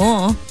money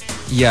mo.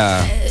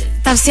 Yeah.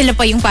 Tapos sila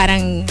pa yung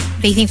parang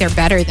they think they're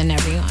better than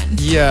everyone.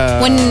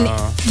 Yeah. When,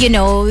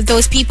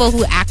 those people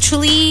who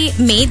actually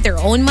made their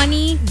own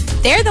money,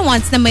 they're the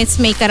ones na mas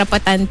may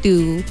karapatan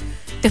to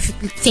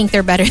think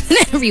they're better than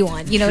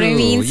everyone. You know what I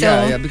mean? So,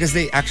 yeah, because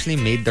they actually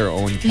made their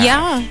own cash.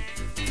 Yeah.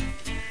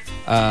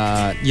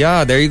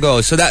 Yeah, there you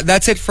go. So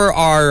that's it for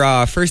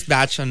our first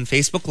batch on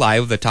Facebook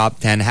Live, the top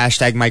 10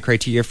 # my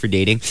criteria for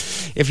dating.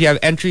 If you have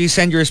entries,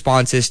 send your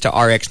responses to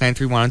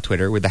RX931 on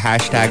Twitter with the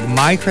 #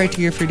 my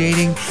criteria for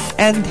dating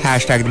and #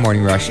 the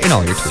morning rush in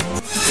all your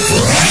tweets.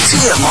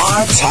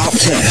 TMR Top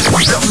 10.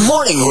 The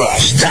Morning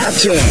Rush Top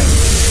 10.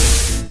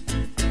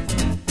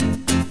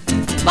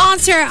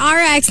 Monster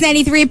RX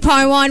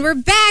 93.1. We're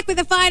back with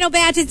the final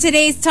batch of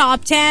today's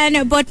top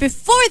 10. But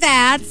before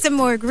that, some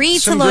more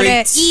greets. Hello to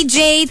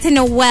EJ, to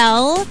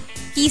Noel.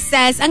 He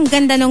says, ang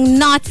ganda nung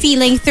not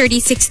feeling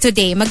 36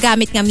 today.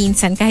 Magamit nga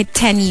minsan kahit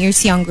 10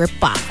 years younger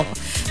pa ako.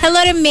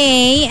 Hello to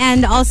May,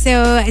 and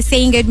also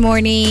saying good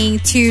morning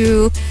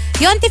to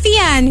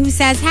Yontifian, who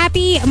says,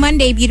 happy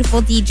Monday,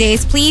 beautiful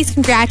DJs. Please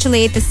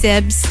congratulate the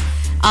Sibs.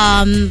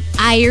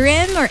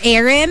 Arim,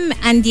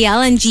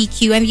 Andiel, and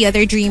GQ, and the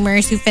other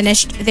dreamers who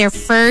finished their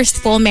first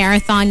full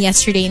marathon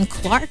yesterday in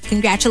Clark.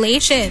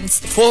 Congratulations.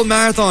 Full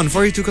marathon,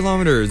 42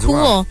 kilometers. Cool.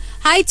 Wow.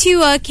 Hi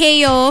to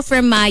KO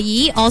from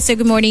Mayi. Also,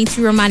 good morning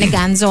to Romana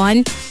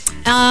Ganzon.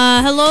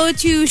 Hello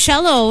to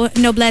Shello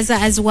Nobleza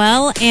as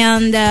well.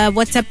 And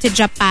what's up to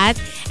Japat.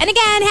 And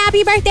again,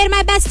 happy birthday to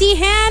my bestie,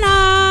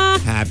 Hannah.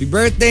 Happy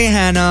birthday,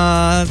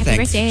 Hannah.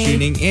 Thanks for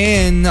tuning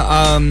in.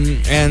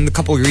 And a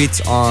couple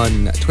greets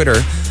on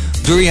Twitter.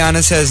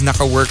 Duriana says,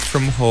 naka-work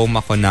from home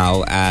ako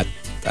now at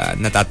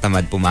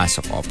natatamad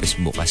pumasok office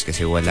bukas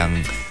kasi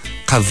walang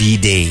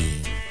ka-V-day.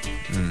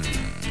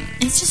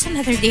 It's just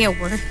another day of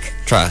work.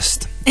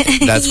 Trust.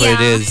 That's what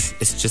it is.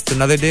 It's just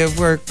another day of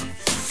work.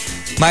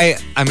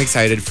 I'm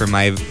excited for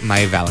my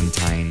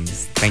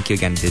Valentine's. Thank you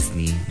again,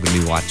 Disney. We'll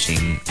be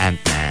watching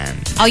Ant-Man.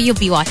 Oh, you'll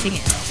be watching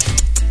it.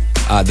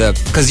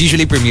 Because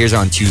usually premieres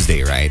on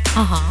Tuesday, right?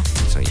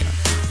 So yeah,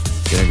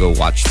 gonna go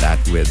watch that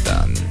with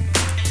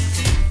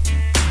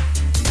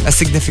a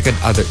significant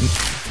other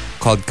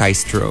called Kai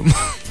Strom.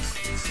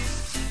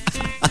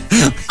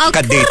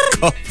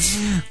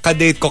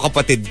 Kadate ko,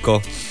 kapatid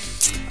ko.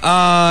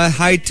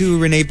 Hi to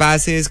Renee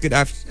Pases. Good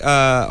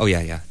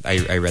afternoon.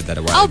 I read that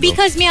a while ago.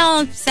 Because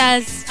Miel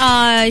says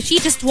she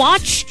just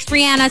watched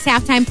Rihanna's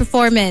halftime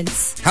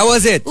performance. How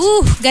was it?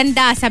 Ooh,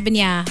 ganda, sabi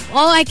niya.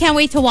 Oh, I can't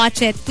wait to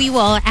watch it. We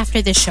will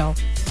after the show.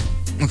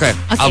 Okay,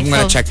 I'm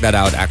gonna check that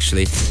out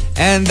actually.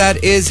 And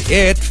that is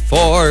it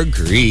for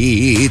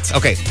greets.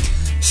 Okay,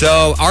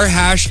 so our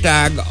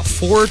hashtag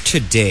for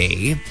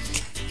today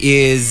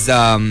is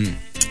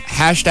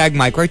hashtag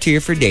my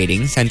criteria for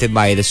dating, sent in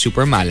by the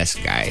Super Malas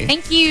guy.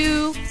 Thank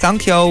you.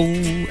 Thank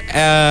you.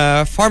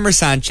 Farmer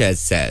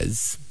Sanchez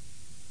says,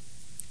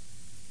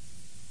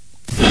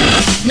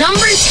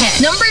 Number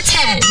 10.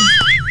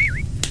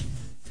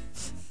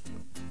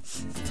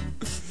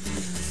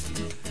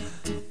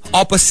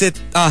 Opposite,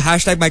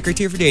 hashtag my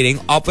criteria for dating,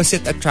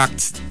 opposite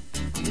attracts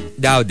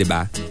daw,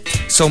 diba?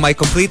 So my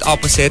complete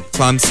opposite,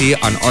 clumsy,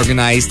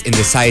 unorganized,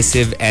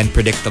 indecisive, and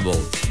predictable.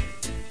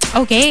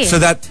 Okay. So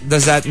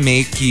does that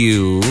make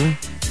you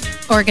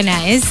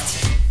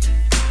organized?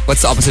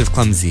 What's the opposite of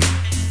clumsy?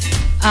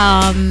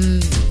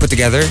 Put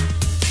together?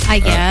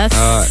 I guess.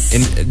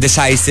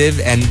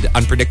 Indecisive and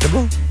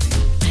unpredictable?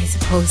 I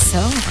suppose so.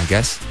 I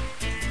guess.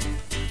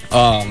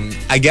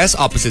 I guess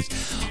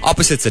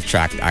opposites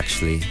attract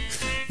actually.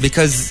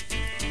 Because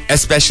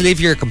especially if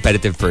you're a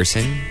competitive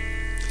person,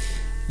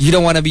 you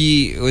don't want to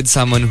be with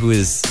someone who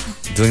is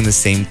doing the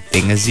same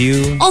thing as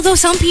you. Although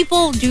some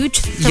people do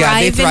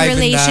thrive in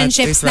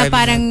relationships na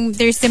parang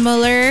they're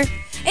similar.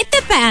 It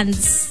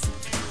depends.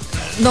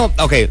 No,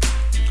 okay.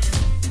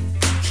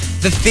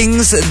 The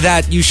things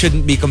that you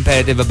shouldn't be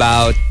competitive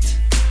about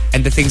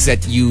and the things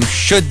that you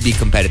should be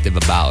competitive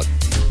about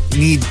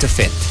need to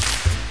fit.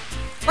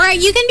 Right,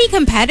 you can be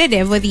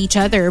competitive with each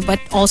other, but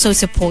also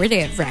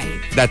supportive, right?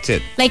 That's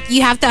it. Like,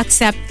 you have to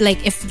accept,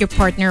 like, if your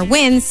partner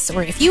wins,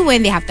 or if you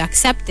win, they have to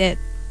accept it.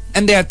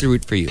 And they have to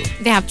root for you.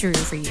 They have to root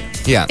for you.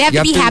 Yeah. They have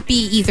to be happy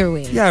either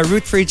way. Yeah,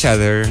 root for each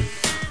other.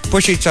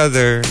 Push each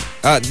other.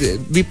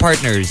 Be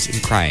partners in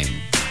crime.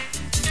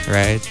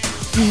 Right?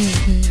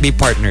 Mm-hmm. Be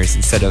partners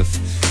instead of,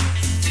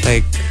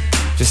 like,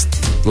 just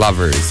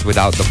lovers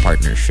without the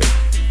partnership.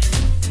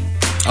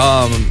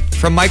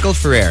 From Michael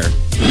Ferrer.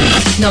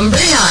 Number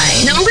 9.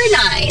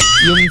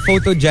 Yung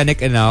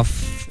photogenic enough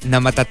na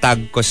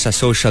matatag ko sa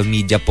social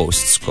media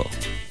posts ko.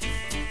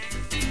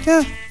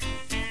 Yeah.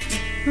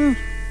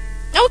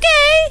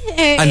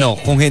 Okay. Ano,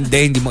 kung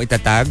hindi mo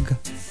itatag?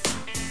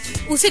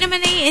 Uso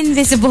naman na yung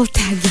invisible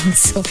tagging,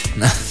 so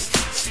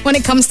when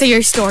it comes to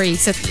your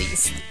stories, at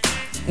least.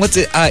 What's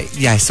it?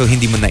 Yeah, so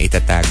hindi mo na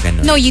itatag.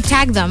 Ganun. No, you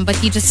tag them,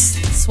 but you just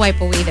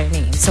swipe away their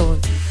names, so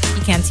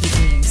you can't see the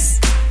names.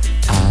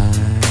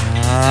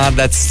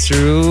 That's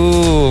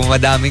true.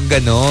 Madaming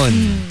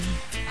ganon.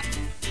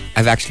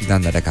 I've actually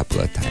done that a couple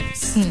of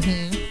times.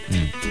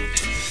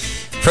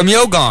 From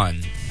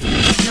Yogon.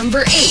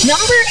 Number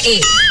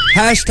 8.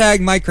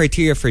 Hashtag my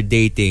criteria for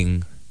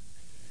dating.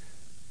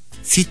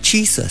 Si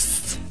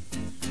Jesus.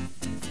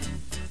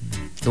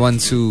 The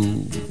ones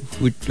who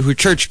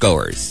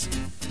churchgoers.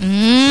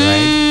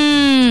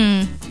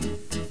 Right?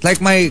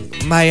 Like my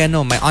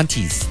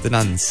aunties, the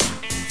nuns.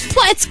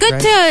 Well, it's good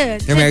right?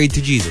 They're married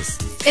to Jesus.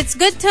 It's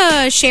good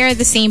to share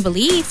the same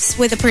beliefs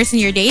with the person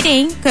you're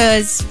dating,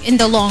 because in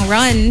the long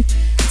run,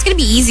 it's going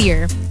to be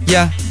easier.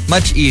 Yeah,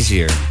 much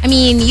easier. I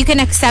mean, you can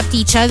accept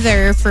each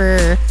other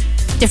for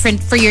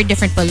different for your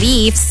different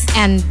beliefs,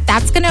 and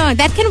that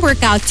can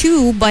work out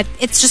too, but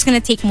it's just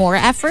gonna take more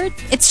effort.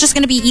 It's just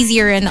gonna be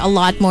easier and a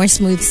lot more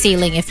smooth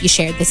sailing if you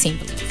share the same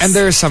beliefs. And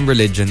there are some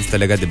religions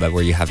talaga, diba,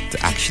 where you have to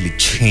actually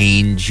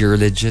change your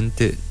religion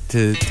to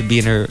be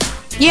in a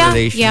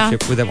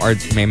relationship with them or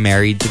be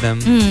married to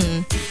them.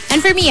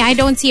 And for me, I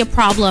don't see a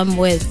problem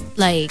with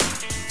like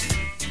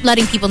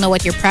letting people know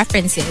what your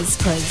preference is,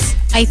 because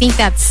I think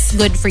that's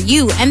good for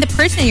you and the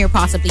person you're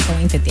possibly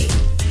going to date.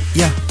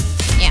 Yeah.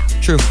 Yeah.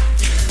 True.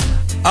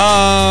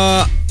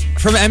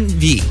 From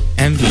MV.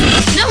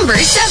 Number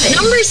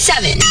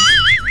 7.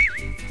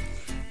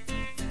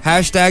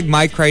 Hashtag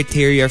my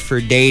criteria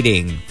for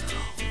dating.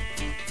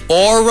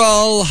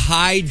 Oral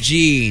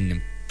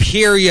hygiene.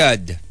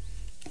 Period.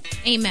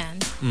 Amen.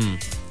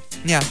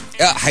 Yeah.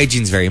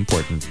 Hygiene's very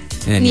important.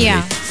 In any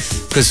way.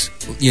 Because,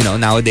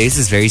 nowadays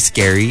it's very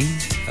scary.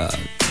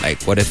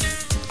 Like, what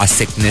if a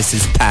sickness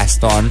is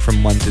passed on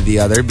from one to the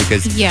other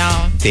because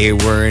they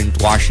weren't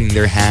washing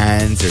their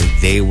hands or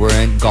they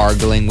weren't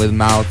gargling with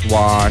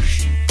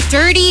mouthwash.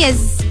 Dirty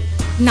is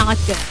not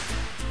good.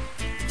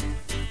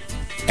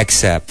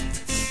 Except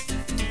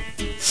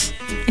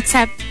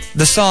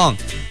the song.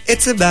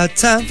 It's about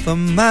time for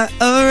my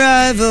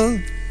arrival.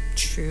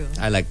 True.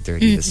 I like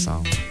Dirty, the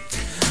song.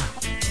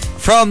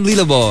 From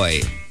Lila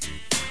Boy.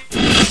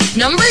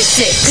 Number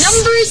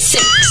 6.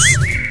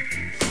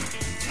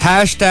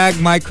 Hashtag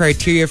my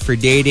criteria for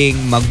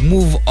dating,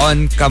 mag-move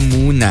on ka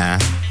muna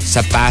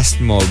sa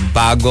past mo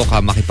bago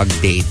ka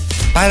makipag-date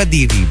para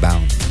di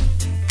rebound.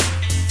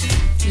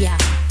 Yeah.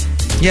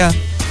 Yeah.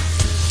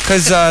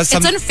 Because it's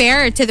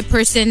unfair to the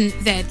person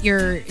that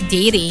you're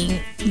dating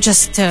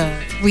just to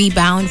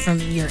rebound from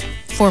your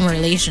former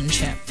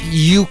relationship.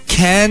 You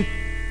can't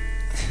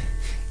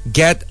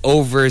get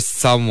over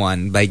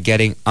someone by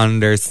getting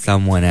under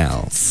someone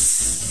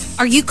else.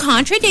 Are you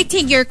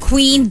contradicting your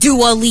queen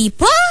Dua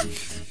Lipa?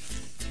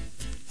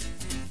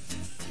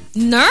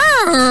 No.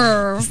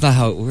 That's not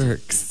how it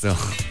works. So,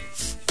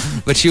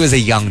 but she was a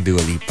young Dua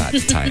Lipa at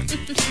the time.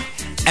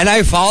 And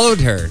I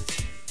followed her.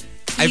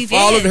 I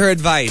followed her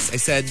advice. I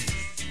said,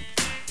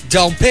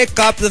 don't pick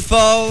up the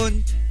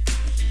phone.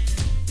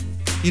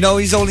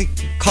 He's only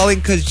calling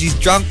because she's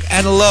drunk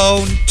and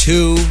alone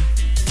too.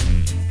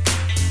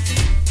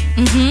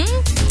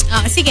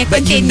 Sige, but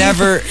continue. you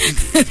never...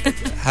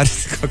 How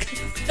does it go?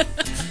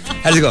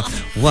 How does it go?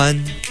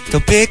 One,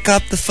 don't pick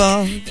up the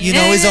phone.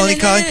 He's only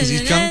calling because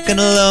he's drunk and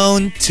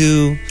alone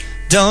too.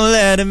 Don't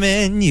let him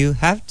in. You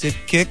have to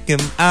kick him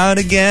out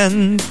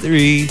again.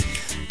 3,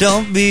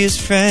 don't be his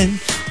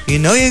friend.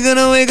 You're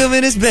gonna wake up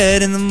in his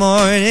bed in the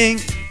morning.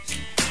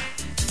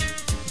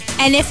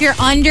 And if you're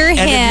under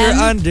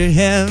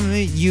him,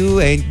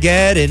 you ain't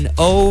getting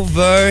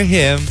over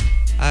him.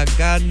 I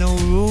got no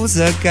rules,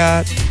 I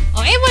got...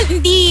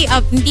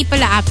 hindi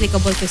pala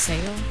applicable to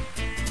sa'yo.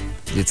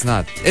 It's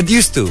not. It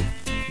used to.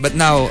 But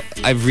now,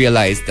 I've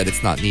realized that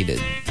it's not needed.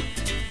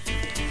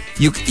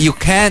 You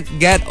can't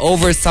get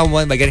over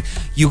someone by getting...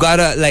 You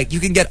gotta, you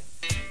can get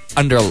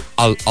under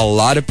a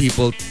lot of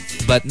people,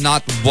 but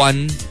not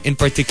one in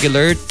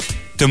particular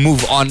to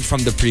move on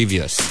from the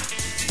previous.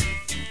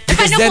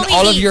 Because then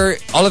all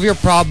of your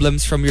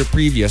problems from your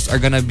previous are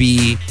gonna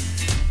be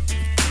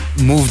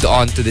moved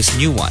on to this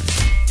new one.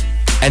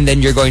 And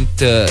then you're going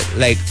to,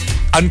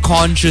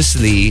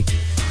 unconsciously,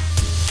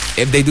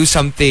 if they do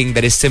something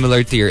that is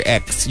similar to your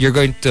ex, you're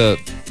going to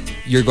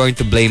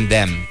blame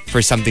them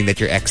for something that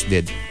your ex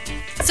did.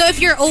 So if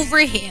you're over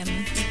him,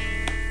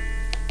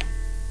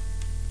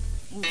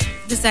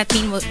 does that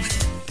mean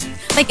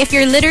if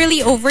you're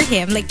literally over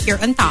him,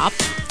 you're on top,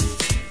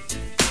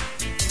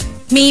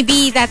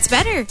 maybe that's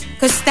better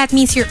because that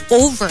means you're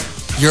over.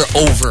 You're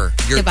over.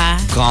 You're diba?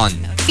 Gone.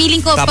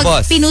 Feeling ko, Tapos,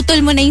 pag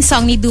pinutol mo na yung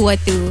song ni Dua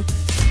 2,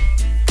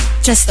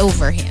 just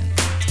over him.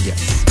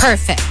 Yes.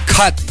 Perfect.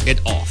 Cut it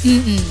off.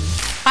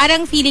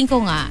 Parang feeling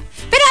ko nga.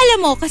 Pero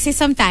alam mo, kasi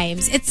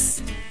sometimes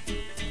it's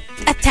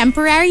a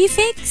temporary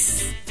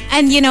fix.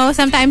 And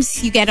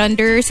sometimes you get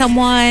under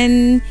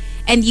someone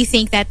and you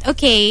think that,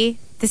 okay,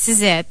 this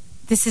is it.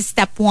 This is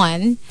step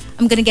 1.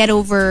 I'm gonna get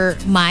over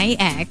my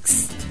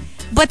ex.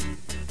 But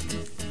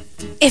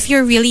if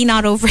you're really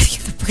not over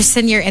the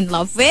person you're in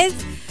love with,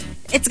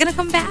 it's gonna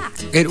come back.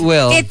 It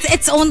will.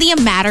 It's only a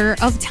matter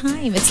of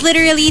time. It's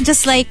literally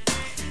just right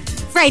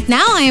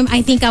now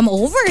I think I'm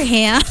over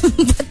him.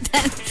 But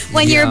then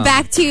when you're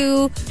back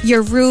to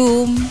your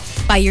room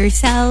by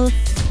yourself,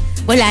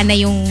 wala na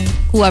yung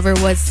whoever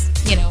was,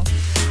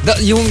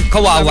 yung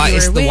kawawa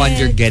is the one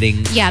you're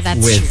getting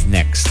that's with true.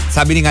 next.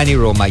 Sabi ni nga ni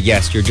Roma,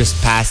 yes, you're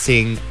just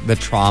passing the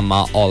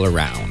trauma all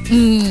around.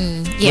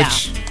 Yeah.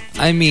 Which,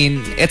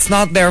 it's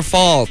not their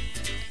fault.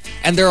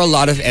 And there are a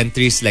lot of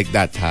entries like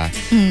that,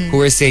 who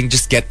are saying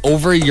just get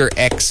over your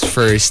ex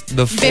first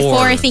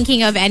before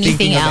thinking of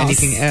anything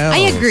else.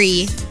 I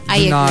agree.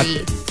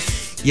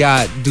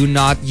 Do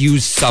not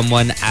use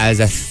someone as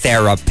a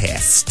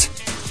therapist.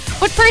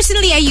 But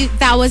personally,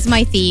 that was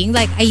my thing.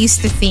 I used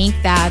to think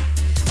that,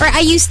 or I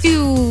used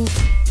to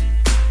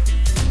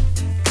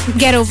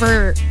get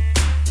over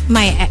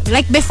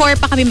like before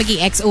pa kami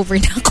maging ex over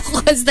na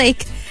ako. Cause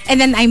like,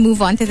 and then I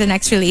move on to the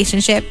next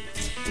relationship.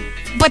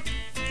 But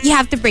you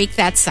have to break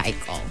that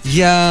cycle.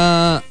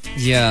 Yeah,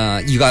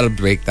 you gotta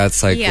break that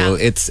cycle. Yeah.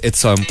 It's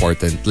so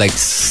important. Like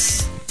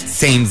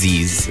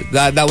samesies.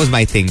 That was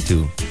my thing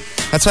too.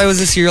 That's why I was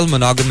a serial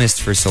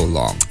monogamist for so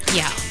long.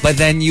 Yeah. But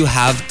then you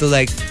have to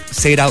like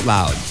say it out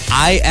loud.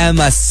 I am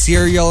a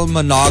serial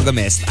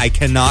monogamist. I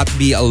cannot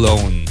be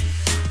alone.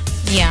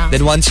 Yeah.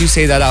 Then once you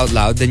say that out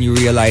loud, then you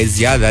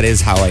realize, yeah, that is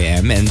how I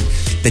am. And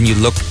then you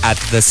look at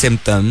the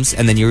symptoms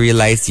and then you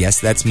realize, yes,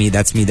 that's me.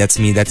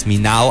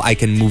 Now I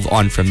can move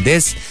on from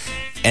this.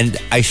 And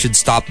I should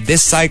stop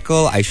this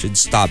cycle. I should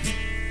stop,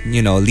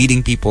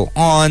 leading people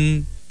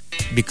on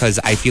because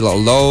I feel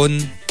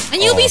alone.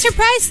 And you'll be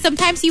surprised.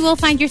 Sometimes you will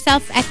find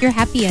yourself at your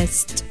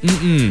happiest.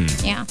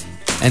 Yeah.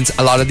 And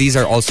a lot of these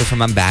are also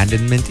from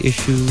abandonment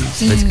issues.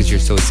 That's because you're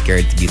so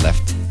scared to be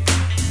left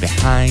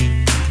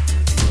behind.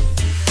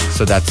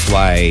 So that's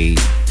why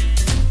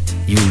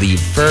you leave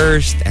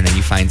first and then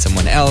you find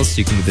someone else.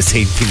 You can do the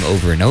same thing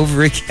over and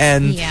over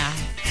again. Yeah.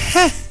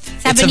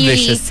 It's a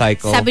vicious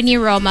cycle. Sabi ni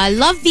Roma,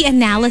 love the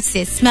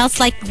analysis. Smells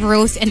like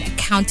growth and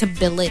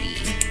accountability.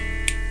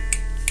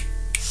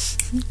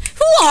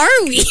 Who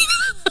are we?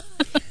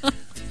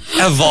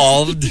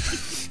 Evolved.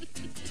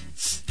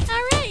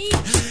 All right.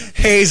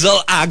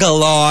 Hazel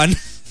Agalon.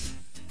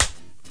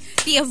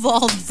 The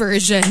evolved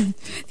version.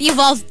 The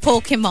evolved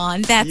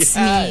Pokemon. That's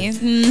me.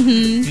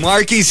 Mm-hmm.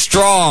 Markki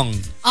Strong.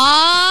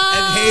 Oh.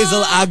 And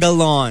Hazel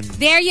Agalon.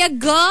 There you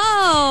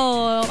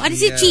go. Ano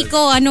si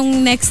Chico?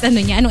 Anong next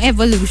niya? Anong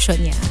evolution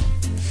niya?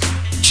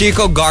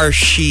 Chico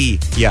Garcia.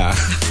 Yeah.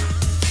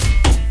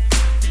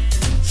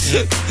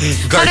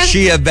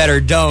 Garcia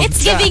better don't.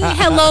 It's giving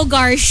hello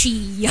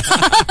Garcia.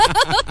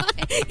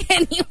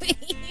 Anyway.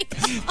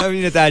 I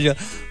mean, Natasha,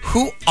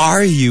 who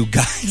are you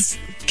guys?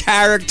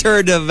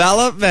 Character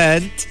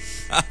development.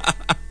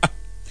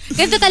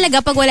 Ganito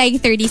talaga pag wala yung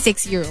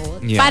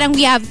 36-year-old. Yeah. Parang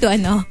we have to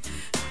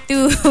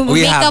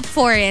make up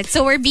for it.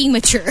 So we're being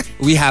mature.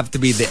 We have to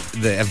be the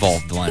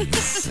evolved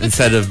ones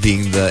instead of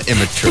being the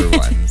immature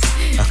ones.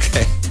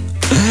 Okay.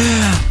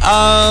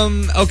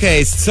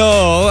 Okay,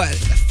 so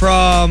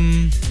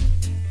from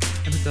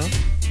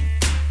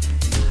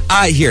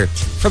here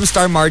from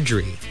Star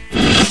Marjorie.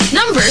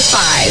 Number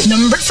 5.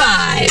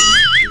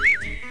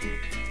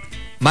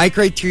 My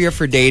criteria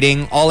for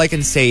dating, all I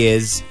can say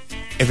is,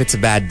 if it's a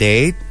bad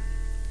date,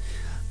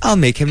 I'll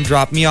make him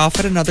drop me off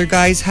at another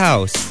guy's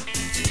house.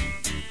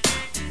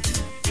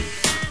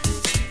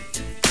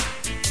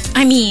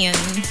 I mean,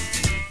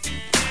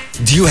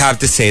 do you have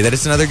to say that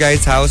it's another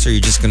guy's house, or are you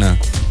just gonna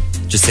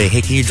just say,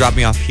 hey, can you drop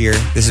me off here?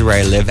 This is where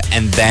I live,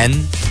 and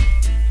then,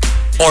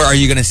 or are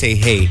you gonna say,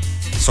 hey,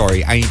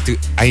 sorry, I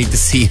need to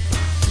see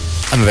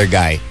another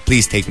guy.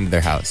 Please take me to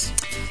their house.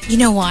 You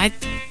know what?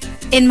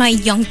 In my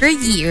younger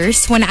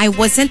years, when I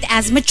wasn't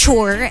as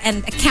mature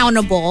and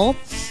accountable,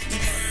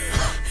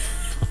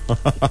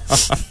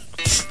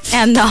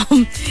 and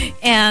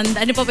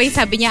ano pa ba yung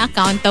sabi niya,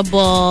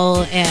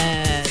 accountable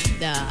and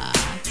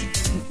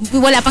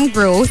wala pang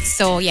growth.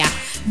 So yeah,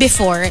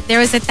 before there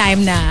was a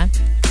time na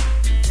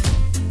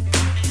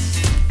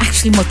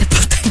actually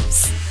multiple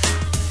times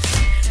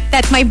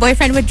that my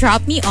boyfriend would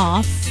drop me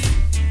off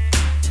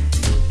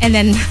and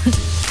then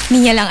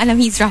niya lang alam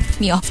he's dropping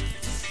me off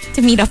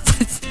to meet up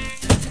with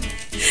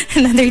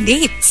another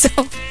date. So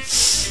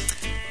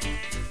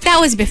that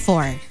was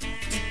before.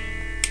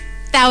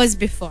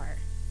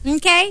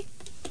 Okay?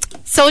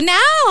 So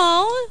now,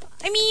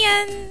 I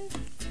mean,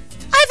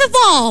 I've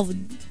evolved.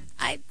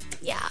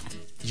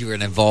 You're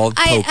an evolved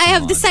I Pokemon.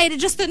 have decided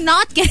just to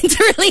not get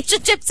into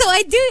relationships, so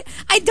I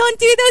don't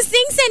do those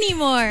things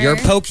anymore. Your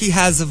Poke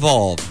has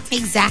evolved.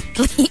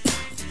 Exactly.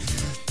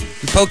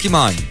 Your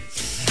Pokemon.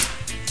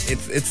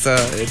 It's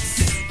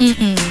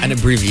an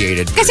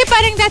abbreviated. Kasi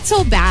parang that's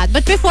so bad.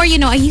 But before,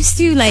 I used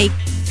to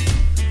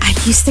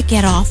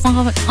get off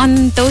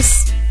on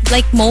those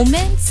like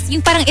moments.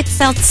 Yung parang it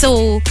felt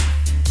so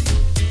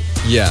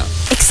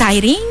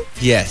exciting.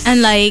 Yes.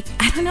 And like,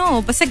 I don't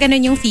know, basta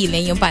ganun yung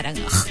feeling, yung parang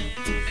ugh.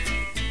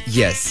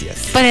 Yes.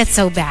 But it's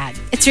so bad.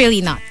 It's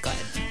really not good.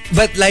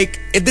 But like,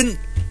 it didn't.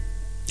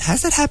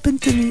 Has that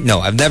happened to me? No,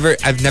 I've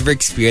never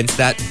experienced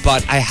that.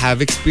 But I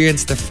have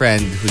experienced a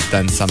friend who's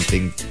done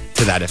something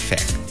to that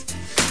effect.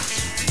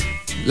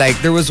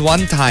 Like, there was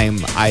one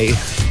time I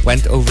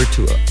went over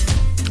to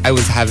I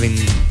was having,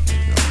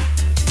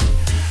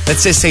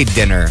 let's just say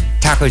dinner,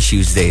 Taco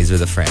Tuesdays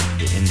with a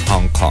friend in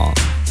Hong Kong.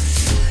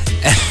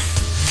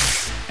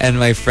 And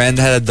my friend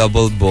had a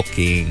double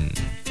booking.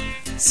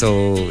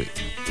 So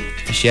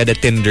she had a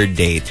Tinder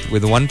date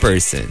with one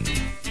person.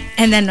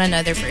 And then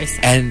another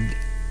person.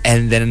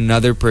 And then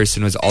another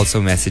person was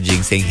also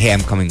messaging saying, hey,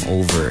 I'm coming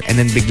over. And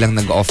then biglang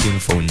nag-off yung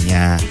phone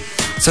niya.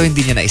 So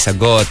hindi niya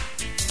naisagot.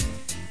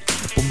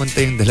 Pumunta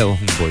yung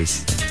dalawang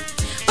boys.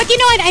 But you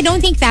know what? I don't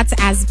think that's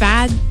as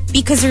bad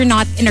because you're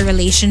not in a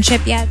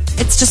relationship yet.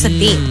 It's just a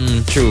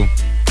date. True.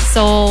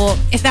 So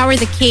if that were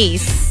the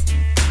case,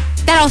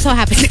 that also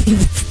happened to me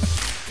before.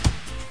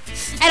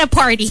 At a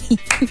party.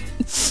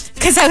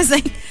 Because I was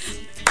like,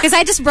 because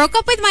I just broke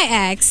up with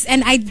my ex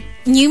and I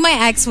knew my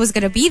ex was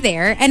going to be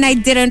there and I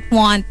didn't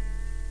want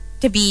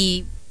to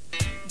be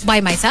by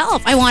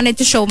myself. I wanted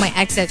to show my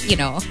ex that,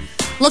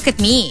 look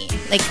at me.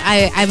 Like,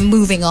 I'm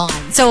moving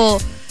on. So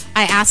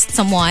I asked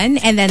someone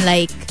and then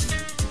like,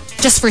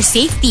 just for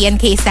safety in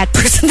case that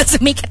person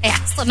doesn't make it, I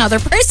asked another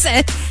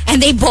person and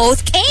they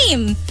both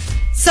came.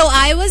 So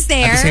I was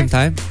there. At the same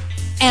time?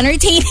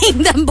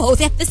 Entertaining them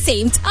both at the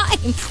same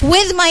time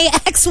with my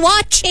ex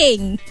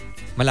watching.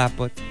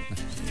 Malapot.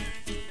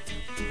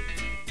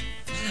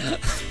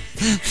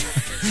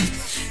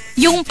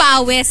 Yung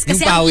pawis.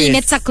 Kasi ang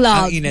init sa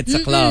club. Ang init sa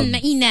club.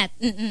 Mainit.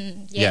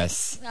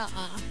 Yes.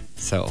 Uh-uh.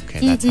 So, okay,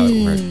 that's how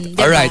it worked.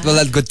 Diba? Alright, well,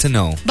 that's good to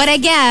know. But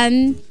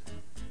again,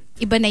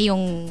 iba na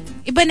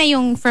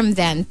yung from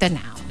then to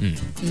now.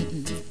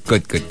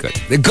 Good.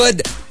 The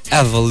good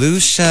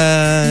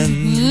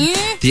evolution.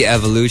 The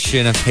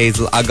evolution of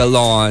Hazel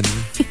Agalon.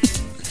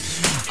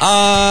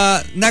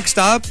 Next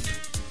up,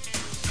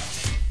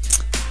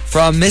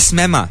 from Miss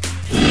Mema.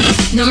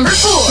 Number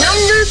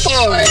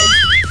 4.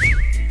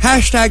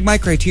 Hashtag my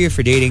criteria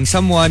for dating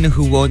someone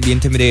who won't be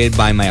intimidated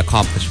by my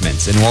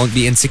accomplishments and won't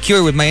be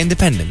insecure with my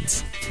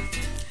independence.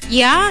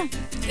 Yeah.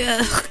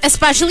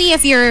 Especially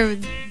if you're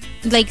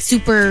like a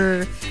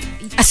super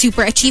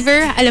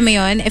achiever, alam mo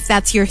yun, if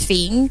that's your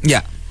thing.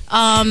 Yeah.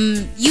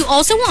 You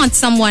also want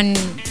someone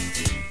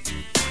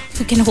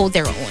who can hold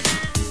their own.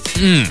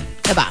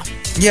 Diba?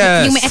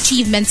 Yes. Yung may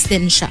achievements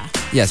din siya.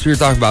 Yes, we were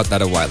talking about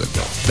that a while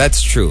ago.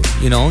 That's true.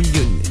 You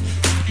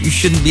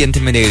shouldn't be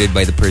intimidated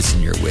by the person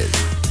you're with.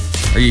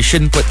 Or you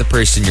shouldn't put the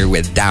person you're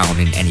with down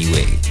in any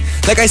way.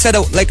 Like I said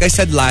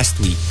last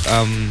week,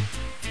 I'm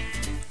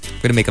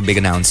gonna make a big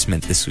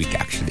announcement this week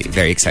actually.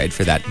 Very excited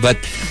for that. But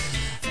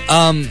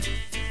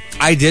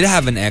I did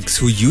have an ex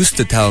who used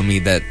to tell me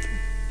that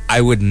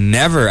I would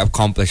never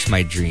accomplish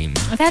my dream.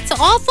 That's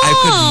awful. I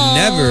could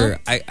never.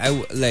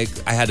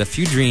 I had a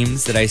few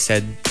dreams that I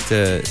said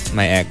to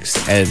my ex,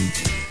 and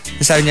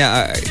sabi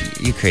niya, are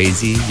you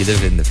crazy? You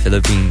live in the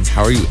Philippines.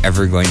 How are you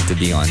ever going to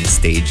be on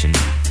stage in,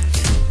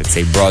 let's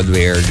say,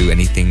 Broadway or do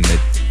anything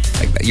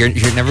like that? You're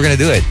never gonna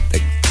do it.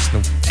 Like, there's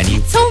no any.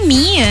 So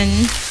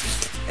mean.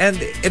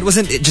 And it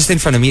wasn't just in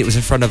front of me. It was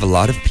in front of a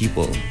lot of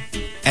people.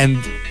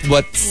 And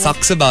what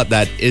sucks about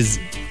that is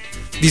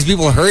these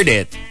people heard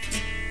it.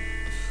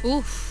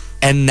 Oof.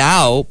 And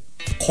now,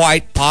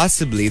 quite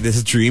possibly,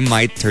 this dream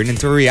might turn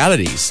into a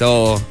reality.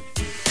 So,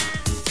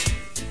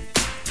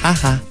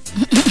 haha.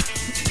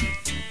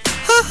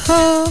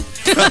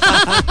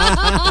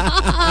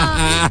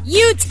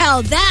 You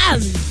tell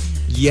them.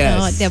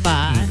 Yes. Oh,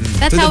 diba?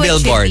 That's to how the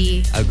billboard, it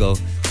should be. I'll go,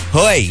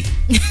 hoy!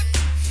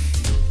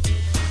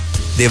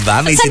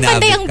 Diba? May Saan sinabi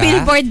banda yung ka?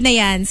 billboard na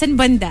yan? Saan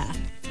banda?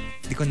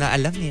 Hindi ko na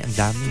alam eh. Ang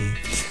dami eh.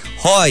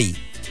 Hoy!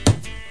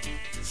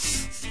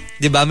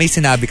 Diba may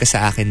sinabi ka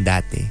sa akin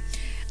dati?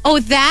 Oh,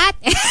 that?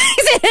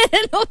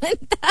 naman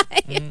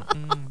tayo.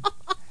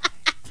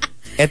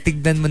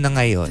 Tignan mo na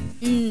ngayon.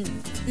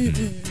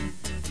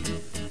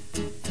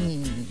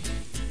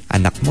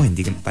 Anak mo,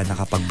 hindi ka pa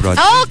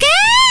nakapag-broadcast.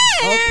 Okay!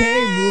 Okay,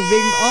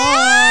 moving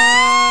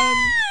on!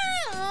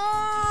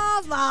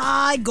 Oh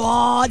my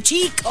God,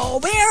 Chico,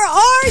 where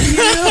are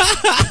you?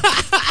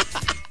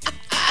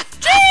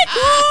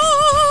 Chico!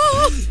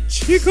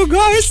 Chico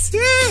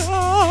Garcia!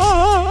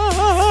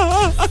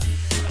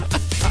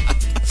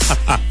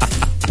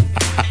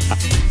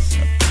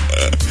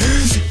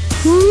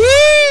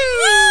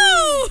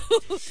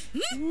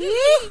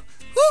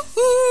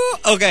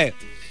 Okay.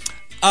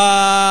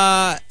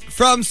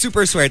 From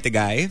Super Suerte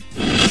Guy.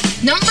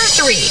 Number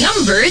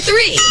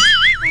 3.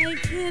 I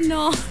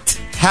cannot.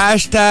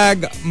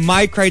 Hashtag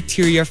my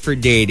criteria for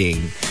dating.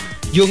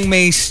 Yung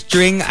may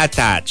string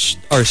attached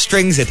or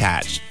strings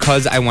attached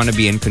cause I want to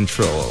be in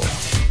control.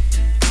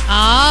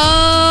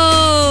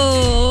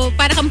 Oh,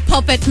 parang kang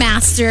puppet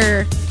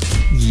master.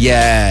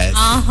 Yes.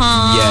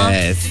 Uh-huh.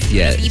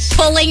 Yes. Be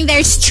pulling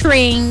their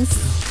strings.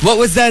 What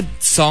was that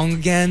song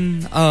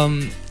again?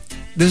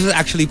 This was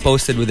actually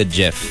posted with a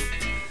GIF.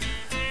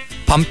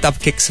 Pumped Up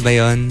Kicks ba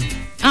yun?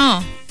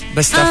 Oh.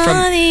 Basta All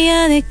from... the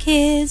other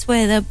kids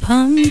with the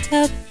pumped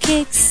up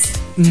kicks.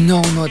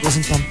 No, it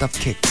wasn't Pumped Up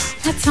Kicks.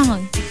 What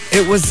song?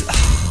 It was...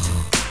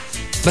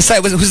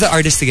 Basta, who's the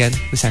artist again?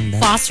 Who sang that?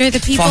 Foster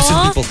the People? Foster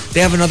the People. They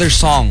have another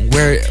song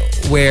where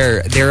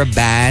they're a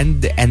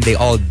band and they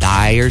all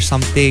die or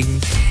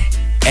something.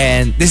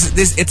 And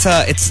it's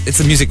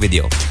a music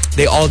video.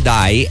 They all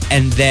die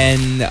and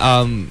then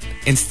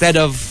instead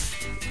of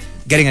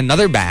getting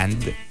another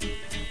band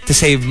to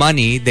save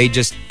money, they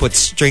just put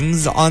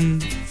strings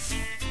on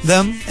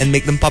them and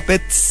make them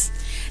puppets.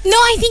 No,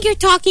 I think you're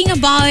talking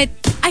about...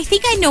 I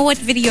think I know what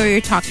video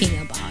you're talking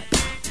about.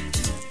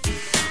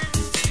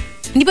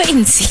 Hindi ba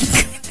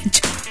NSYNC?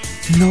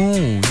 No.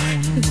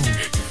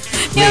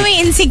 Di ba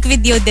may NSYNC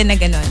video din na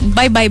ganon?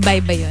 Bye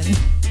ba yun?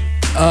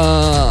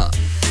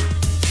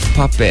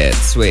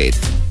 Puppets. Wait.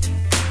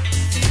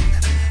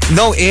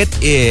 No, it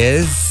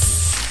is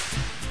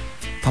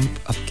Pump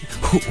Up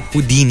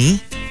Houdini.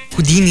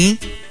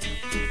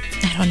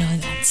 I don't know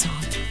that song.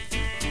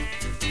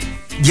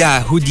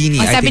 Yeah, Houdini.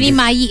 Oh, I sabi think ni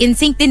Mai,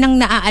 insync din ang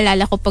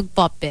naaalala ko pag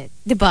Puppet.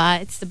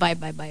 Diba? It's the Bye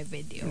Bye Bye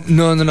video.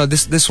 No.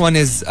 This one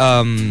is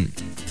A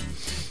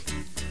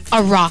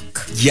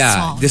rock yeah.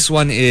 song. This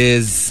one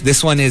is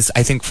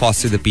I think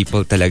Foster the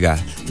People talaga.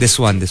 This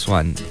one.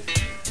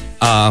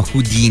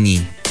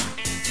 Houdini.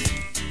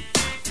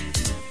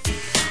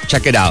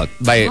 Check it out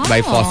by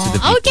Foster the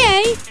People.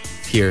 Okay.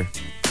 Here.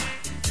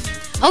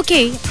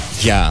 Okay.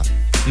 Yeah.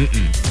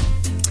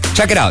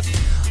 Check it out.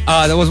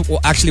 That was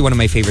actually one of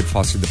my favorite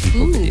Foster the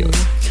People videos.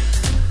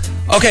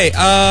 Okay.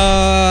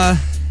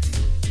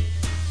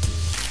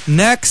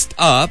 Next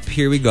up,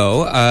 here we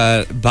go.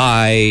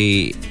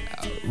 By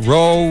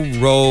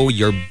Row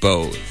Your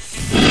Boat.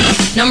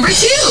 Number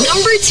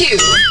two.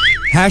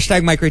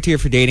 Hashtag my criteria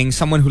for dating,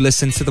 someone who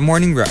listens to the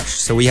morning rush.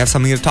 So we have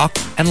something to talk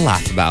and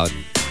laugh about.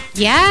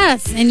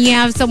 Yes. And you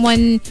have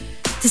someone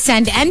to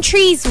send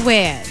entries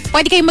with.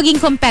 Pwede kayo maging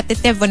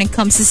competitive when it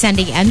comes to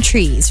sending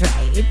entries,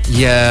 right?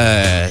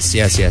 Yes.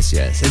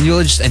 And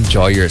you'll just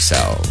enjoy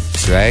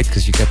yourselves, right?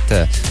 Because you get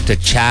to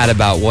chat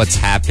about what's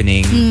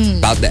happening,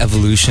 about the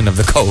evolution of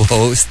the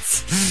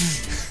co-hosts,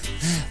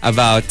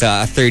 about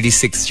a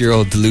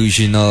 36-year-old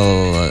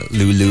delusional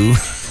Lulu.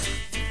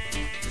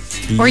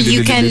 Or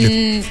you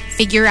can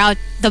figure out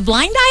the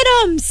blind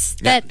items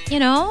that,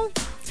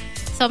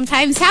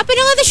 sometimes happen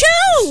on the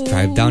show.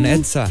 Drive down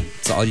EDSA.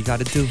 That's all you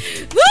gotta do.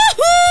 Woohoo!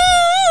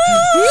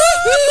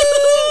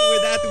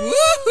 With that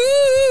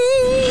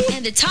woohoo!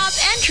 And the top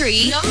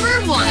entry,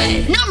 number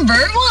one.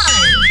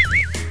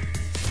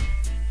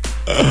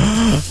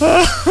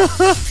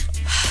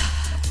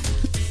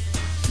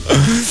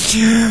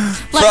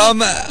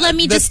 Let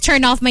me just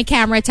turn off my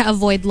camera to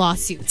avoid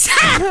lawsuits.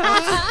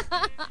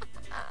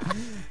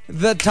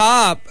 The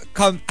top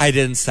I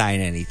didn't sign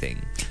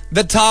anything.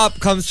 The top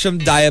comes from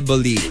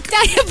Diabolique.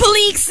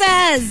 Diabolique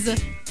says,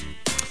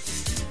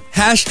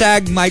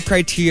 Hashtag my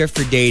criteria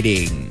for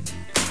dating.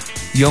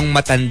 Yung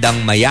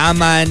matandang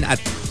mayaman at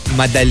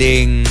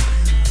madaling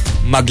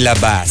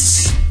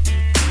maglabas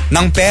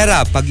ng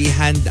pera pag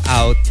i-hand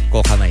out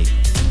ko kamay.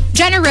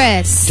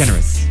 Generous.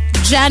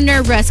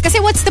 Kasi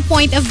what's the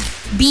point of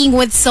being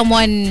with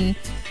someone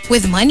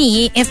with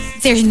money if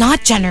they're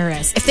not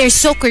generous? If they're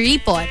so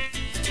kuripot?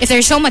 If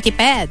they're so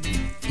matipid?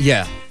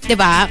 Yeah.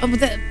 Diba?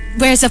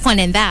 Where's the fun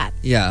in that?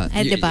 Yeah.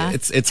 Diba?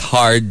 It's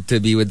hard to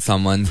be with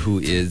someone who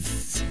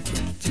is,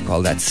 what do you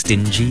call that,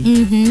 stingy?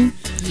 Mm-hmm.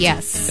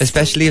 Yes.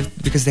 Especially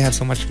because they have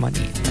so much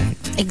money, right?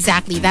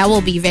 Exactly. That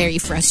will be very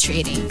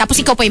frustrating. Tapos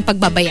ikaw pa yung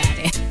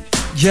pagbabayari.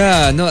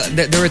 Yeah. No,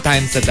 there were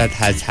times that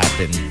has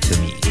happened to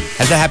me.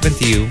 Has that happened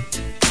to you?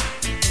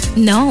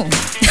 No.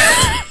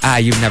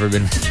 You've never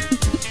been...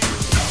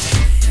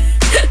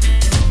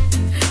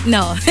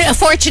 No.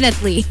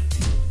 Fortunately.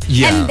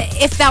 Yeah. And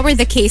if that were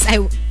the case, I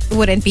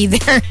wouldn't be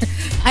there.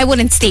 I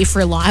wouldn't stay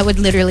for long. I would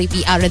literally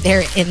be out of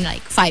there in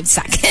like 5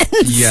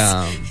 seconds.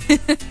 Yeah.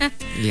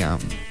 Yeah.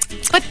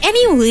 But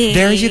anyway,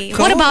 there you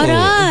go. What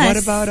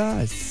about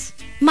us?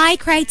 My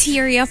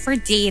criteria for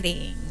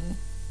dating.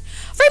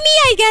 For me,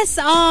 I guess,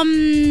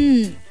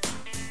 I'm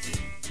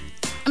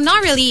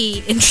not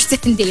really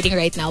interested in dating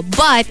right now.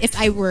 But if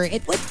I were,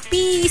 it would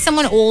be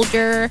someone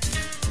older,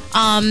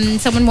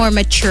 someone more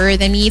mature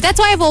than me. That's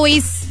why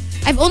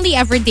I've only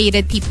ever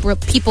dated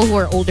people who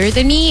are older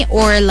than me,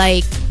 or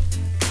like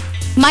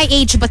my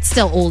age but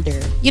still older.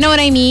 You know what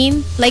I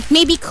mean? Like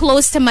maybe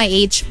close to my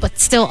age but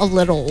still a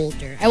little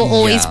older. I will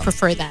always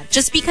prefer that.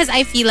 Just because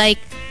I feel like,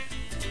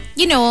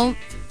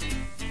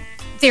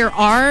 there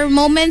are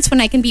moments when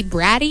I can be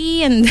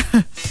bratty and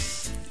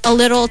a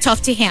little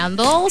tough to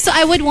handle. So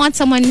I would want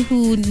someone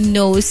who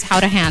knows how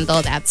to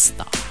handle that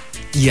stuff.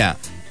 Yeah.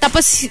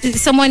 Tapos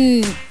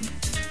someone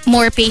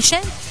more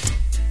patient.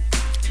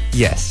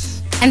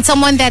 Yes. And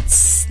someone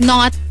that's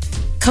not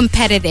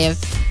competitive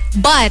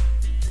but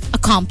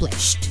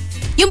accomplished.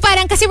 Yung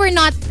parang kasi we're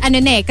not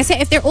kasi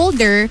if they're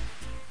older,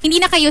 hindi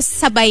na kayo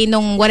sabay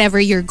nung whatever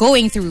you're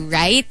going through,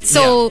 right?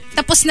 So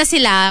tapos na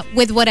sila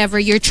with whatever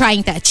you're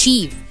trying to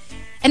achieve.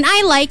 And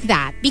I like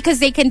that because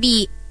they can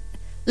be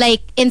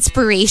like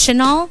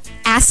inspirational,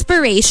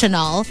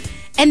 aspirational,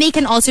 and they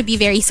can also be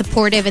very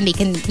supportive, and they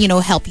can,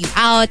 help you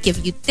out,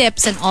 give you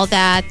tips and all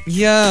that.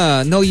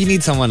 Yeah. No, you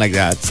need someone like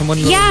that. Someone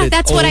a little bit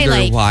that's older, what I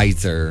like.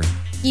 Wiser.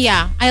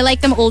 Yeah, I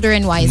like them older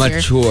and wiser.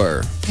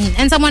 Mature.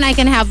 And someone I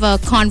can have a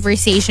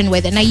conversation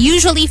with. And I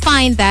usually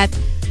find that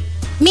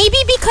maybe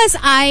because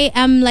I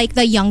am like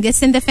the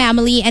youngest in the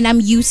family and I'm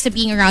used to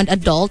being around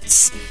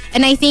adults.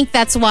 And I think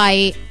that's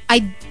why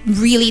I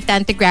really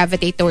tend to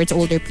gravitate towards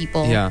older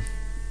people. Yeah.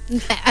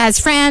 As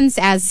friends,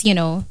 as,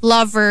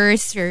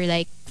 lovers or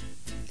like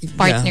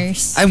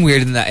partners. Yeah. I'm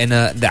weird in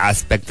the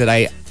aspect that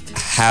I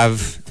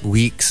have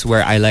weeks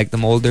where I like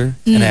them older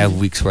and I have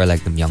weeks where I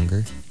like them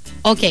younger.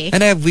 Okay.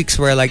 And I have weeks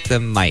where I like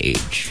them my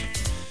age.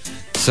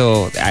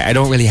 So I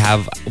don't really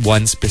have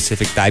one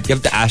specific type. You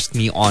have to ask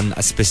me on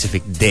a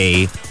specific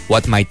day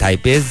what my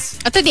type is.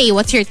 Today,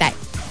 what's your type?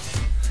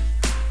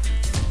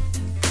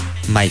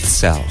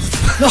 Myself.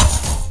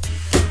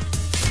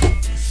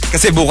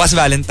 Kasi bukas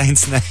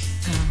Valentine's na.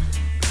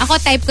 Ako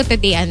type ko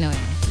today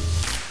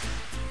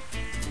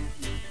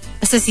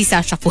basta si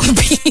Sasha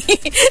Colby.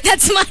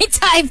 That's my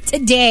type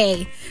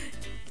today.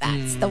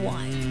 That's the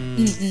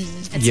one.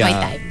 That's my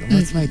type.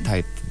 What's my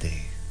type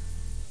today?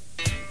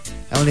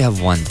 I only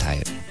have one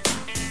type.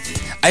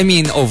 I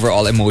mean,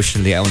 overall,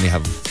 emotionally, I only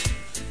have...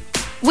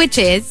 Which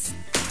is?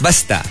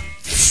 Basta.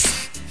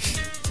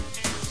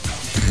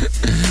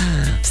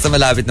 Basta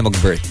malapit na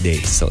mag-birthday.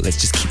 So, let's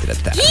just keep it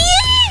at that.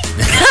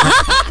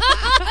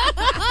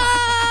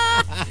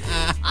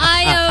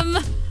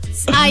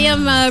 I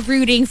am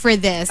rooting for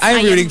this.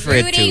 I'm rooting for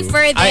it too.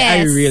 For this.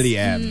 I really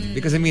am.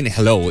 Because I mean,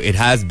 hello, it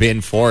has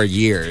been 4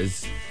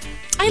 years.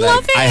 I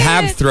love it. I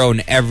have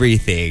thrown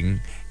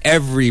everything,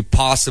 every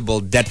possible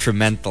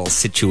detrimental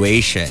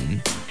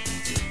situation,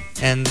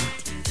 and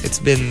it's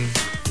been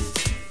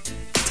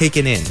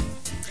taken in.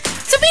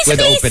 So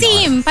basically,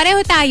 same.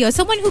 Pareho tayo.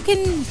 Someone who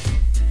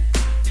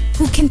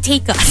can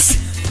take us,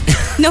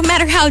 no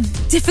matter how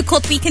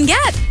difficult we can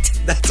get.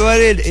 That's what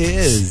it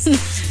is.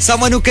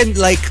 Someone who can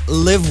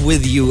live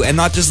with you, and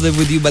not just live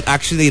with you, but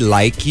actually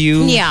like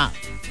you. Yeah.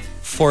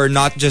 For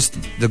not just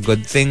the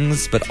good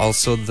things, but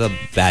also the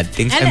bad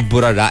things. And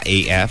burara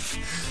AF.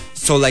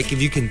 So if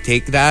you can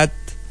take that,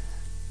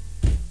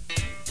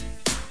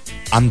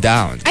 I'm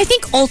down. I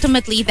think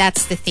ultimately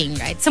that's the thing,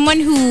 right?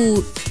 Someone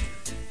who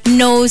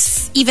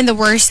knows even the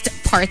worst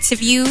parts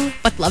of you,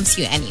 but loves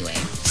you anyway.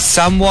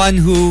 Someone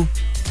who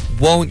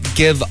won't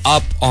give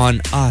up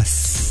on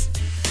us.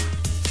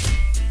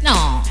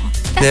 No,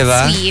 that's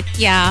diba? Sweet,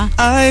 yeah.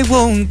 I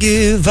won't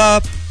give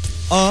up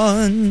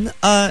on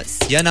us.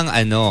 Yan ang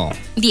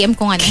DM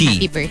ko nga ng key.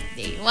 happy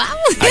birthday. Wow.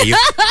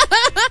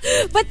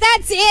 But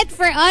that's it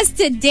for us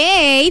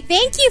today.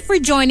 Thank you for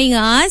joining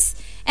us.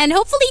 And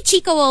hopefully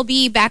Chico will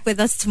be back with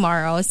us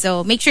tomorrow.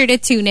 So make sure to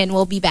tune in.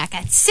 We'll be back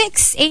at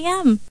 6 a.m.